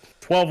the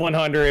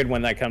 12100,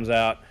 when that comes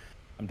out,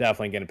 I'm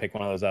definitely gonna pick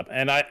one of those up,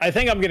 and I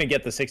think I'm gonna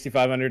get the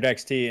 6500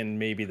 XT and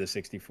maybe the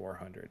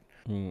 6400,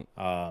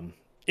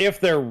 if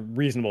they're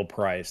reasonable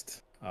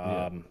priced.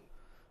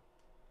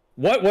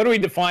 What do we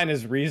define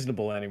as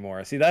reasonable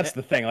anymore? See, that's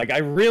the thing. Like, I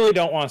really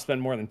don't want to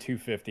spend more than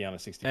 $250 on a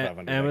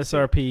 6500.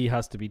 MSRP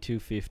has to be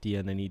 $250,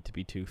 and they need to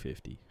be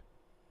 $250.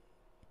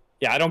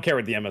 Yeah, I don't care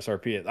what the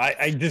MSRP is.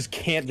 I just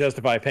can't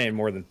justify paying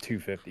more than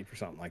 $250 for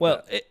something like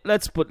that.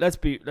 Well,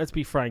 let's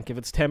be frank. If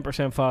it's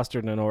 10%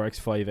 faster than an RX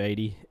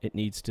 580, it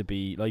needs to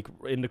be like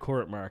in the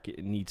current market.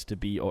 It needs to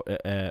be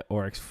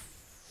RX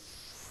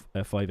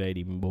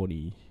 580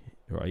 money,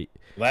 right?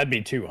 Well, that'd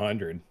be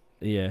 $200.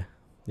 Yeah.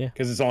 Yeah.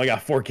 because it's only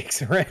got 4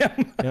 gigs of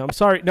RAM. Yeah, I'm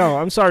sorry. No,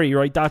 I'm sorry.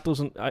 Right, that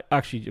doesn't.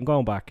 Actually, I'm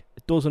going back.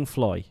 It doesn't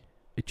fly.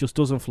 It just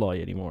doesn't fly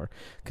anymore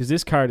because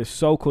this card is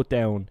so cut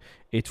down.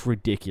 It's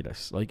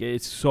ridiculous. Like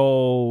it's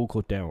so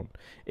cut down.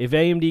 If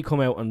AMD come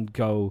out and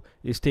go,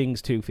 this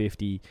thing's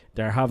 250,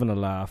 they're having a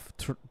laugh.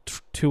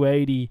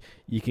 280,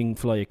 you can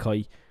fly a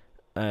kite.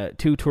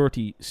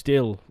 230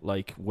 still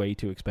like way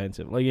too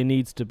expensive. Like it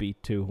needs to be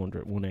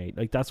 200, 180.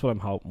 Like that's what I'm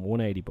hoping.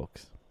 $180.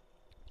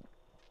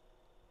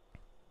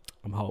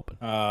 I'm hoping.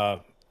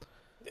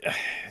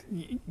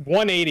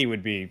 180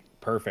 would be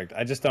perfect.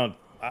 I just don't.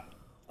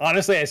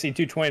 Honestly, I see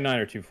 229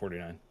 or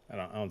 249. I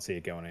don't see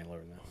it going any lower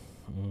than that.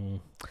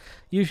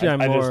 Usually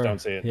I'm I more. just don't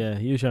see it. Yeah,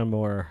 usually I'm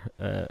more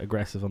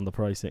aggressive on the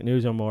pricing.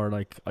 Usually I'm more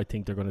like I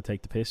think they're going to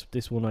take the piss.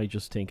 This one I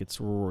just think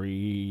it's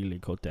really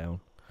cut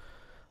down,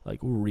 like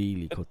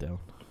really cut down.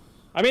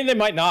 I mean, they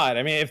might not.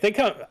 I mean, if they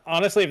come,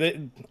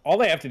 honestly, all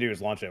they have to do is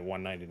launch it at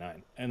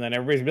 199, and then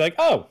everybody's gonna be like,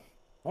 oh,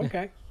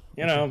 okay.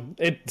 You know,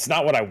 it's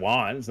not what I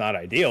want. It's not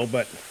ideal,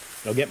 but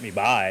they'll get me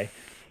by.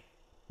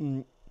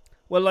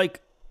 Well, like,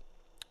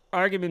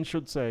 argument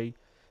should say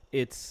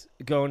it's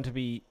going to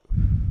be.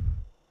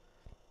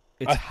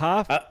 It's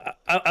half. I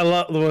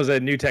love there was a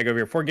new tag over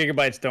here. 4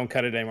 gigabytes don't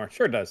cut it anymore.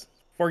 Sure it does.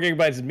 4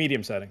 gigabytes is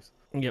medium settings.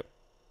 Yep.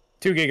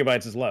 2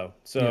 gigabytes is low.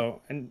 So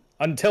and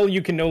until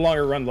you can no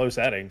longer run low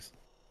settings,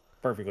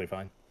 perfectly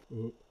fine.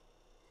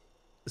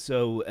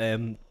 So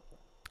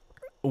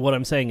what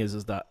I'm saying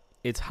is that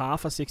it's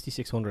half a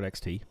 6600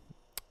 XT.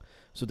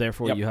 So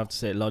therefore, you have to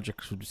say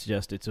logic would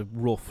suggest it's a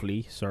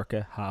roughly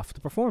circa half the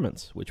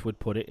performance, which would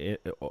put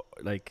it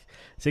like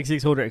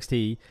 6600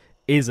 XT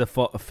is a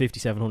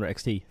 5700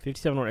 XT.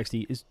 5700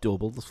 XT is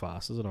double as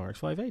fast as an RX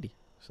 580.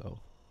 So,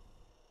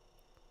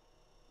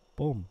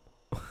 boom.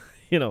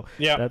 You know,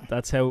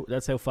 that's how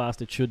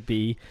fast it should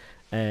be.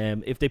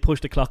 If they push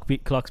the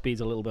clock speeds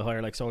a little bit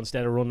higher, like so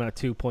instead of running at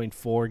 2.4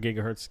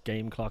 gigahertz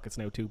game clock, it's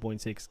now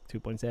 2.6,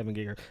 2.7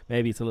 gigahertz.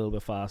 Maybe it's a little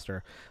bit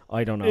faster.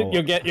 I don't know.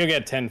 You'll get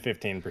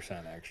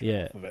 10-15% actually.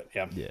 Of it.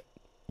 Yeah. I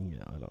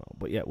don't know,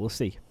 but yeah, we'll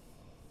see.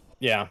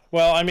 Yeah.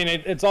 Well, I mean,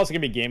 it's also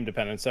gonna be game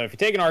dependent. So if you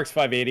take an RX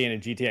 580 and a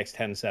GTX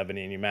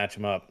 1070 and you match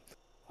them up,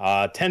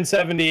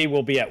 1070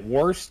 will be at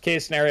worst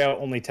case scenario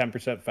only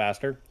 10%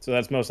 faster. So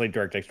that's mostly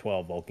DirectX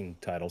 12 Vulkan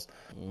titles.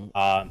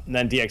 And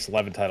then DX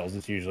 11 titles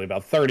is usually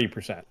about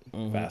 30%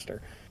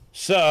 faster.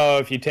 So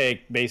if you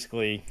take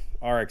basically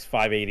RX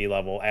 580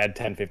 level, add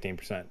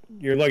 10-15%,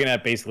 you're looking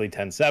at basically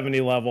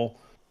 1070 level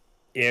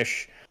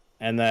ish,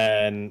 and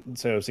then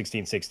so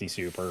 1660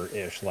 super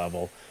ish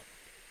level.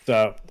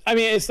 So, I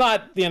mean, it's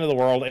not the end of the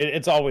world.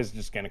 It's always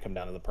just going to come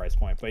down to the price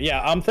point. But yeah,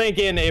 I'm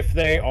thinking if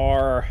they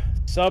are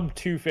sub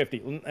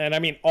 250, and I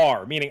mean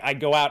meaning I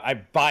go out, I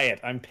buy it,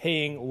 I'm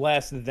paying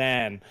less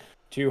than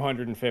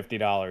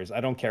 $250.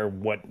 I don't care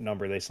what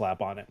number they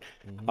slap on it.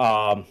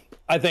 I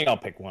think I'll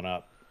pick one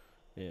up.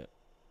 Yeah.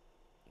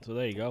 So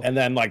there you go. And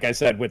then, like I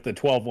said, with the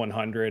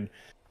 12100,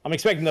 I'm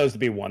expecting those to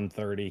be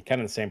 130, kind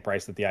of the same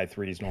price that the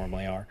i3s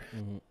normally are.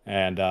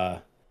 And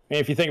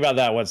if you think about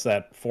that, what's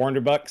that?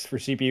 $400 for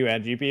CPU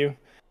and GPU.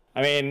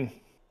 I mean,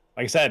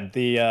 like I said,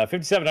 the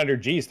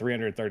 5700G is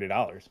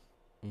 $330.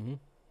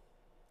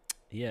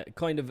 Yeah, it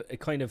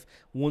kind of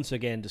once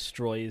again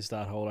destroys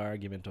that whole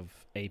argument of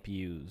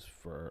APUs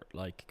for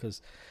like,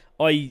 because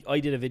I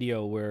did a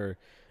video where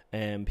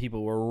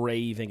people were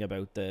raving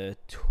about the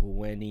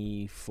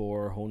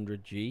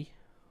 2400G,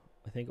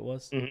 I think it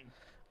was.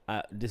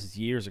 This is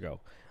years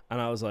ago,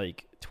 and I was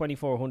like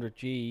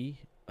 2400G.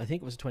 I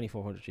think it was a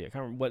 2400G. I can't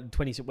remember what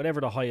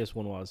whatever the highest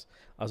one was.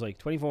 I was like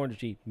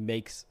 2400G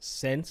makes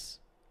sense,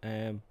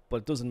 but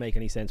it doesn't make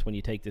any sense when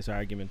you take this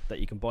argument that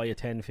you can buy a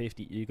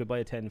 1050. You could buy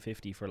a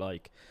 1050 for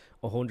like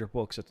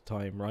 $100 at the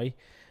time, right?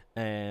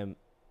 And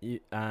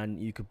you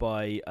could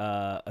buy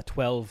a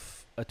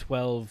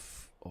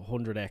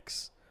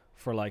 1200X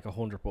for like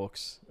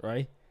 $100,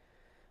 right?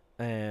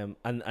 And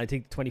I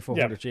think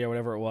 2400G or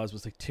whatever it was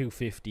like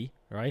 250,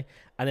 right?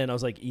 And then I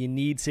was like, you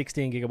need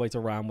 16 gigabytes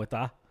of RAM with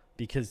that,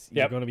 because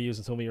you're going to be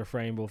using some of your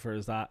frame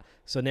buffers that.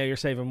 So now you're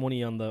saving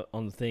money on the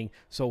thing.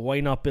 So why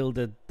not build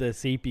the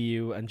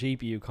CPU and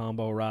GPU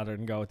combo rather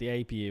than go with the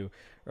APU,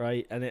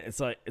 right? And it's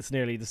like it's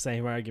nearly the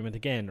same argument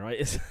again, right?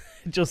 It's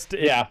just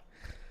and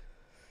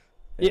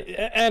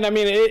I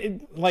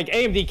mean, like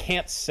AMD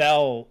can't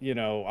sell,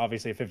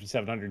 obviously a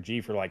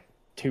 5700G for like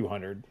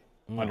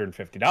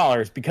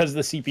 $150 because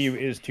the CPU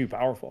is too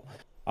powerful.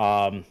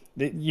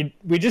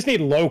 We just need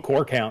low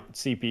core count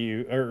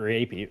CPU or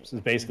APUs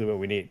is basically what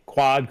we need.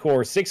 Quad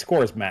core, 6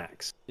 cores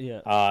max.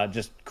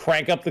 Just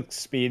crank up the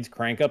speeds,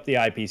 crank up the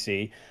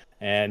IPC,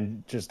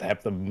 and just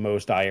have the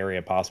most eye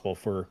area possible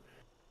for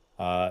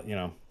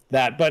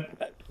that.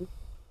 But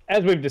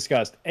as we've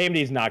discussed,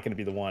 AMD is not going to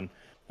be the one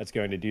that's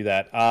going to do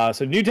that.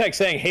 So NewTek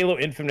saying Halo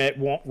Infinite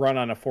won't run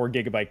on a 4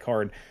 gigabyte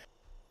card.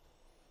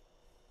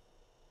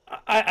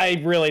 I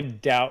really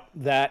doubt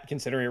that,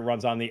 considering it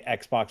runs on the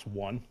Xbox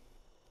One.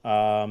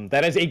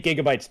 That has 8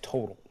 gigabytes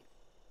total.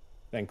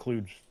 That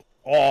includes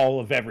all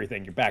of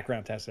everything, your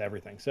background tests,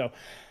 everything. So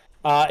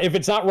If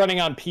it's not running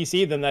on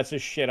PC, then that's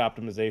just shit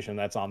optimization.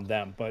 That's on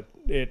them. But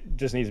it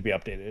just needs to be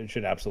updated. It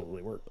should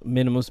absolutely work.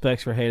 Minimum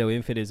specs for Halo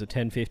Infinite is a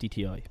 1050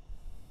 Ti.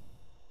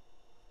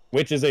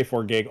 Which is a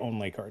 4 gig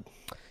only card.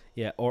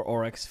 Yeah,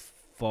 or RX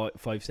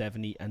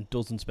 570 and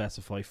doesn't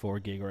specify 4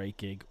 gig or 8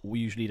 gig.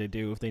 Usually they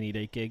do if they need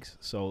 8 gigs,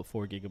 so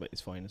 4 gigabyte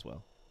is fine as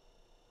well.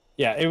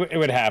 Yeah, it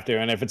would have to.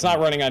 And if it's not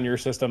running on your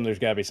system, there's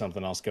got to be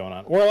something else going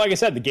on. Or like I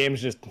said, the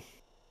game's just,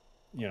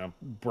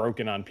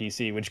 broken on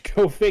PC, which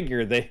go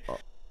figure.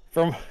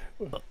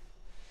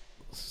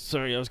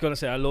 Sorry, I was going to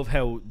say, I love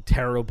how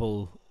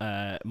terrible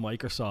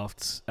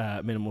Microsoft's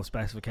minimal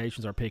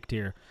specifications are picked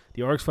here.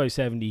 The RX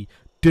 570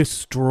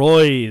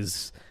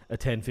 destroys a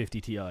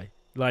 1050 Ti.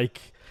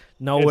 Like,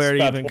 nowhere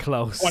even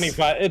close.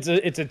 25.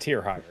 It's a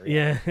tier higher.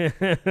 Yeah.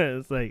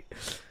 It's like,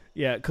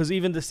 yeah, because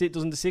even doesn't the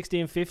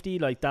 1650,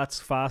 like, that's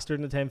faster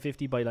than the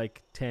 1050 by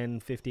like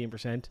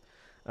 10-15%.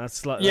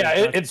 That's like,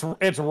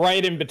 it's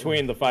right in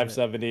between the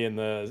 570 and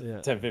the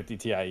 1050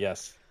 Ti.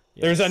 Yes.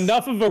 There's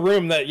enough of a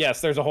room that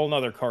there's a whole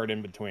nother card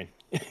in between.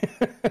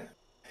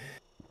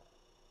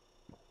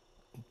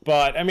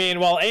 But I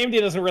mean, well, AMD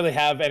doesn't really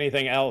have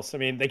anything else. I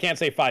mean, they can't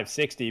say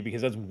 560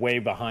 because that's way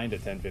behind a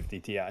 1050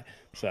 Ti.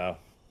 So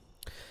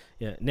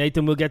yeah,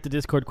 Nathan, we'll get to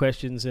Discord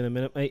questions in a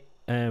minute, mate.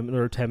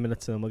 Another 10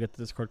 minutes, and we'll get to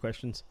Discord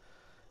questions.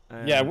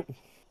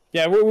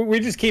 We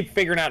just keep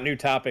figuring out new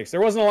topics. There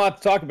wasn't a lot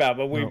to talk about,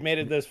 but we've made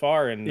it this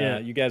far,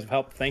 and you guys have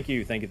helped. Thank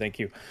you.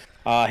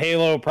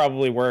 Halo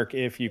probably work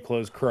if you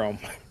close Chrome.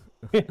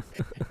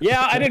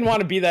 Yeah, I didn't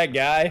want to be that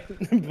guy,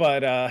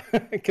 but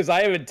because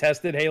I haven't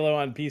tested Halo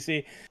on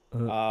PC.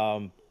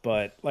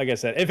 But like I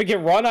said, if it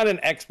can run on an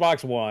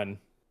Xbox One,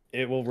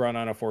 it will run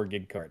on a 4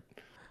 gig card.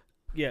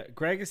 Yeah,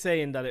 Greg is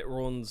saying that it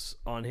runs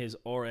on his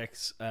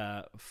RX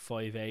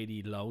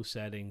 580 low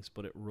settings,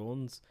 but it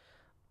runs.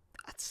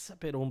 That's a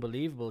bit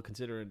unbelievable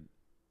considering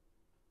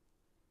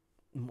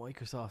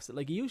Microsoft's.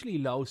 Like, usually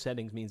low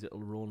settings means it'll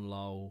run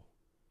low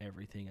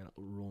everything and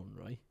it'll run,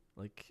 right?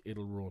 Like,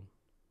 it'll run.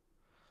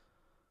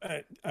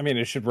 I mean,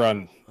 it should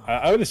run.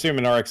 I would assume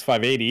an RX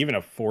 580, even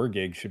a 4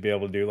 gig, should be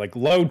able to do like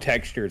low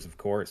textures, of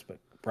course, but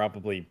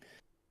probably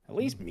at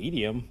least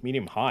medium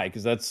high,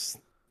 because that's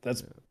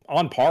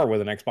on par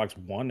with an Xbox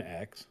One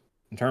X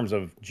in terms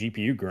of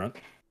GPU grunt.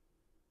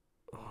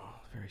 Oh,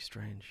 very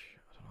strange. I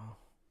don't know.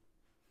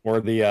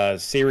 Or the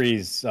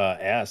Series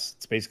S,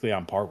 it's basically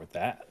on par with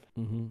that.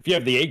 Mm-hmm. If you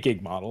have the 8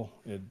 gig model,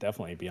 it'd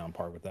definitely be on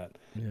par with that.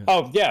 Yeah.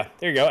 Oh, yeah,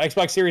 there you go.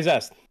 Xbox Series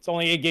S. It's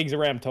only 8 gigs of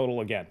RAM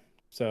total again.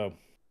 So,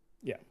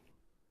 yeah.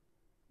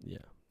 Yeah,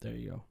 there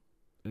you go.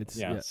 It's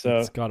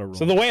gotta run.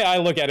 So the way I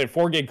look at it,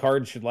 4 gig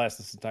cards should last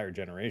this entire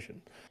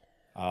generation.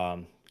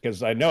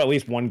 Because I know at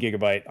least 1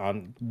 gigabyte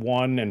on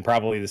one and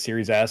probably the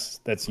Series S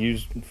that's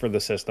used for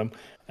the system.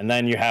 And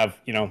then you have,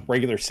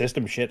 regular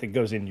system shit that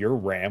goes in your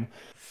RAM.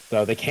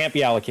 So they can't be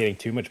allocating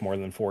too much more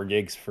than 4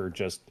 gigs for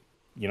just,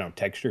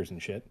 textures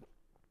and shit.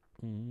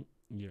 Mm-hmm.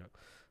 Yeah.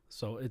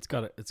 So it's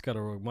gotta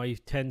work. My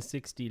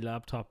 1060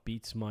 laptop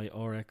beats my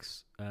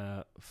RX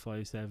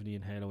 570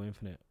 in Halo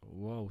Infinite.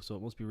 Whoa! So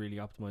it must be really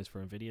optimized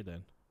for Nvidia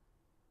then.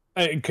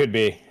 It could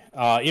be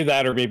either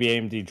that or maybe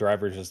AMD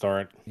drivers just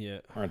aren't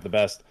the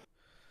best.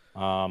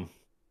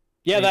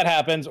 That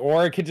happens.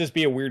 Or it could just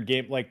be a weird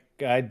game. Like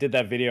I did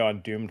that video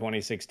on Doom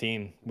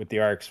 2016 with the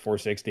RX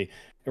 460.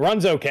 It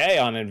runs okay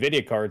on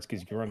Nvidia cards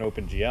because you can run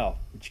OpenGL,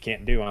 which you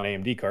can't do on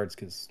AMD cards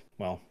because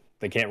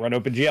they can't run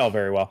OpenGL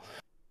very well.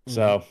 Mm-hmm.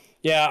 So.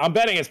 Yeah, I'm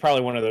betting it's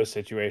probably one of those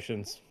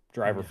situations.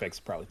 Driver fix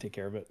probably take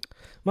care of it.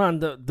 Man,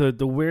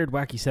 the weird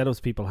wacky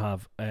setups people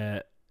have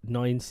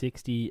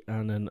 960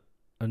 and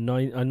a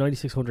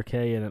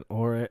 9600K and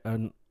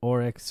an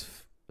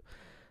RX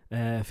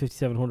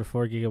 5700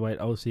 4 gigabyte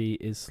OC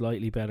is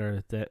slightly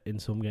better in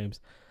some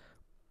games.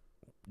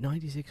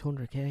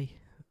 9600K,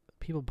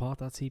 people bought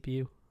that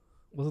CPU.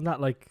 Wasn't that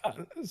like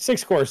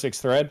 6 core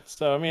 6 thread?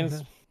 So I mean,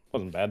 it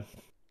wasn't bad.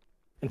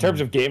 In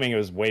terms of gaming, it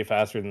was way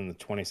faster than the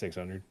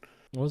 2600.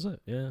 Was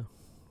it? Yeah.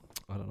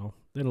 I don't know.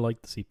 Didn't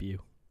like the CPU.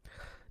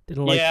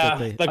 Didn't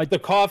like that the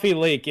Coffee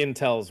Lake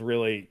Intels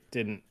really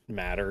didn't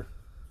matter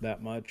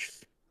that much.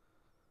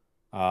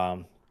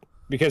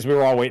 Because we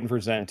were all waiting for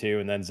Zen 2,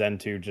 and then Zen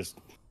 2 just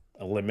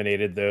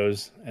eliminated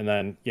those. And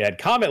then you had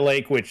Comet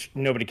Lake, which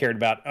nobody cared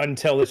about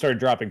until they started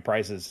dropping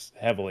prices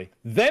heavily.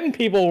 Then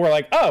people were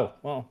like, oh,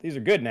 well, these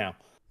are good now.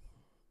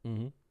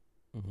 Mm-hmm.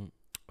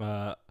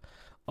 Mm-hmm.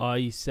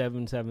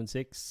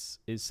 I776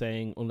 is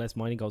saying, unless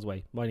mining goes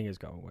away. Mining is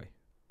going away.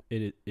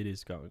 It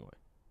is going away.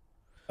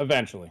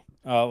 Eventually.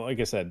 Like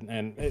I said,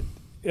 and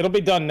it'll be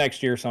done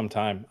next year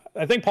sometime.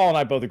 I think Paul and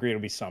I both agree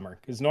it'll be summer,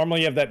 because normally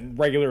you have that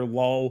regular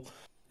lull,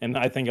 and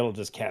I think it'll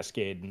just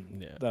cascade,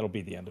 and that'll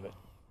be the end of it.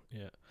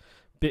 Yeah.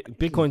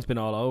 Bitcoin's been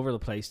all over the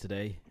place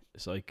today.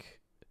 It's like,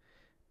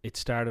 it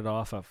started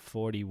off at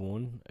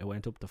 41. It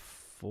went up to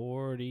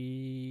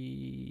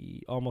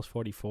 40, almost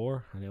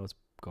 44, and now it's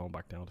going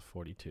back down to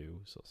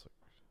 42. So it's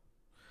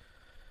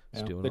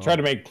they tried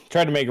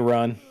to make a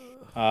run.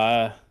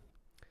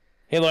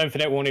 Halo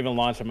Infinite won't even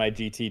launch on my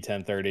GT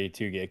 1030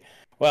 2 gig.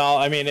 Well,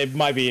 I mean, it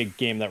might be a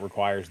game that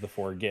requires the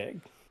 4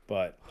 gig,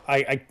 But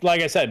I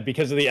like I said,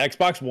 because of the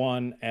Xbox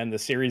One and the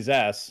Series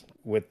S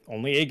with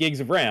only 8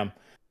 gigs of RAM,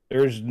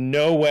 there's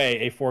no way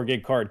a 4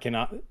 gig card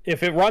cannot.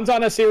 If it runs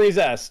on a Series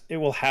S, it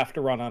will have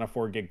to run on a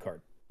 4 gig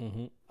card.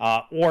 Mm-hmm.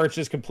 Or it's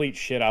just complete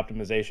shit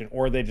optimization,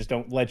 or they just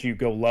don't let you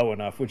go low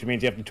enough, which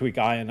means you have to tweak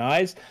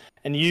INIs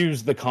and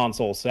use the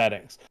console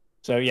settings.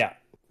 So yeah,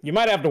 you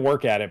might have to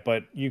work at it,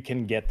 but you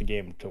can get the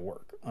game to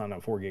work on a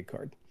 4 gig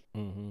card.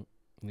 Mm-hmm.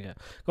 Yeah,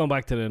 going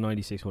back to the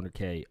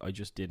 9600K,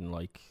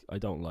 I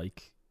don't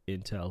like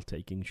Intel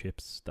taking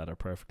chips that are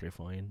perfectly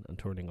fine and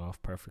turning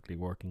off perfectly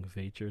working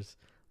features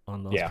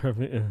on those. Yeah.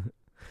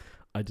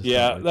 I just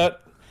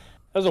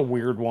that's a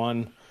weird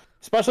one,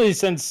 especially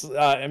since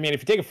I mean,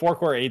 if you take a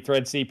 4-core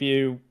 8-thread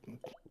CPU,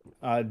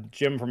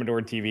 Jim from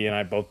Adored TV and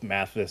I both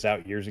mathed this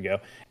out years ago.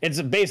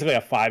 It's basically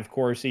a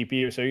 5-core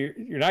CPU, so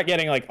you're not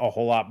getting like a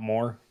whole lot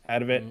more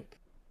out of it.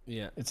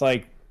 Yeah, it's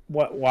like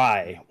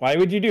why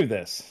would you do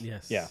this?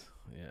 Yes. Yeah,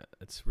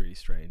 it's really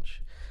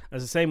strange.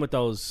 As the same with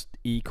those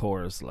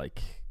E-cores,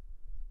 like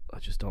I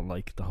just don't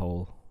like the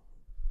whole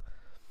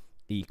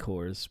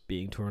E-cores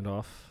being turned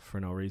off for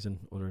no reason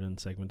other than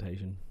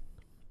segmentation.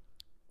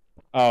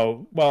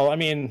 Oh, well, I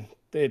mean,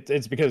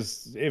 it's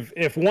because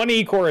if one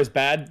E-core is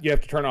bad, you have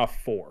to turn off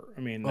 4.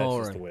 I mean, that's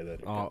just the way that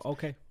it goes.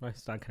 Okay. I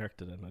stand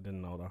corrected then. I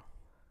didn't know that.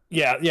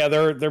 Yeah,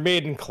 they're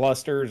made in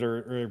clusters,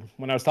 or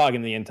when I was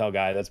talking to the Intel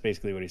guy, that's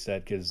basically what he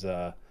said, because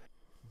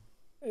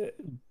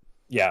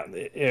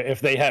if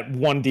they had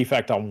one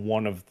defect on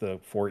one of the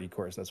 4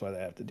 E-cores, that's why they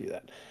have to do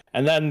that.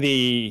 And then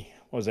the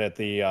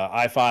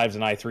i5s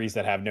and i3s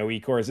that have no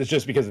E-cores, it's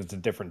just because it's a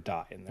different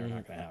die and they're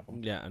not going to have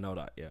them. Yeah, I know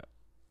that.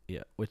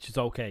 Yeah, which is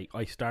okay.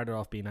 I started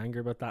off being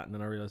angry about that, and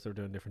then I realized they were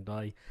doing a different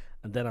die,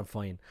 and then I'm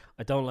fine.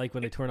 I don't like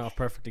when they turn off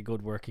perfectly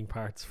good working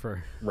parts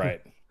for...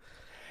 Right.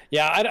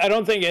 Yeah, I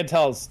don't think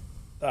Intel's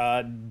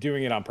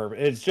doing it on purpose.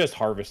 It's just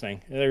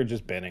harvesting. They're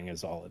just binning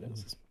is all it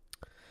is.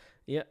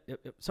 Yeah.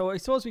 So I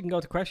suppose we can go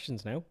to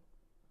questions now.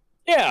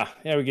 Yeah,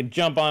 we can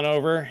jump on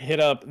over, hit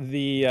up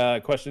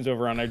the questions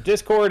over on our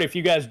Discord. If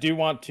you guys do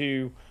want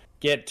to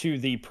get to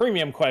the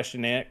premium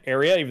question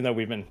area, even though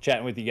we've been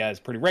chatting with you guys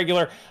pretty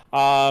regular,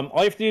 all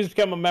you have to do is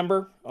become a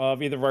member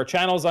of either of our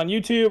channels on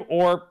YouTube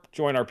or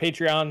join our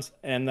Patreons,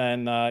 and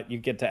then you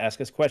get to ask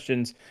us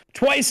questions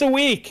twice a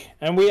week.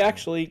 And we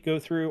actually go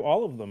through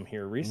all of them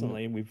here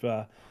recently. We've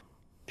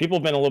people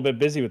have been a little bit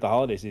busy with the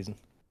holiday season.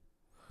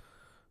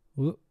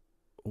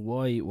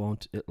 Why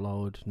won't it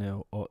load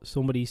now? Oh,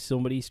 somebody's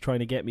trying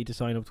to get me to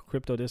sign up to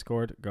Crypto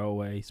Discord. Go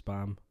away,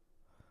 spam.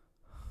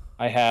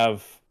 I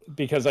have,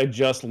 because I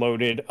just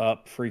loaded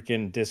up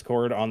freaking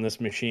Discord on this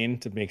machine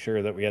to make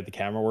sure that we had the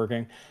camera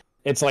working.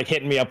 It's like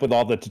hitting me up with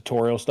all the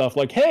tutorial stuff.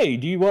 Like, hey,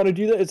 do you want to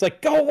do that? It's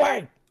like, go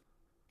away.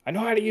 I know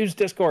how to use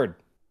Discord.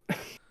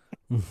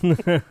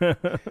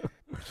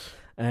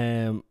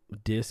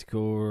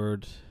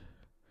 Discord.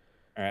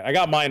 All right, I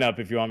got mine up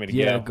if you want me to go.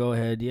 Yeah, go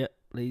ahead. Yeah,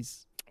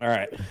 please. All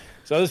right.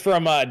 So this is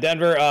from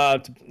Denver.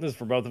 This is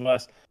for both of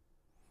us.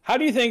 How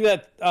do you think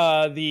that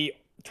the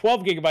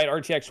 12 gigabyte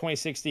RTX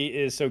 2060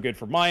 is so good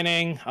for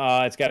mining?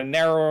 It's got a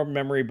narrower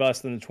memory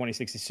bus than the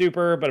 2060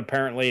 Super, but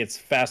apparently it's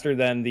faster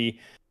than the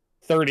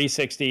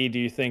 3060. Do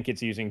you think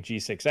it's using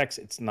G6X?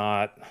 It's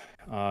not,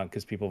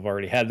 because people have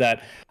already had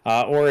that.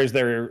 Or is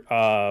there...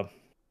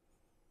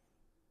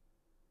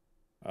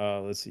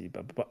 let's see.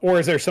 Or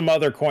is there some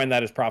other coin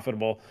that is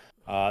profitable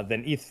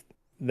than ETH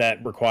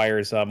that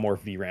requires more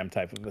VRAM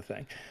type of a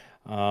thing?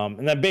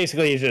 And then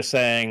basically he's just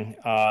saying,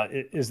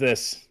 is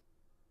this...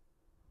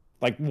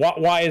 Like,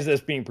 why is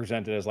this being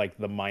presented as, like,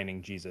 the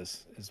mining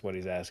Jesus, is what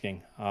he's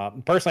asking.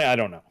 Personally, I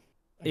don't know.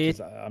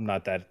 I'm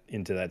not that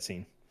into that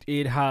scene.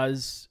 It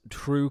has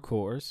true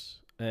cores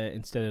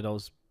instead of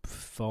those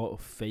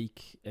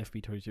fake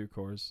FP32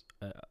 cores.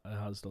 It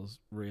has those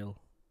real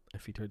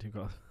FP32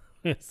 cores.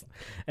 Yes.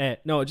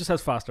 No, it just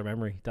has faster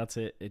memory. That's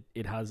it.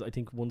 It has, I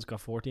think one's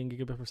got 14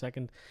 gigabit per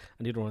second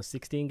and the other one has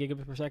 16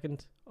 gigabit per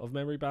second of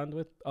memory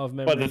bandwidth of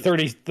memory. But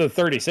the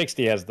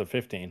 3060 has the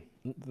 15.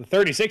 The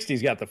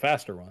 3060's got the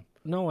faster one.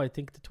 No, I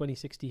think the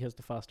 2060 has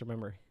the faster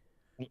memory.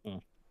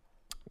 It's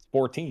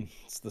 14.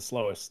 It's the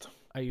slowest.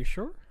 Are you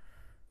sure?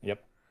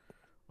 Yep.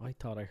 I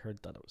thought I heard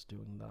that it was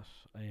doing that.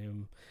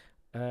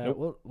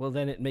 Nope. Well,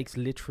 then it makes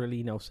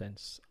literally no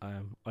sense.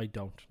 I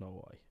don't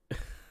know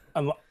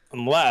why.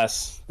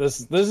 Unless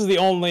this is the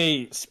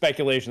only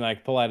speculation that I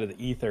can pull out of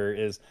the ether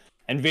is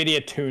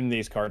Nvidia tuned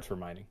these cards for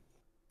mining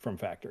from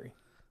factory.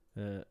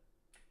 Yeah,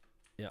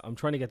 I'm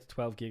trying to get the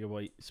 12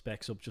 gigabyte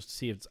specs up just to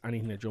see if it's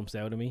anything that jumps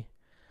out of me.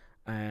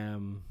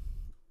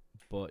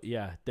 But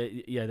yeah,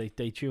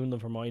 they tuned them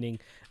for mining.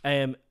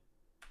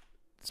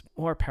 It's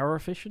more power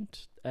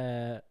efficient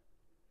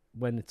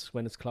when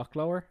it's clock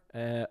lower.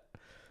 I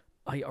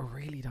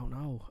really don't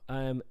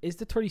know. Is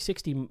the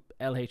 3060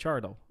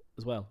 LHR though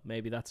as well?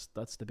 Maybe that's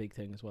the big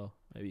thing as well.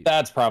 Maybe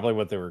that's probably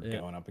what they were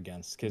going up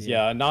against, because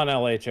a non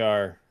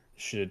LHR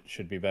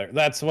should be better.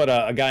 That's what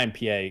a guy in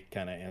PA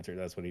kind of answered.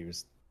 That's what he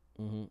was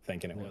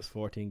thinking it was.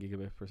 14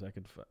 gigabit per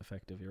second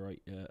effective. You're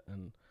right. Yeah,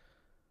 and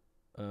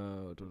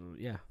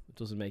it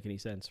doesn't make any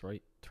sense,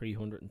 right?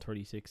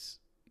 336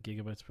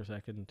 gigabytes per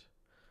second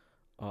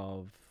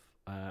of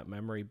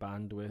memory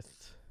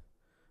bandwidth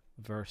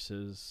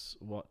versus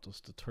what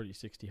does the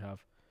 3060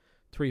 have?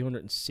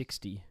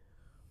 360.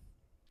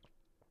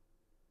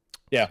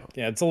 Yeah,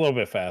 yeah, it's a little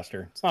bit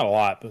faster. It's not a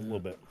lot, but a little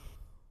bit.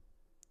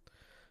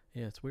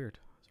 Yeah, it's weird.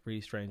 It's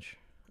really strange.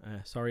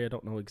 Sorry, I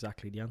don't know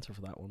exactly the answer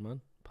for that one,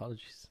 man.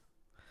 Apologies.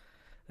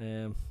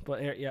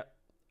 But yeah.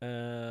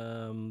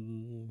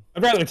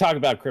 I'd rather talk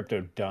about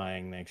crypto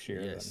dying next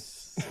year.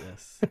 Yes.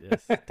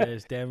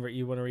 There's Denver.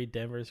 You want to read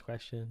Denver's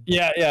question?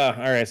 Yeah.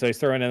 All right, so he's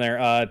throwing in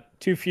there.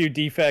 Too few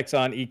defects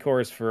on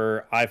E-cores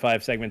for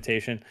i5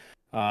 segmentation.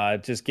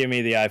 Just give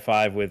me the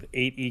i5 with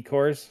 8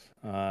 E-cores.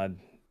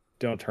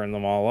 Don't turn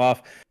them all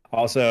off.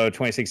 Also,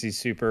 2060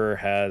 Super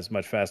has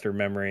much faster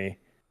memory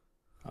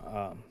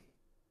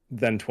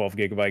than 12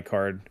 gigabyte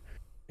card,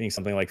 being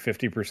something like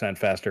 50%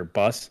 faster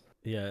bus.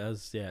 Yeah,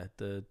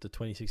 the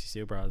 2060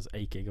 Super has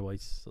 8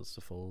 gigabytes. That's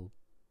the full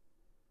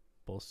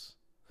bus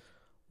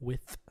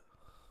width.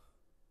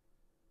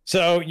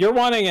 So you're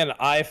wanting an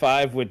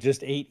i5 with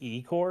just 8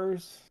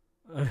 E-cores?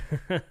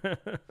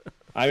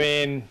 I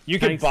mean, you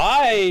could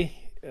buy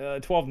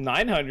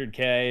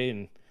 12900K,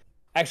 and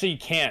actually you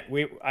can't.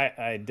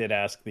 I did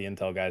ask the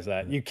Intel guys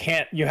that. You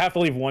can't. You have to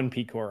leave one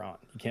P-core on.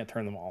 You can't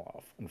turn them all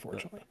off,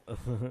 unfortunately.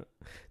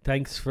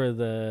 Thanks for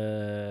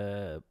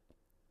the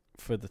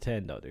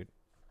 10 though, dude.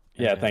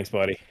 Yeah, thanks,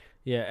 buddy.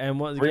 Yeah, and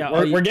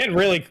we're getting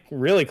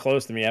really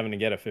close to me having to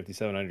get a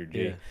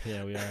 5700G.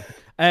 Yeah, we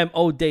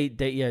are. They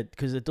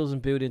because it doesn't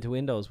boot into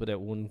Windows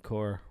without one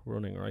core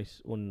running, right?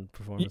 One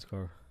performance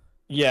core.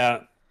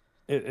 Yeah,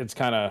 it's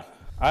kind of.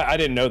 I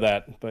didn't know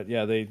that, but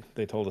yeah, they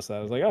told us that.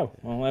 I was like, oh,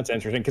 well, that's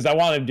interesting because I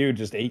wanted to do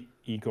just 8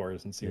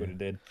 E-cores and see what it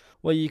did.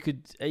 Well, you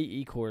could 8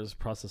 E-cores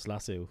process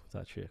lasso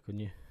that shit, couldn't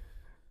you?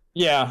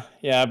 Yeah,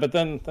 but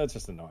then that's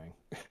just annoying.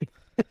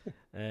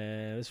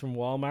 This is from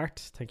Walmart.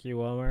 Thank you,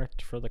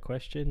 Walmart, for the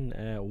question.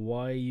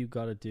 Why you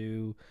gotta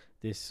do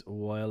this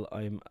while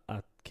I'm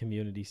at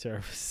community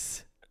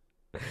service?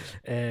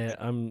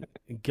 I'm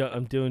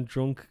doing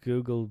drunk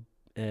Google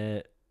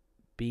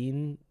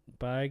bean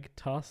bag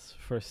toss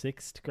for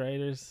 6th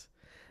graders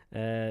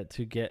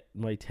to get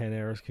my 10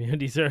 hours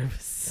community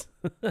service.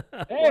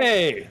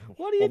 Hey,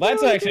 what are you doing?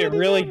 That's actually a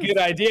really good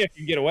idea if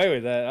you get away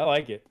with that. I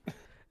like it.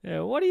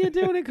 Yeah, what are you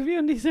doing in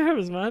community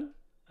service, man?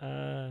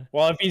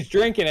 Well, if he's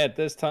drinking at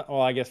this time,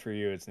 well, I guess for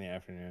you it's in the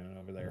afternoon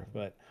over there.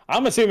 But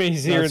I'm assuming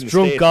he's here in the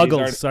drunk States.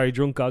 goggles. Sorry,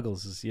 drunk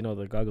goggles is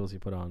the goggles you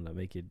put on that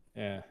make you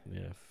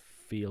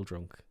feel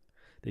drunk.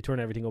 They turn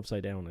everything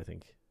upside down. I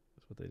think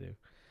that's what they do.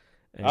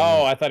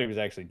 I thought he was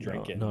actually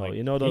drinking. No,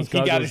 like, those.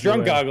 He got his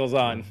drunk goggles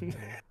on.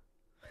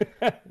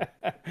 I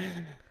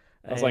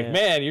was like,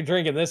 man, you're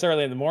drinking this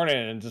early in the morning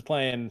and just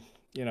playing,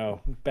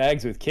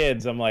 bags with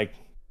kids. I'm like,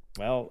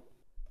 well,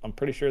 I'm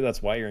pretty sure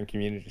that's why you're in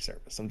community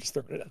service. I'm just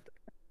throwing it out there.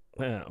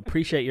 Yeah,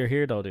 appreciate you're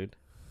here though, dude.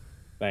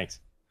 Thanks.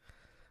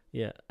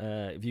 Yeah.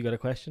 Have you got a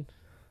question?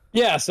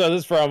 Yeah, so this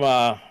is from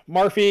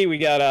Marfy. We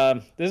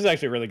got this is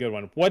actually a really good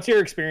one. What's your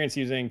experience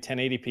using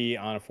 1080p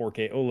on a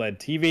 4K OLED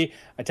TV?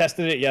 I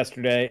tested it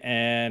yesterday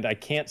and I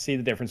can't see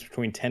the difference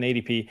between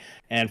 1080p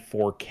and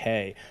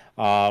 4K.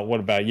 What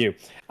about you?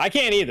 I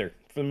can't either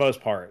for the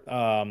most part.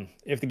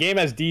 If the game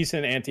has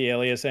decent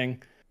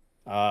anti-aliasing,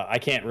 I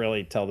can't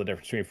really tell the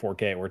difference between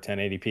 4K or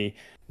 1080p.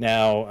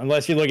 Now,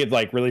 unless you look at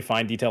like really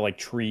fine detail like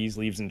trees,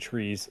 leaves and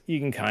trees, you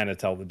can kind of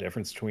tell the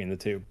difference between the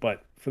two.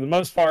 But for the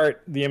most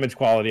part, the image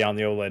quality on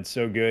the OLED is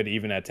so good,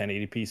 even at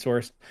 1080p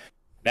source.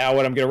 Now,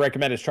 what I'm going to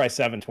recommend is try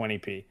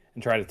 720p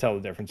and try to tell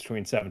the difference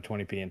between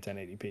 720p and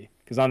 1080p.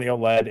 Because on the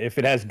OLED, if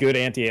it has good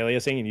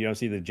anti-aliasing and you don't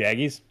see the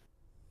jaggies,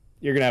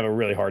 you're going to have a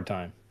really hard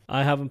time.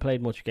 I haven't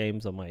played much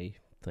games on my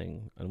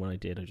thing, and when I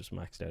did, I just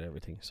maxed out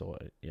everything. So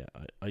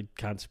I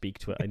can't speak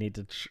to it. I need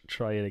to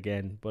try it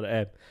again.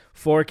 But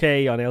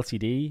 4K on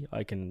LCD,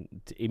 I can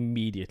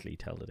immediately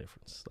tell the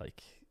difference,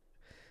 like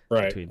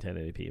between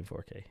 1080p and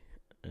 4K.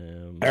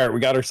 All right, we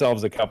got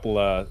ourselves a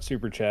couple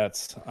super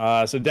chats.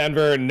 So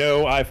Denver,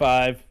 no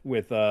i5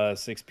 with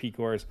 6 P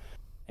cores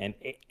and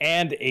 8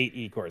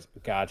 E cores.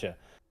 Gotcha.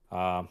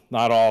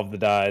 Not all of the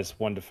dies,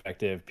 one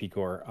defective P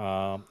core.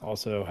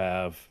 Also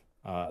have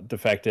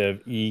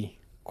defective E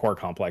core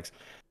complex.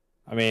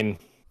 I mean,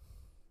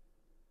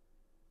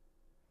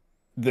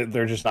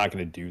 they're just not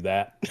going to do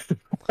that.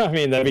 I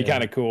mean, that'd be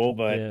kind of cool,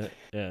 but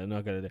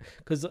not gonna do,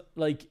 because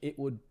like it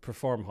would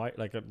perform high,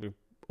 like it'd be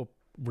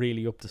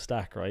really up the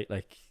stack, right?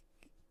 Like,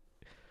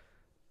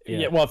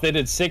 well, if they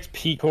did 6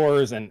 P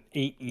cores and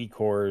 8 E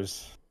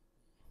cores,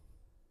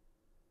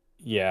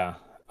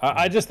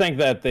 I just think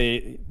that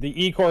the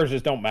E cores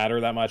just don't matter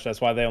that much.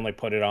 That's why they only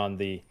put it on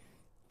the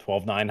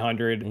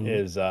 12900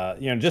 is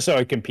just so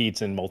it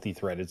competes in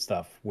multi-threaded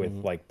stuff with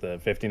like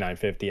the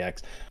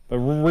 5950X. But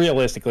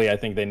realistically, I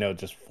think they know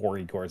just 4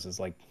 E cores is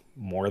like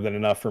more than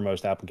enough for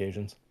most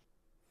applications.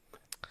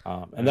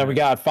 And then we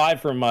got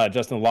 5 from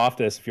Justin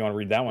Loftus, if you want to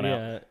read that one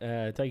out.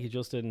 Thank you,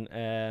 Justin.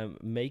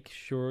 Make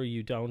sure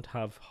you don't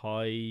have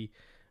high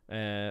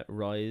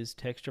Rise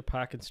texture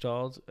pack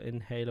installed in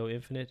Halo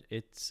Infinite.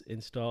 It's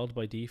installed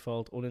by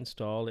default.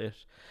 Uninstall it,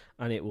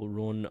 and it will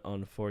run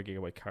on 4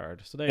 GB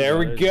card. So there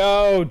we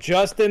go.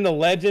 Justin the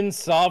Legend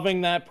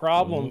solving that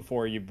problem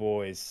for you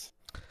boys.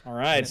 All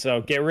right,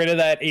 so get rid of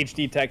that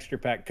HD texture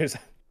pack because,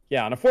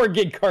 yeah, on a 4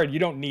 GB card, you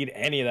don't need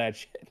any of that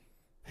shit.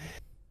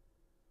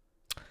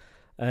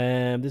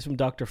 This is from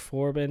Dr.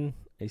 Forbin.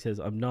 He says,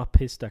 I'm not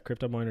pissed at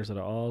crypto miners at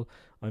all.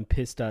 I'm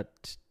pissed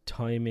at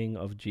timing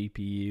of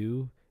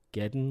GPU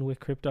getting with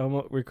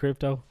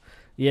crypto.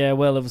 Yeah,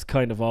 well, it was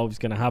kind of always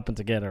going to happen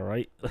together,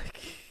 right? Like,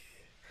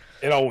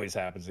 it always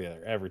happens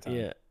together every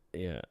time.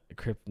 Yeah.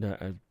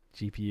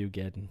 GPU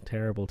getting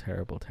terrible.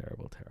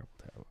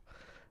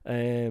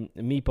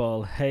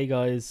 Meatball, hey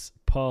guys,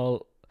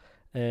 Paul.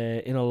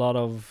 In a lot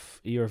of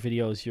your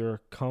videos,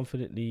 you're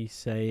confidently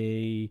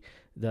say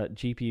that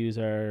GPUs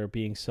are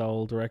being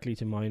sold directly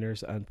to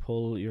miners, and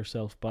pull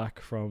yourself back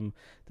from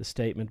the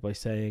statement by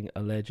saying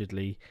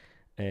allegedly,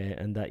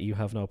 and that you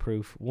have no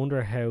proof.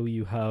 Wonder how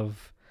you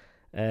have,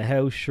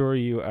 how sure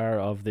you are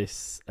of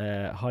this.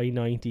 High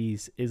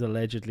 90s is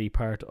allegedly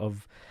part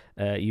of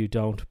you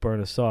don't burn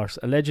a source.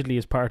 Allegedly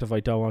is part of I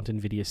don't want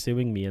Nvidia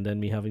suing me and then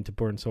me having to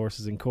burn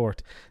sources in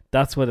court.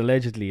 That's what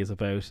allegedly is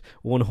about.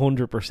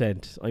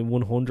 100%. I'm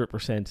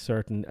 100%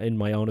 certain, in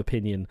my own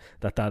opinion,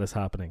 that is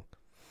happening.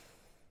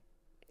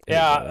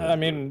 Yeah, I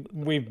mean,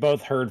 we've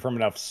both heard from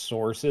enough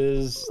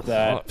sources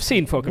that... I've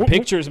seen fucking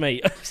pictures,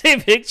 mate. I've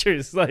seen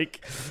pictures,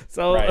 like...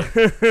 So... Right.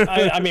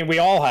 I mean, we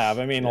all have.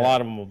 I mean, a lot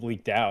of them have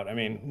leaked out. I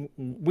mean,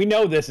 we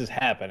know this is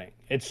happening.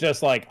 It's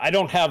just like, I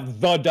don't have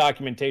the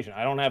documentation.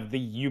 I don't have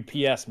the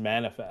UPS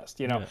manifest,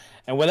 you know? Yeah.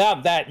 And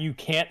without that, you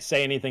can't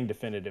say anything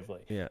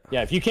definitively. Yeah,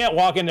 if you can't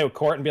walk into a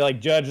court and be like,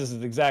 Judge, this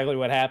is exactly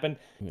what happened,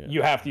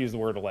 you have to use the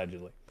word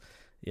allegedly.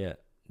 Yeah.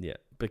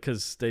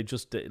 Because they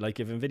just, like,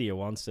 if Nvidia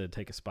wants to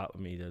take a spat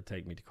with me, they'll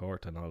take me to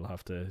court, and I'll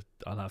have to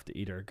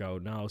either go,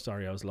 no,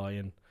 sorry, I was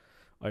lying,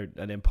 and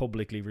then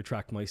publicly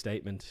retract my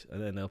statement, and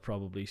then they'll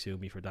probably sue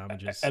me for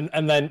damages.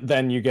 And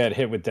then you get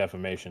hit with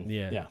defamation.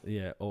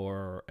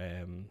 Or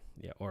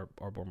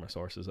burn my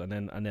sources, and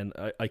then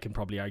I can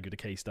probably argue the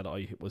case that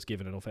I was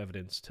given enough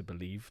evidence to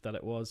believe that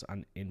it was,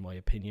 and in my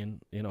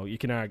opinion, you know, you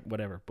can argue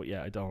whatever, but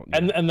I don't.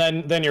 And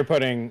then you're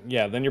putting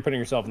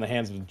yourself in the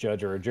hands of a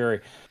judge or a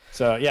jury.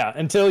 So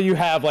until you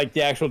have like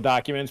the actual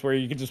documents where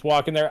you can just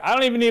walk in there, I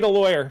don't even need a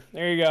lawyer.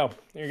 There you go,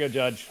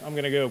 Judge. I'm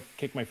gonna go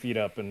kick my feet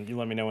up, and you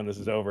let me know when this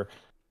is over.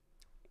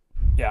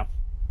 Yeah.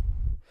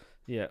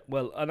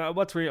 Well, and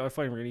I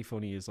find really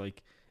funny is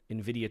like,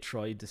 Nvidia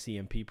tried the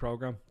CMP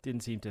program,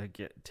 didn't seem to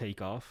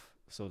take off,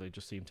 so they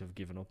just seem to have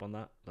given up on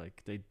that.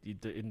 Like, they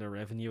in their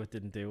revenue, it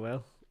didn't do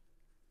well.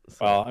 So.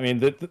 Well, I mean,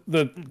 the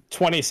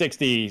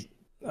 2060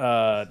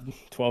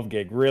 12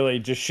 gig really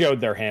just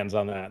showed their hands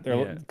on that.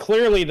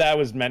 Clearly that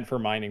was meant for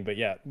mining, but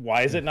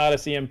why is it not a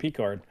CMP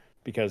card?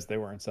 Because they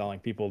weren't selling.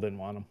 People didn't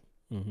want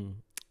them.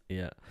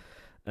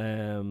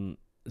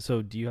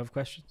 So do you have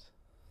questions?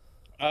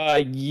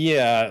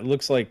 It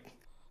looks like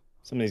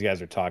some of these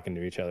guys are talking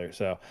to each other.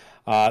 So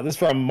this is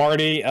from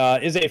Marty.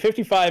 Is a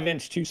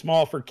 55-inch too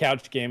small for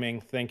couch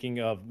gaming? Thinking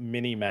of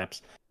mini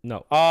maps.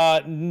 No.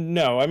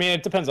 No. I mean,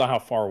 it depends on how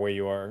far away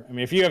you are. I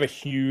mean, if you have a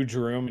huge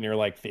room and you're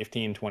like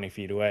 15, 20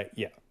 feet away,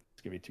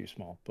 it's going to be too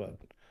small. But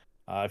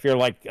if you're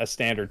like a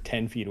standard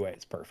 10 feet away,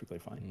 it's perfectly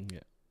fine. Yeah.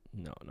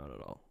 No, not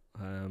at all.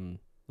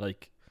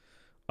 Like,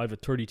 I have a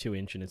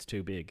 32-inch and it's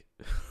too big.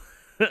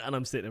 And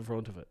I'm sitting in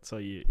front of it. So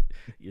you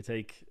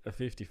take a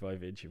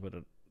 55-inch, you put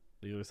it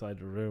the other side of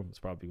the room, it's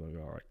probably going to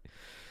be all right.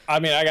 I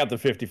mean, I got the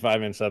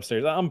 55-inch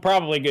upstairs. I'm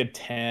probably good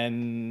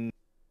 10-ish,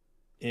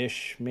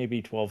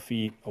 maybe 12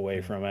 feet away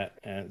from it,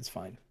 and it's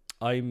fine.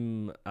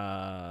 I'm,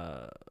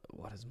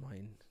 what is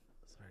mine?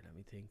 Sorry, let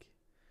me think.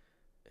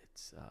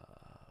 It's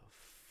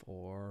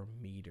 4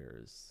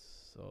 meters.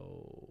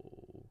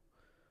 So,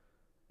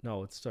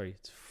 no, it's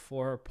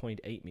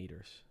 4.8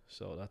 meters.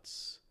 So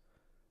that's...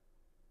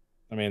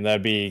 I mean,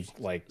 that'd be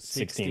like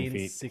 16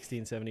 feet.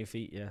 70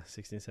 feet,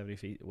 70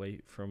 feet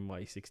away from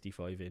my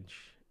 65-inch.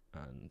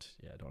 And,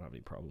 I don't have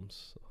any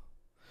problems. So.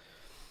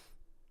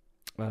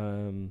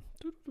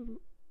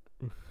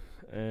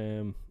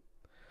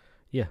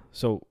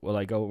 So will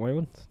I go with my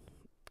ones?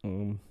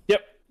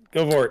 Yep,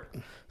 go for it.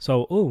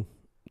 So,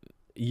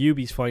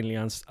 Yubi's finally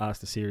asked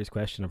a serious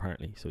question,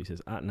 apparently. So he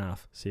says, at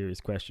NAF, serious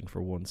question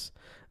for once.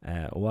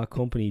 What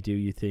company do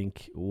you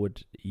think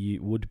would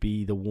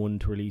be the one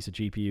to release a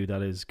GPU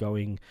that is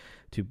going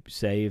to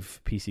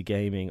save PC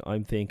gaming?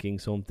 I'm thinking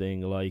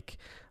something like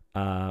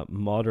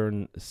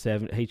modern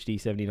HD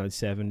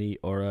 7970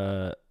 or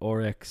a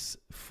RX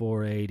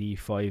 480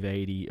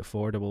 580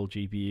 affordable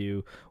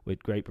GPU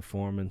with great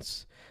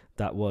performance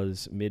that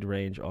was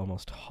mid-range,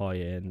 almost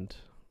high-end.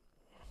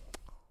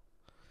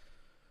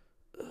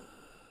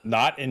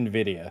 Not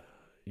Nvidia.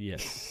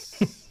 Yes.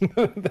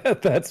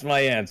 That's my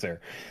answer.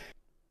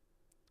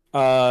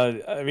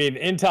 I mean,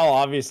 Intel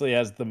obviously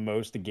has the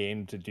most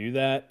game to do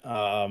that.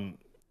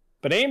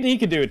 But AMD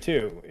could do it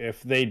too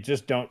if they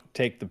just don't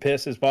take the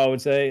piss, as Paul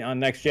would say,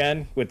 on next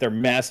gen with their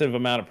massive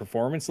amount of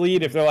performance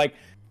lead. If they're like,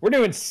 We're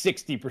doing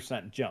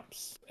 60%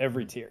 jumps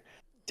every tier.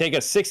 Take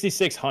a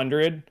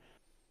 6600 and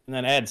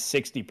then add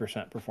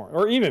 60% performance,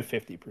 or even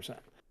 50%.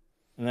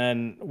 And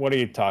then what are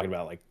you talking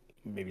about? Like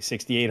maybe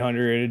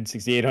 6800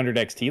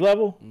 XT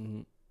level?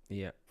 Mm-hmm.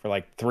 Yeah. For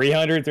like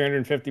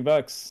 350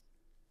 bucks.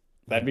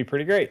 That'd be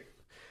pretty great.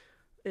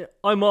 Yeah.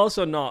 I'm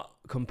also not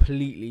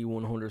completely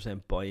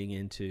 100% buying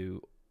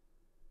into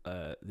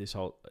this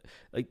whole,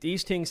 like,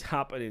 these things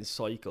happen in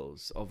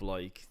cycles of,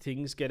 like,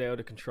 things get out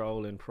of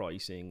control in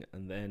pricing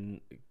and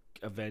then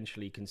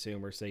eventually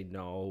consumers say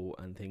no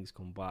and things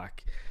come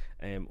back.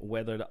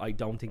 I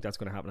don't think that's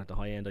going to happen at the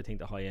high end. I think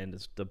the high end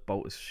is, the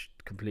boat is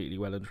completely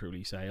well and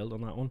truly sailed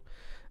on that one.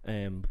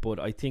 But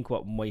I think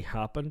what might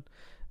happen,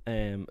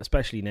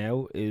 especially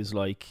now, is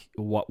like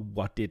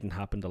what didn't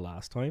happen the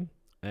last time.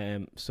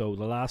 So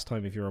the last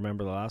time, if you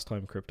remember, the last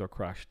time crypto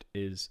crashed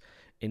is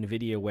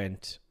Nvidia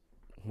went,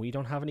 we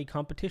don't have any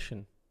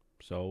competition,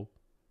 so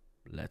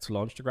let's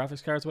launch the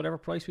graphics cards whatever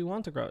price we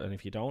want to grow. And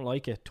if you don't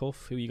like it,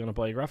 tough, who are you going to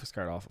buy a graphics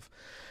card off of?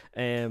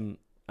 And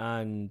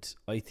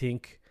I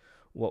think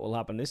what will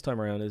happen this time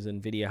around is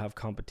Nvidia have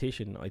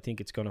competition. I think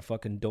it's going to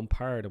fucking dump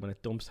hard, and when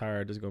it dumps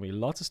hard, there's going to be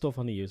lots of stuff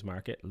on the used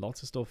market,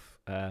 lots of stuff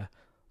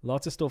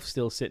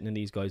still sitting in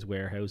these guys'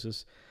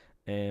 warehouses,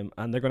 and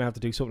they're going to have to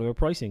do something about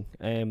pricing,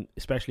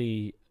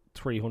 especially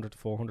 $300 to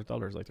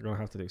 $400. Like, they're going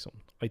to have to do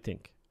something, I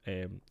think.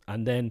 And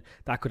then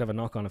that could have a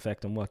knock-on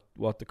effect on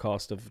what the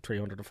cost of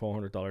 $300 to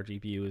 $400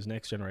 GPU is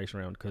next generation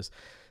around, because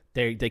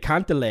they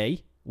can't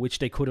delay, which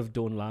they could have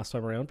done last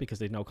time around because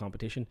they've no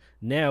competition.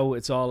 Now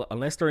it's all,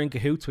 unless they're in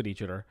cahoots with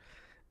each other,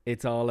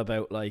 it's all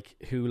about like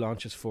who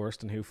launches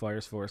first and who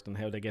fires first and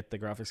how they get the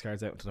graphics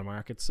cards out into the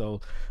market.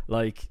 So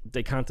like,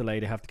 they can't delay,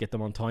 they have to get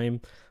them on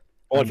time.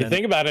 Well, if you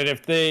think about it,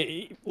 if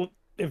they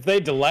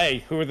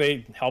delay, who are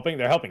they helping?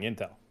 They're helping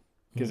Intel.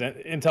 Because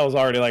Intel's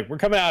already like, we're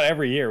coming out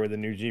every year with a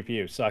new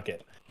GPU. Suck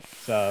it.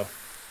 So,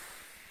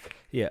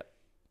 yeah.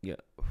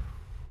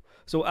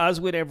 So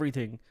as with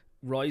everything,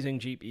 rising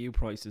GPU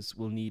prices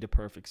will need a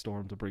perfect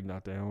storm to bring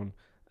that down.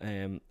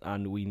 And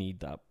we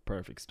need that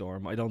perfect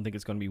storm. I don't think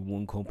it's going to be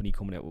one company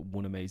coming out with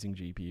one amazing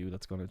GPU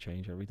that's going to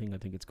change everything. I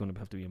think it's going to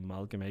have to be an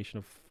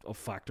amalgamation of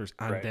factors,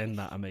 and right. Then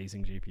that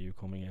amazing GPU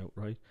coming out,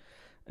 right?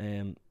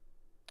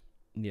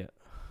 Yeah.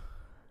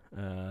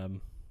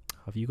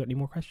 Have you got any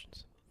more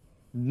questions?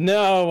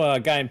 No, a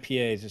guy in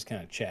PA is just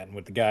kind of chatting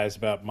with the guys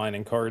about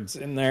mining cards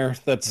in there.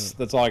 That's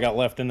all I got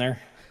left in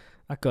there.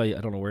 That guy, I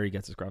don't know where he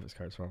gets his graphics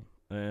cards from.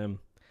 So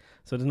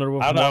there's another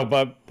one. I don't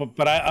know,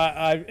 but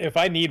I if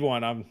I need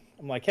one, I'm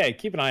like, hey,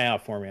 keep an eye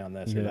out for me on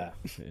this or that.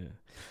 Yeah.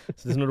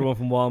 So there's another one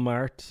from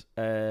Walmart.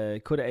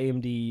 Could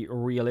AMD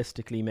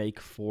realistically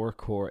make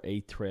 4-core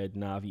 8-thread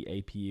Navi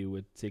APU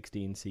with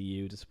 16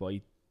 CU,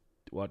 despite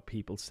what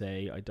people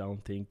say? I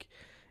don't think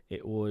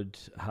it would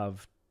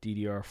have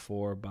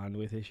DDR4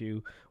 bandwidth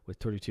issue with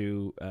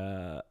 32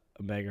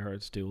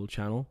 megahertz dual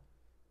channel.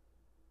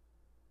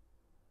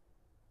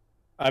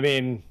 I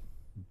mean,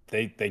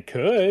 they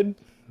could,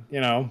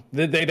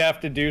 they'd have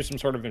to do some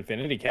sort of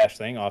infinity cache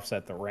thing,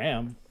 offset the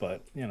RAM,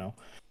 but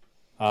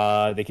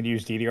they could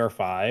use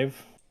DDR5.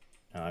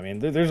 I mean,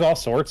 there's all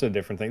sorts of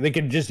different things. They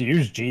could just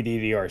use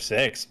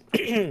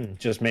GDDR6,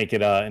 just make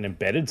it an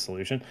embedded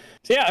solution.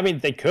 So yeah, I mean,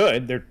 they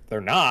could.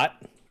 They're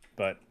not,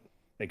 but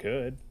they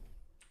could.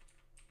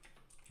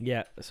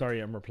 Yeah,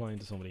 sorry, I'm replying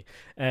to somebody.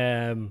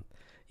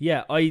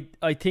 Yeah,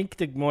 I think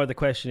the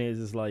question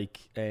is like,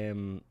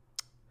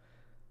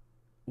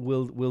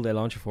 will they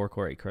launch a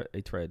 4-core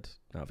 8-thread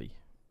Navi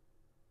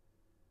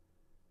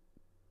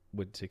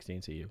with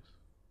 16 CUs?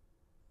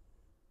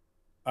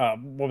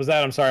 What was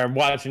that? I'm sorry, I'm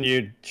watching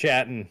you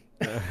chatting.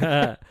 He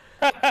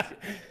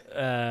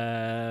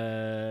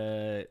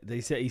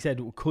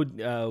said could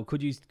you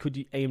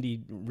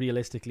AMD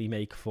realistically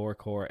make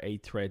 4-core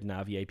 8-thread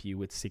Navi APU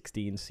with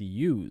 16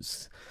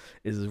 CUs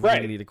is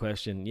really the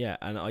question. Yeah,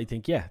 and I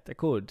think they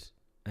could.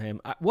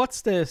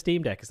 What's the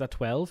Steam Deck? Is that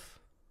 12?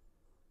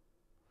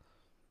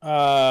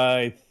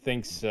 I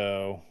think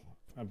so.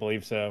 I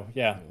believe so.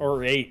 Yeah,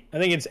 or 8. I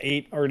think it's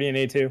 8 already in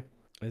A2.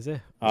 Is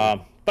it?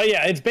 But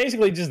yeah, it's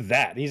basically just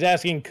that. He's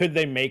asking, could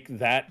they make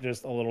that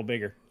just a little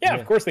bigger? Yeah,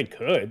 of course they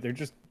could. They're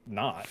just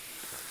not.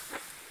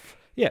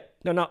 Yeah,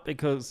 they're not,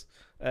 because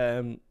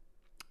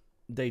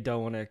they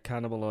don't want to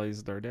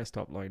cannibalize their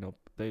desktop lineup.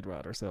 They'd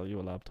rather sell you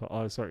a laptop,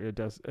 a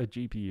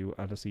GPU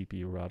and a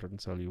CPU rather than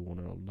sell you one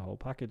in the whole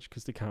package,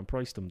 because they can't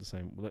price them the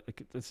same.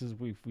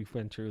 We've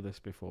went through this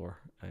before.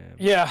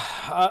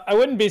 I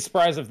wouldn't be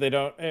surprised if they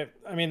don't.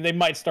 I mean, they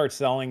might start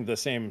selling the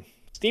same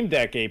Steam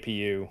Deck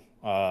APU,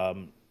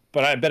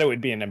 but I bet it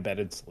would be an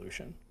embedded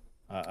solution.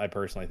 I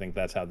personally think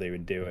that's how they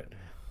would do it.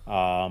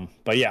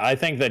 But yeah, I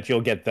think that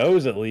you'll get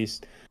those at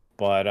least.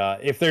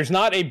 But if there's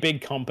not a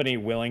big company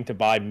willing to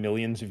buy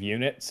millions of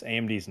units,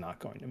 AMD's not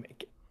going to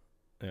make it.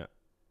 Yeah.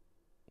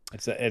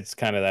 It's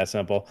kind of that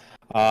simple.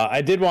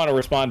 I did want to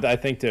respond, I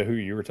think, to who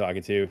you were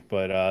talking to,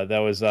 but that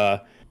was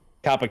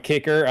Kappa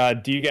Kicker.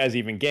 Do you guys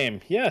even game?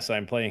 Yes,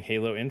 I'm playing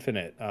Halo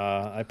Infinite.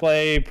 I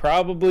play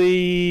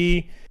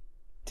probably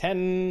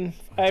 5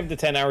 to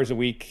 10 hours a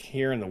week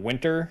here in the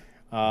winter.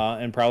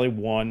 and probably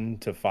 1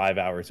 to 5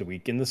 hours a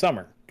week in the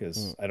summer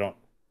because I don't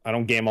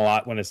game a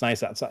lot when it's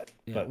nice outside.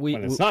 Yeah, but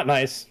when it's not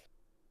nice,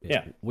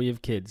 yeah, we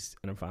have kids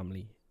and a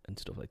family and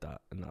stuff like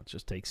that, and that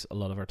just takes a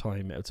lot of our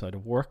time outside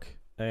of work.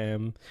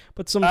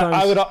 But sometimes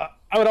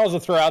I would also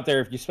throw out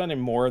there, if you're spending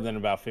more than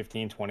about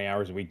 15-20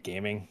 hours a week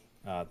gaming,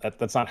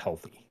 that's not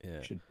healthy. Yeah.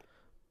 You should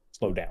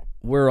slow down.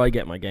 Where I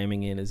get my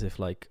gaming in is if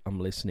like I'm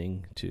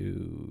listening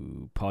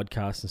to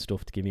podcasts and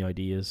stuff to give me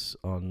ideas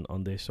on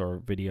this, or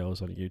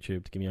videos on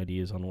YouTube to give me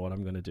ideas on what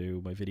I'm going to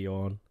do my video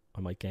on.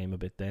 I might game a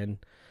bit then,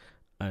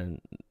 and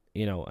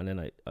and then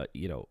I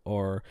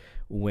or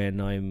when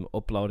I'm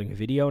uploading a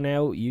video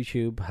now,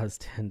 YouTube has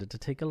tended to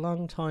take a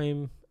long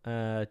time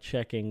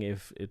checking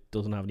if it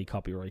doesn't have any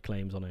copyright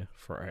claims on it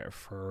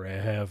forever.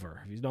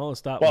 Have you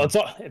noticed that? Well,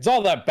 it's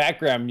all that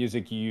background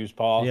music you use,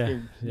 Paul. Yeah,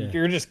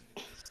 you're just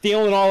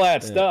stealing all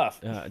that stuff.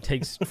 It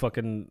takes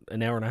fucking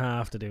an hour and a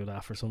half to do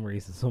that for some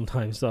reason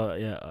sometimes. So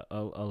yeah,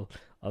 I'll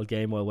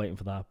game while waiting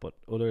for that. But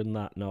other than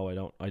that,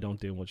 no, I don't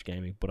do much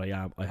gaming. But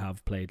I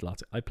have played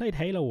lots. I played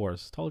Halo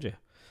Wars. Told you,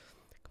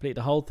 completed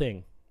the whole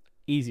thing,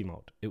 easy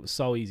mode. It was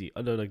so easy.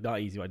 Although like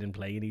not easy. I didn't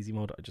play in easy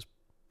mode. I just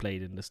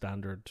played in the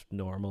standard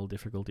normal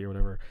difficulty or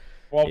whatever.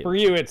 Well, for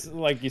you, it's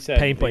like you said,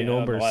 paint by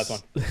numbers. The last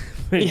one.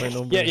 Paint by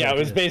numbers. Yeah. It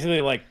was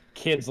basically like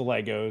kids'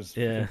 Legos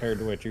compared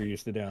to what you're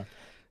used to doing.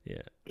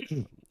 Yeah.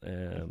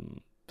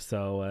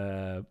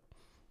 So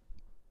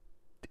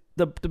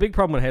the big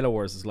problem with Halo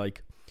Wars is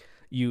like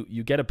you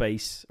get a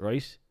base,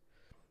 right?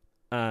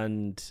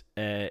 And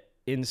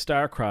in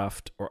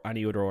StarCraft or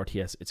any other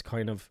RTS, it's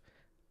kind of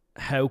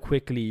how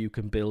quickly you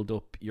can build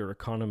up your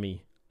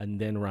economy and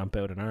then ramp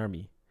out an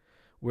army.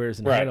 Whereas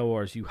in Halo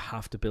Wars, you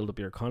have to build up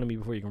your economy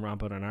before you can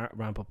ramp out an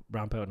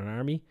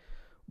army.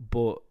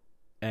 But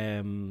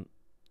it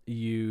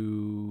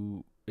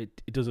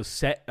does a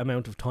set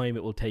amount of time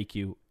it will take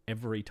you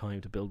every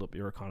time to build up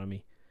your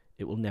economy.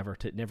 It will never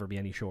be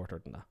any shorter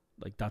than that.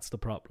 Like that's the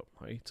problem,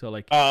 right? So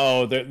like,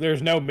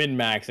 there's no min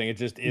maxing. It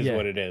just is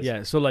what it is.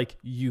 Yeah. So like,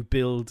 you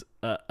build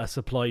a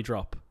supply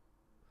drop.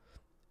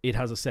 It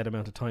has a set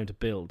amount of time to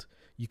build.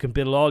 You can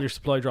build all your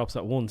supply drops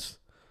at once.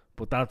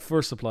 But that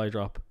first supply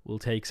drop will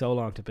take so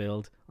long to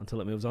build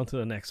until it moves on to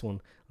the next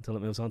one, until it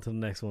moves on to the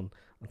next one,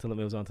 until it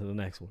moves on to the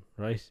next one,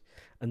 right?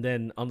 And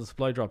then on the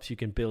supply drops, you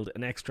can build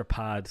an extra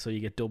pad so you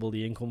get double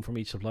the income from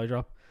each supply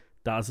drop.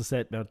 That's a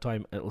set amount of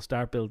time. It'll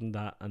start building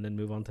that and then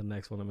move on to the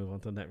next one and move on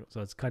to the next one.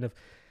 So it's kind of,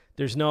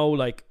 there's no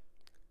like,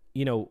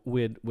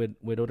 with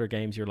other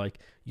games,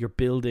 you're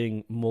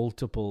building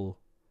multiple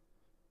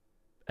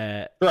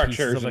structures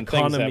pieces of and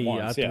economy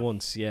things at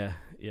once. Yeah.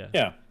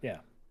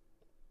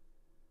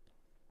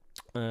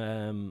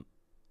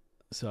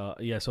 So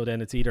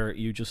then it's either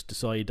you just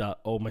decide that,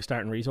 my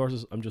starting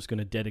resources, I'm just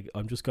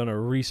gonna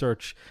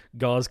research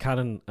Gauss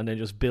cannon and then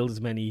just build as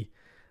many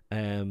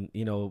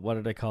what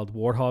are they called,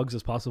 warthogs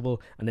as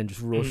possible, and then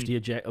just rush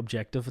the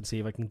objective and see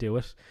if I can do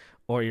it.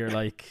 Or you're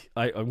like,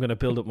 I'm gonna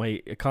build up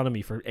my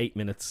economy for 8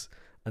 minutes,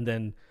 and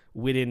then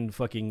within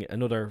fucking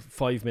another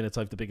 5 minutes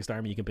I have the biggest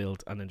army you can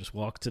build, and then just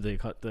walk to the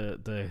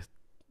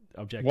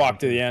objective, walk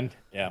to the end.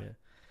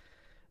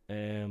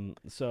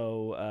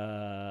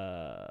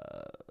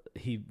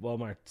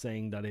 Walmart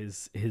saying that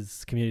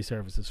his community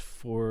service is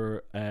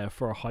for a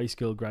high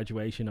school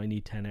graduation. I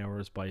need 10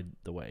 hours, by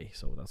the way,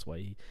 so that's why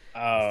he.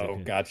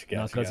 Gotcha.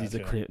 Not because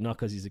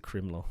he's a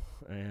criminal.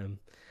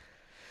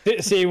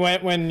 See,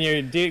 when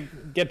you do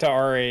get to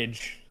our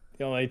age,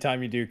 the only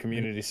time you do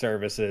community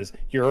service is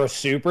you're a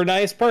super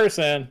nice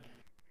person,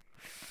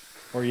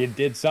 or you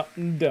did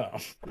something dumb.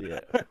 Yeah.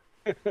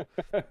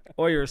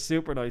 Or you're a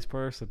super nice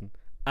person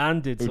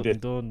and did something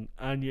dumb,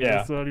 and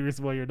that's the only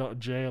reason why you're not in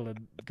jail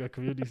and got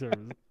community service.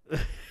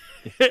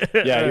 You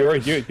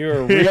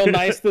were real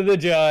nice to the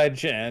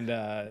judge, and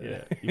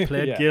you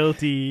pled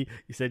guilty.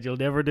 You said you'll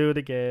never do it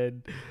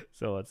again,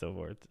 so on and so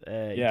forth.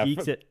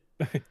 Geeks it.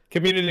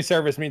 Community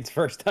service means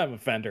first time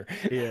offender.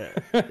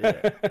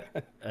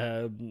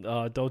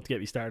 Don't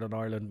get me started on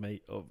Ireland,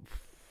 mate.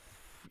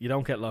 You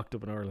don't get locked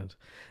up in Ireland.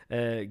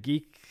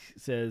 Geek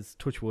says,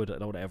 touch wood, I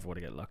don't ever want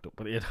to get locked up,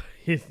 but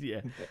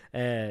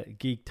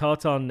Geek,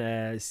 thoughts on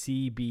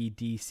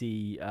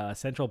CBDC,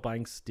 central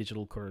bank's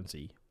digital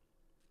currency?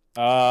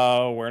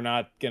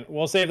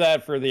 We'll save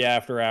that for the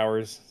after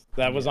hours.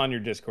 That was on your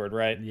Discord,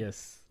 right?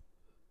 Yes.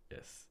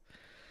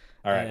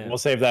 All right, we'll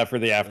save that for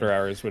the after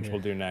hours, which we'll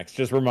do next.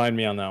 Just remind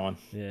me on that one.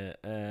 Yeah,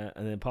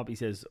 and then Poppy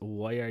says,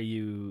 "Why are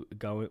you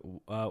going?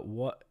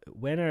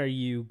 When are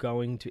you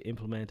going to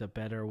implement a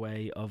better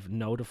way of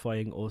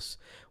notifying us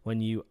when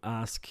you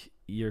ask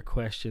your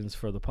questions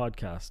for the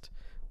podcast?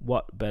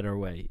 What better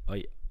way?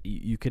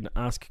 You can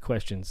ask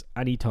questions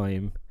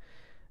anytime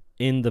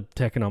in the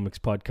Techonomics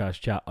podcast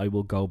chat. I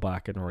will go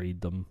back and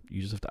read them.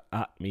 You just have to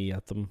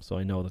at them so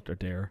I know that they're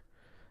there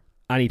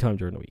anytime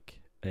during the week."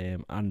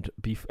 And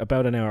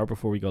about an hour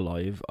before we go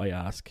live, I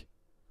ask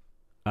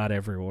at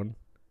everyone,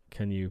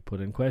 can you put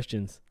in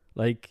questions?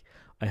 Like,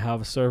 I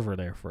have a server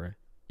there for it.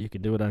 You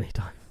can do it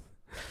anytime.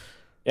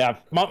 Yeah,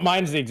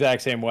 mine's the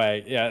exact same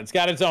way. Yeah, it's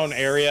got its own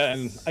area,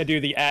 and I do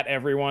the at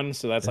everyone,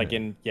 so that's like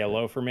in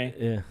yellow for me.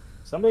 Yeah.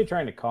 Somebody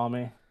trying to call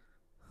me.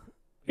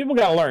 People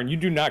gotta learn. You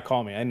do not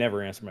call me. I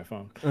never answer my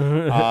phone.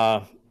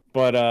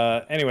 But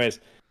anyways,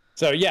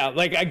 so yeah,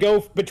 like I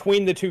go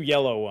between the two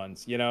yellow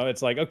ones.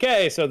 It's like,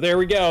 okay, so there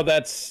we go.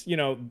 That's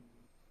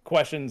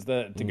questions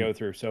to go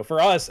through. So for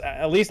us,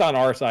 at least on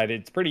our side,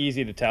 it's pretty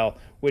easy to tell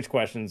which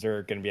questions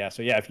are going to be asked.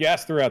 So yeah, if you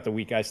ask throughout the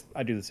week,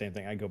 I do the same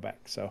thing. I go back.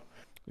 So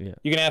yeah,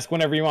 you can ask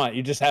whenever you want.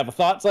 You just have a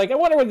thought. It's like, I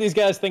wonder what these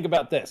guys think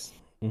about this.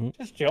 Mm-hmm.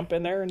 Just jump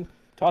in there and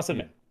toss it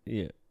in.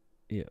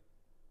 Yeah.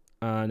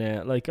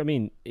 And like, I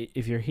mean,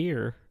 if you're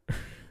here,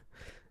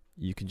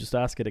 you can just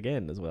ask it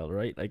again as well,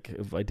 right? Like,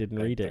 if I didn't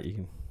read it, you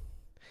can.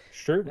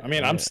 Sure. I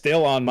mean, I'm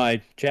still on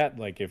my chat.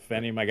 Like, if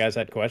any of my guys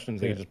had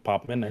questions, they can just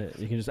pop them in there.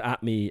 You can just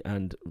at me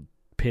and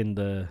pin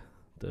the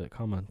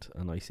comment,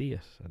 and I see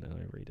it, and then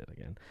I read it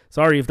again.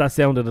 Sorry if that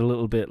sounded a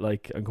little bit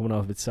like I'm coming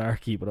off a bit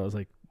sarky, but I was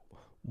like,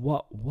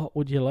 what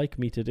would you like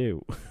me to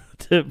do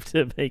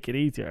to make it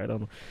easier? I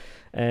don't know.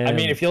 I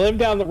mean, if you live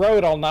down the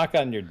road, I'll knock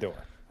on your door.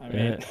 I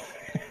mean,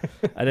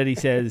 and then he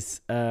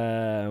says,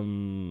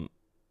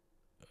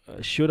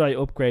 should I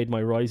upgrade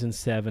my Ryzen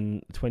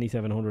 7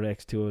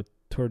 2700X to a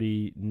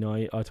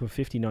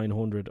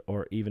 5900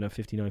 or even a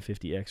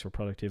 5950X for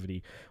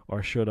productivity,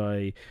 or should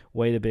I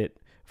wait a bit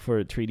for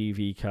a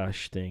 3D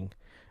cache thing?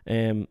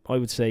 I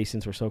would say,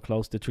 since we're so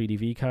close to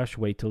 3D cache,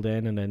 wait till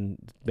then and then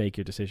make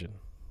your decision.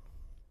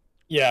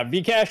 Yeah,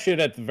 Vcache should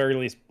at the very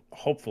least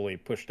hopefully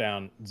push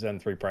down Zen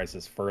 3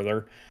 prices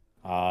further.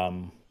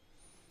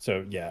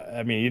 So yeah,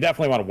 I mean, you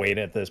definitely want to wait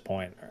at this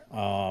point.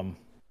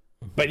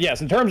 But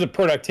yes, in terms of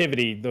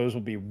productivity, those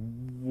will be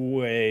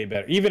way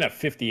better. Even at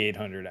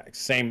 5800X,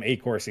 same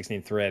 8-core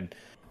 16-thread,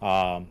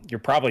 you're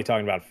probably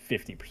talking about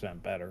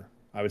 50% better.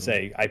 I would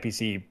say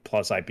IPC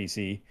plus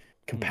IPC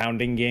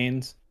compounding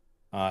gains,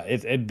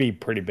 it'd be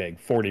pretty big,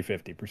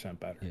 40-50%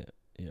 better.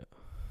 Yeah.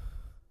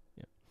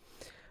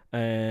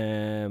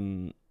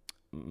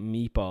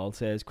 Meatball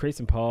says, Chris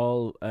and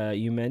Paul,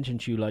 you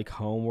mentioned you like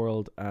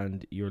Homeworld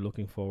and you're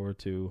looking forward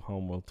to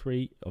Homeworld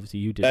 3. Obviously,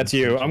 you did. That's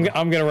you. I'm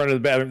gonna run to the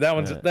bathroom.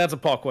 That's a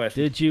Paul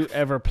question. Did you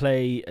ever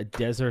play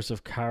Deserts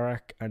of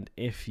Karak? And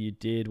if you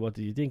did, what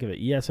did you think of it?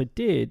 Yes, I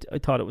did. I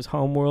thought it was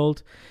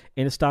Homeworld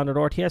in a standard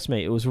RTS,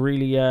 mate. It was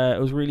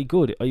really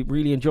good. I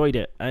really enjoyed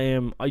it. I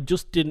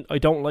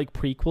don't like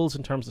prequels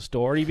in terms of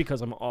story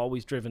because I'm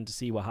always driven to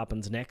see what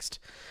happens next.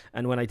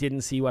 And when I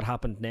didn't see what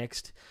happened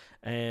next,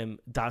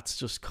 that's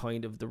just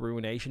kind of the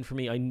ruination for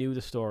me. I knew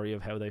the story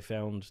of how they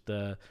found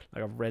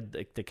I've read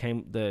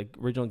the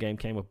original game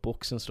came with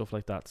books and stuff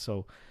like that.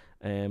 So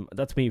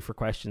that's me for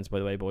questions, by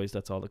the way, boys.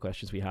 That's all the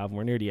questions we have, and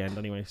we're near the end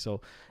anyway.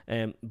 So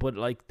when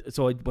I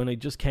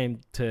just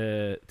came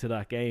to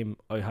that game,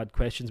 I had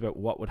questions about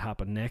what would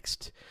happen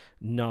next,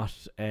 not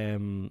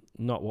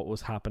what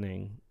was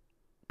happening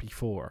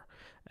before,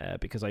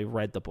 because I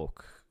read the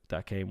book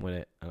that came with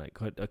it, and I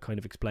kind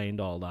of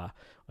explained all that.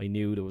 I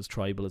knew there was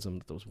tribalism,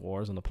 that there was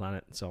wars on the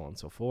planet, and so on and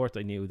so forth.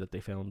 I knew that they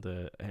found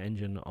the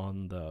engine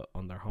on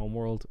their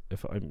homeworld.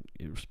 If I'm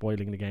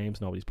spoiling the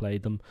games, nobody's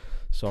played them.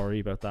 Sorry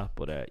about that,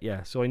 but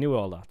yeah. So I knew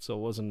all that. So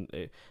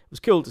it was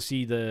cool to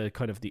see the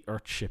kind of the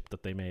Earth ship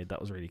that they made. That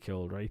was really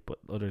cool, right? But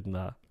other than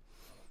that,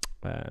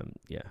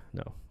 yeah,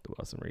 no, it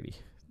wasn't really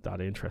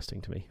that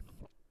interesting to me.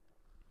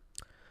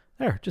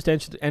 There, just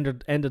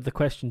ended the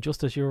question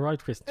just as you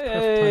arrived, Chris.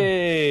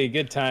 Hey,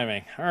 good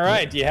timing. All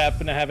right, do you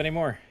happen to have any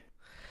more?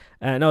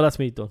 No, that's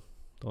me. Done.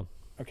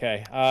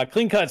 Okay.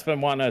 Clean Cut's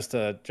been wanting us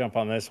to jump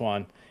on this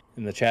one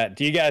in the chat.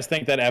 Do you guys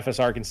think that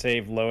FSR can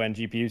save low-end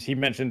GPUs? He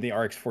mentioned the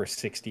RX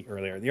 460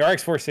 earlier. The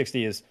RX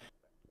 460 is...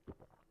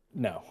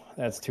 No,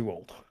 that's too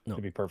old,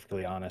 to be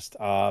perfectly honest.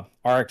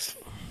 RX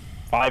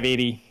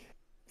 580,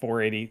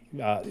 480,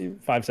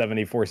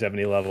 570,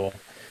 470 level...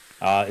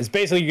 is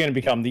basically going to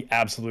become the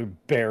absolute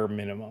bare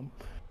minimum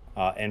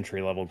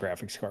entry-level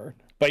graphics card.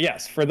 But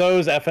yes, for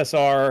those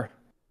FSR,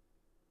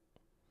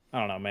 I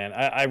don't know, man.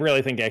 I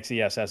really think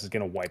XESS is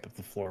going to wipe up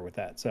the floor with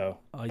that. So,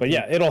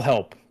 yeah, it'll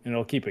help, and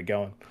it'll keep it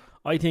going.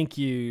 I think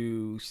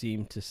you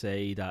seem to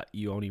say that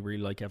you only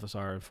really like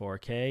FSR in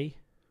 4K,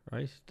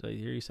 right? Did I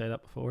hear you say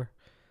that before?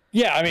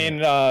 Yeah, I mean,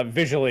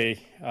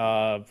 visually,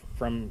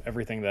 from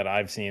everything that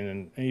I've seen,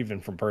 and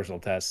even from personal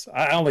tests,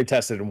 I only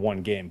tested in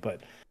one game, but...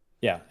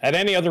 Yeah, at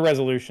any other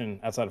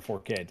resolution outside of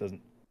 4K, it doesn't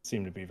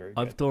seem to be very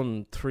good. I've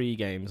done 3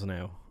 games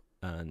now,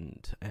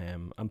 and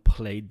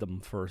played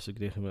them for a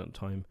significant amount of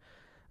time,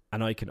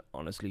 and I can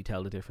honestly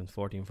tell the difference.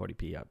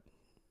 1440p, I'm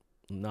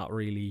not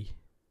really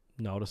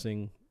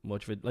noticing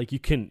much of it. Like, you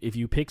can, if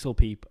you pixel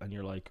peep, and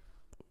you're like,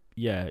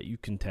 yeah, you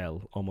can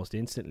tell almost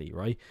instantly,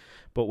 right?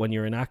 But when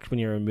you're when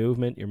you're in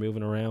movement, you're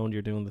moving around,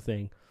 you're doing the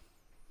thing.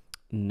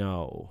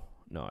 No,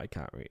 I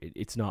can't.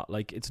 It's not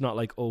like,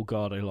 oh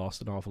god, I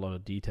lost an awful lot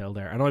of detail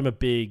there. And I'm a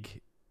big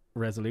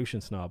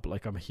resolution snob.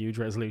 Like, I'm a huge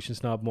resolution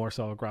snob, more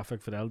so a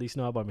graphic fidelity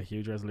snob. I'm a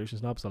huge resolution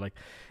snob. So like,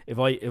 if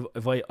I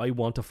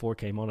want a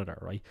 4K monitor,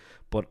 right?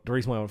 But the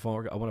reason why I want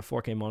a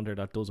 4K monitor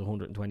that does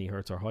 120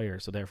 hertz or higher,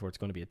 so therefore it's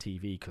going to be a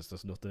TV, because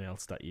there's nothing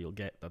else that you'll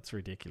get. That's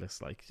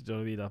ridiculous. Like, you know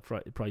what I mean? That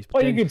price. But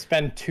well, then, you could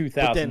spend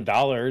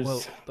 $2,000.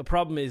 Well, the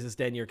problem is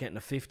then you're getting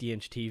a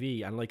 50-inch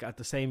TV, and like at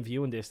the same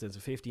viewing distance, a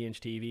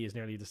 50-inch TV is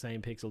nearly the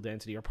same pixel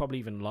density, or probably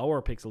even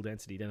lower pixel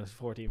density than a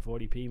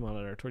 1440p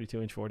monitor,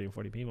 32-inch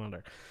 1440p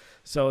monitor.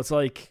 So it's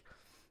like,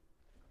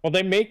 well,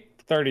 they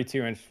make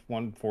 32-inch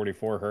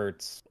 144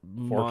 hertz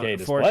 4K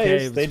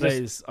displays.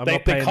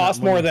 4K they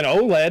cost more than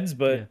OLEDs,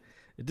 but yeah.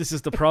 This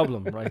is the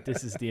problem, right?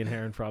 This is the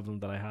inherent problem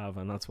that I have,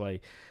 and that's why,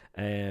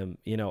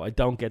 you know, I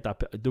don't get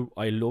that.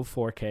 I love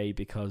 4K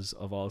because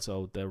of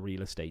also the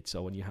real estate.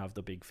 So when you have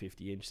the big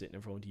 50-inch sitting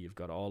in front of you, you've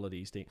got all of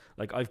these things.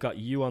 Like, I've got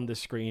you on the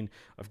screen,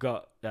 I've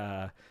got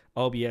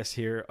OBS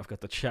here, I've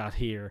got the chat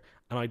here,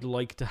 and I'd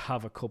like to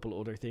have a couple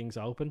other things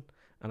open,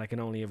 and I can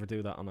only ever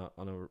do that on a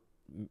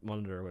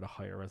monitor with a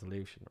higher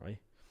resolution, right?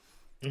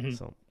 Mm-hmm.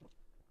 So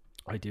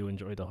I do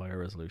enjoy the higher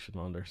resolution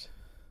monitors.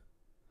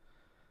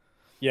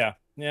 Yeah.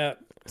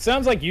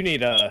 Sounds like you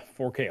need a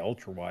 4K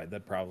ultra wide.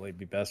 That'd probably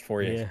be best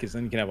for you, because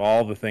then you can have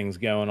all the things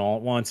going all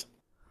at once.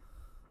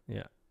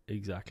 Yeah,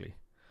 exactly.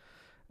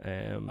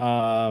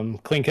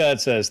 Clean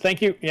Cut says,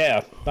 thank you.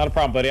 Yeah, not a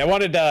problem, buddy. I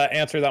wanted to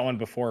answer that one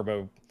before,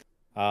 but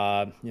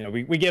you know,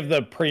 we give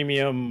the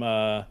premium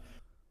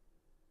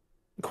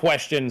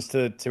questions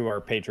to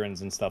our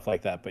patrons and stuff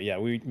like that. But yeah,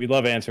 we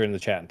love answering the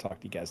chat and talk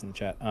to you guys in the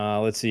chat.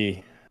 Let's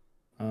see.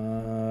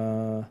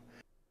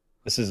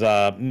 This is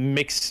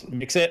Mix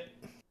It.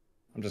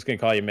 I'm just gonna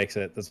call you Mix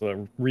It. That's what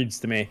it reads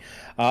to me.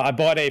 I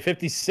bought a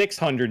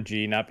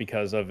 5600G not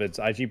because of its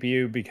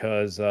iGPU,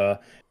 because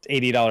it's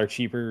 $80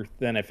 cheaper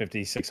than a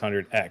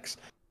 5600X.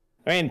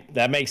 I mean,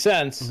 that makes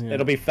sense. Yeah.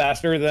 It'll be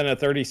faster than a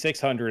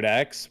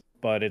 3600X,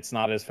 but it's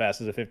not as fast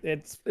as a 50.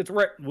 It's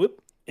right.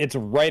 It's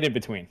right in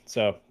between.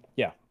 So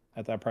yeah,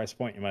 at that price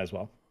point, you might as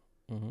well.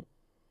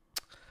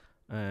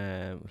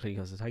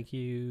 Thank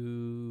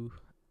you.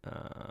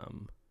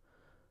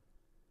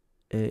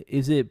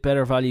 Is it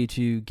better value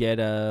to get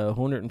a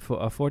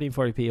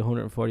 1440p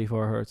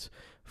 144 hertz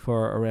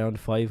for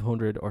around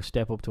 500, or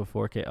step up to a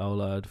 4K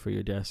OLED for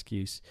your desk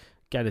use?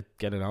 Get an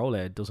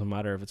OLED. Doesn't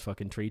matter if it's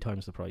fucking 3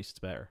 times the price. It's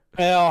better.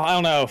 Well, I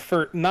don't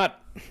know.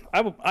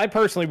 I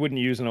personally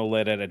wouldn't use an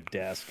OLED at a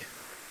desk.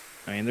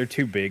 I mean, they're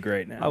too big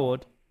right now. I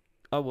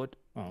would.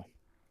 Oh.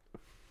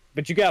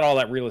 But you got all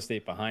that real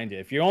estate behind you.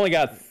 If you only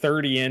got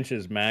 30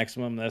 inches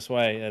maximum this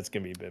way, that's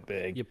going to be a bit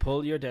big. You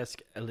pull your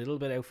desk a little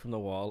bit out from the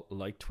wall,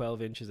 like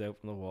 12 inches out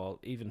from the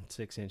wall, even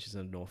 6 inches is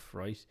enough,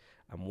 right?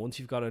 And once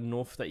you've got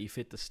enough that you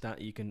fit the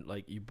stand, you can,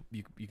 like, you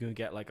can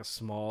get like a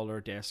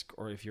smaller desk,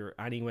 or if you're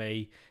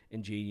anyway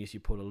ingenious, you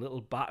put a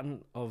little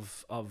batten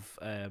of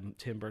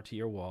timber to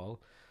your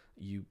wall.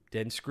 You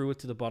then screw it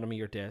to the bottom of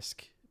your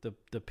desk,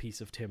 the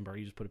piece of timber.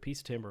 You just put a piece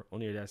of timber on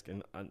your desk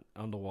and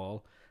on the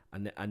wall.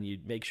 And you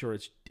make sure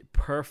it's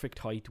perfect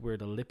height where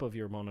the lip of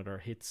your monitor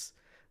hits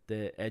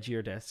the edge of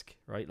your desk,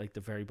 right, like the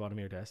very bottom of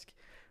your desk,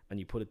 and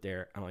you put it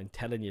there. And I'm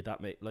telling you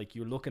that, like,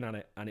 you're looking at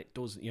it and it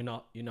does. You're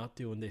not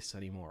doing this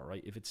anymore,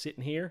 right? If it's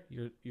sitting here,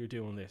 you're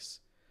doing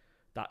this.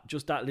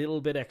 That little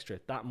bit extra,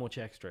 that much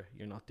extra.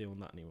 You're not doing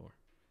that anymore.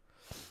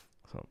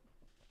 So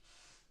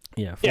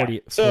yeah, 40.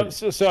 Yeah.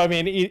 So I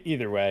mean,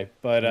 either way,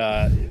 but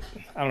I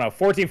don't know.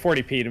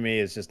 1440p to me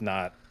is just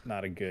not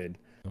a good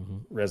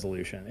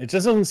resolution. It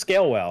just doesn't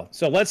scale well.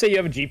 So let's say you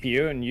have a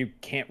GPU and you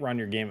can't run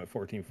your game at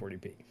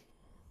 1440p.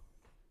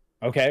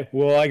 Okay,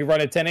 well, I can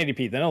run at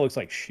 1080p. Then it looks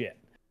like shit.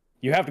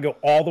 You have to go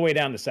all the way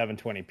down to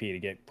 720p to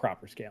get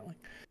proper scaling.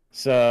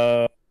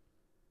 So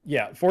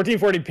yeah,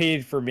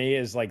 1440p for me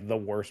is like the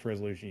worst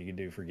resolution you can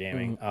do for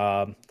gaming.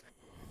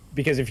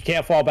 Because if you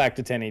can't fall back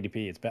to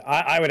 1080p, it's bad.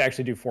 I would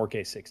actually do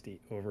 4K 60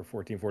 over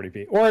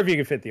 1440p, or if you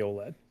can fit the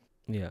OLED.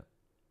 Yeah,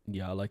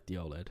 I like the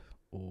OLED.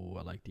 Oh,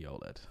 I like the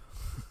OLED.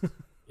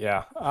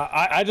 Yeah,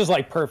 I just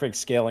like perfect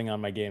scaling on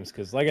my games,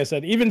 because, like I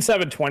said, even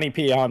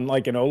 720p on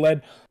like an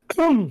OLED,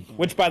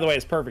 which by the way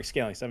is perfect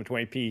scaling,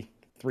 720p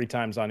 3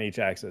 times on each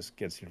axis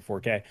gets you to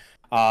 4K.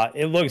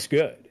 It looks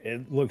good.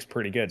 It looks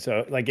pretty good.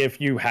 So like if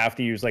you have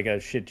to use like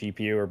a shit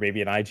GPU or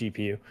maybe an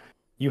iGPU,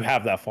 you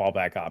have that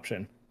fallback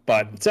option.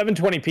 But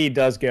 720p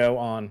does go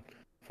on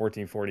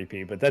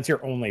 1440p, but that's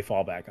your only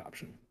fallback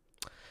option.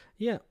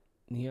 Yeah.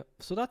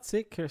 So that's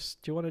it, Chris.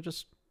 Do you want to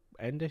just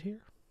end it here?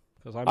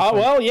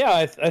 Well, yeah,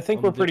 I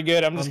think we're pretty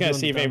good. I'm just going to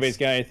see if anybody's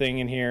got anything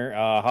in here.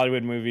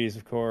 Hollywood movies,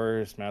 of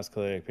course. Mouse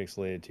click,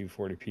 pixelated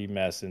 240p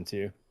mess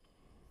into.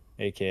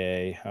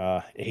 AKA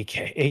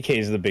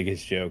is the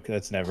biggest joke.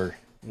 That's never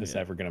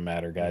going to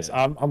matter, guys.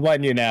 Yeah. I'm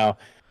letting you know.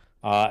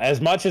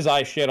 As much as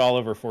I shit all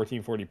over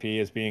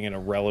 1440p as being an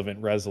irrelevant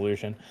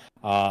resolution,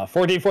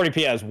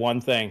 1440p has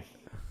one thing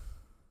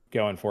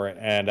going for it,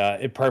 and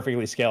it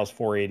perfectly scales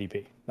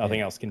 480p.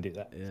 Nothing else can do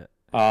that.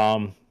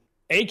 Yeah.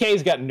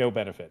 8K's got no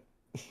benefit.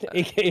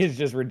 8K is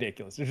just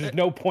ridiculous. There's just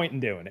no point in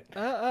doing it.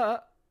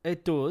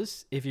 It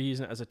does if you're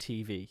using it as a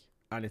TV.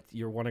 and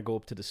you want to go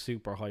up to the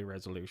super high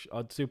resolution,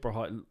 super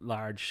high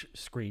large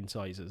screen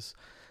sizes,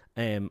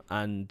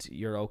 and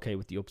you're okay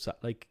with the upside,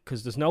 like,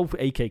 because there's no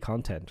 8K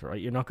content, right?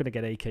 You're not going to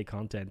get 8K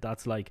content.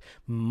 That's like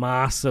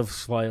massive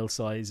file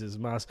sizes,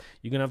 you're going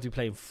to have to be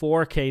playing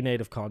 4K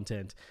native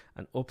content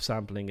and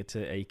upsampling it to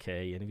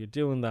 8K. And if you're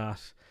doing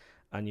that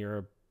and you're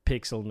a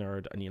pixel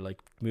nerd and you like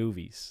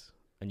movies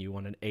and you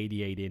want an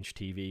 88-inch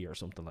TV or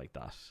something like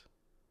that,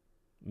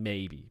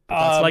 maybe. But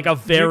that's like a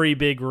very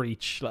big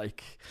reach.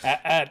 Like,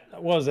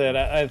 what was it?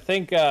 I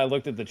think I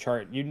looked at the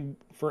chart.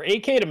 For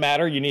 8K to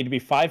matter, you need to be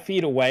 5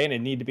 feet away, and it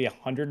need to be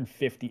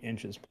 150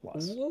 inches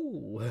plus.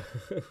 Whoa.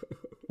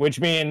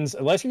 Which means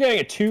unless you're getting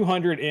a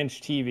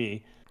 200-inch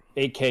TV,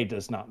 8K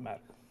does not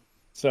matter.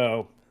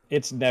 So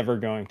it's never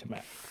going to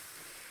matter.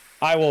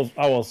 I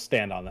will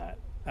stand on that.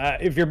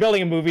 If you're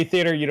building a movie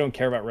theater, you don't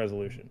care about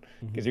resolution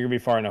because you're gonna be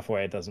far enough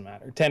away. It doesn't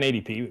matter.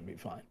 1080p would be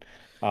fine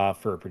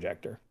for a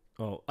projector.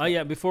 Oh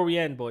yeah. Before we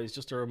end, boys,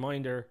 just a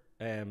reminder.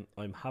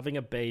 I'm having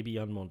a baby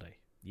on Monday.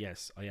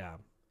 Yes, I am.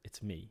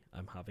 It's me.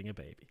 I'm having a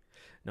baby.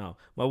 Now,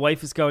 my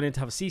wife is going in to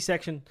have a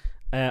C-section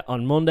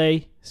on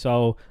Monday,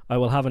 so I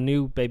will have a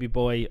new baby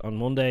boy on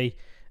Monday.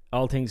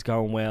 All things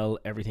going well.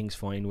 Everything's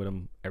fine with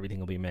him. Everything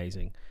will be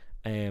amazing.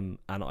 And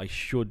I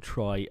should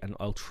try, and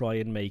I'll try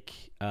and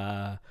make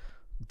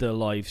the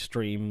live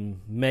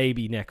stream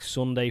maybe next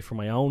Sunday for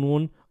my own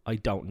one. I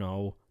don't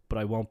know, but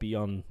I won't be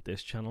on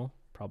this channel.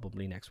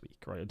 Probably next week,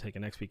 right? I'll take a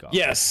next week off.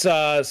 Yes.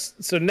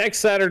 So next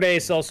Saturday,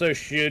 Celso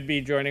should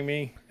be joining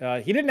me.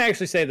 He didn't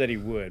actually say that he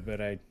would, but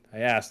I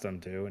asked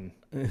him to, and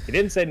he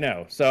didn't say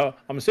no. So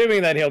I'm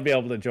assuming that he'll be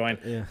able to join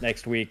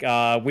next week.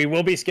 We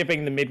will be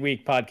skipping the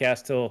midweek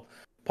podcast till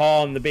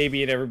Paul and the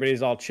baby and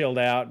everybody's all chilled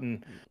out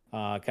and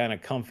kind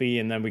of comfy,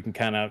 and then we can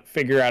kind of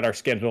figure out our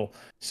schedule.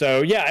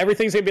 So yeah,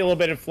 everything's gonna be a little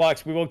bit in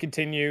flux. We will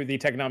continue the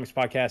Technomics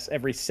podcast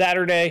every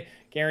Saturday,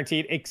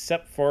 guaranteed,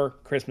 except for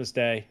Christmas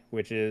Day,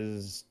 which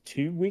is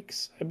 2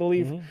 weeks, I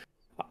believe.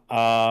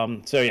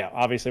 So yeah,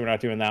 obviously we're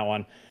not doing that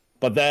one.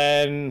 But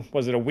then,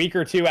 was it a week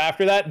or two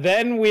after that?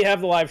 Then we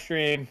have the live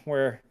stream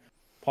where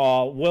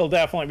Paul will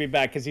definitely be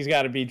back because he's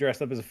got to be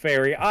dressed up as a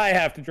fairy. I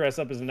have to dress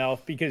up as an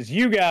elf because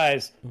you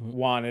guys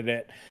wanted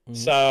it.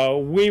 So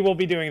we will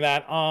be doing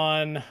that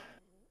on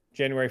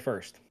January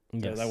 1st.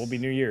 So that will be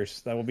New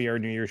Year's. That will be our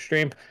New Year's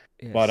stream.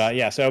 Yes. But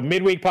yeah, so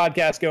midweek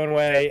podcast going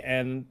away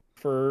and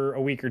for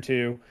a week or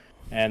two.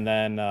 And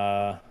then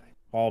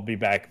I'll be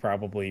back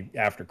probably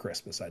after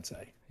Christmas, I'd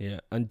say. Yeah,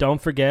 and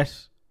don't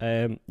forget,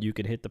 you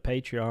can hit the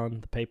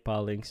Patreon, the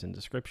PayPal links in the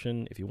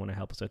description if you want to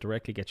help us out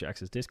directly, get you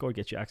access to Discord,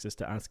 get you access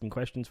to asking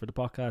questions for the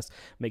podcast,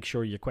 make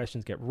sure your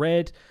questions get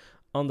read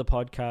on the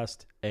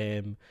podcast.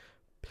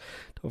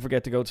 Don't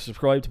forget to go to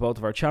subscribe to both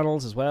of our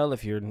channels as well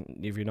if you're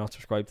not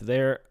subscribed to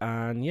there.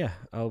 And yeah,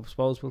 I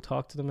suppose we'll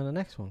talk to them in the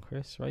next one,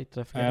 Chris, right?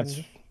 Did I forget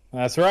anything?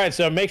 That's right.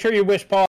 So make sure you wish Paul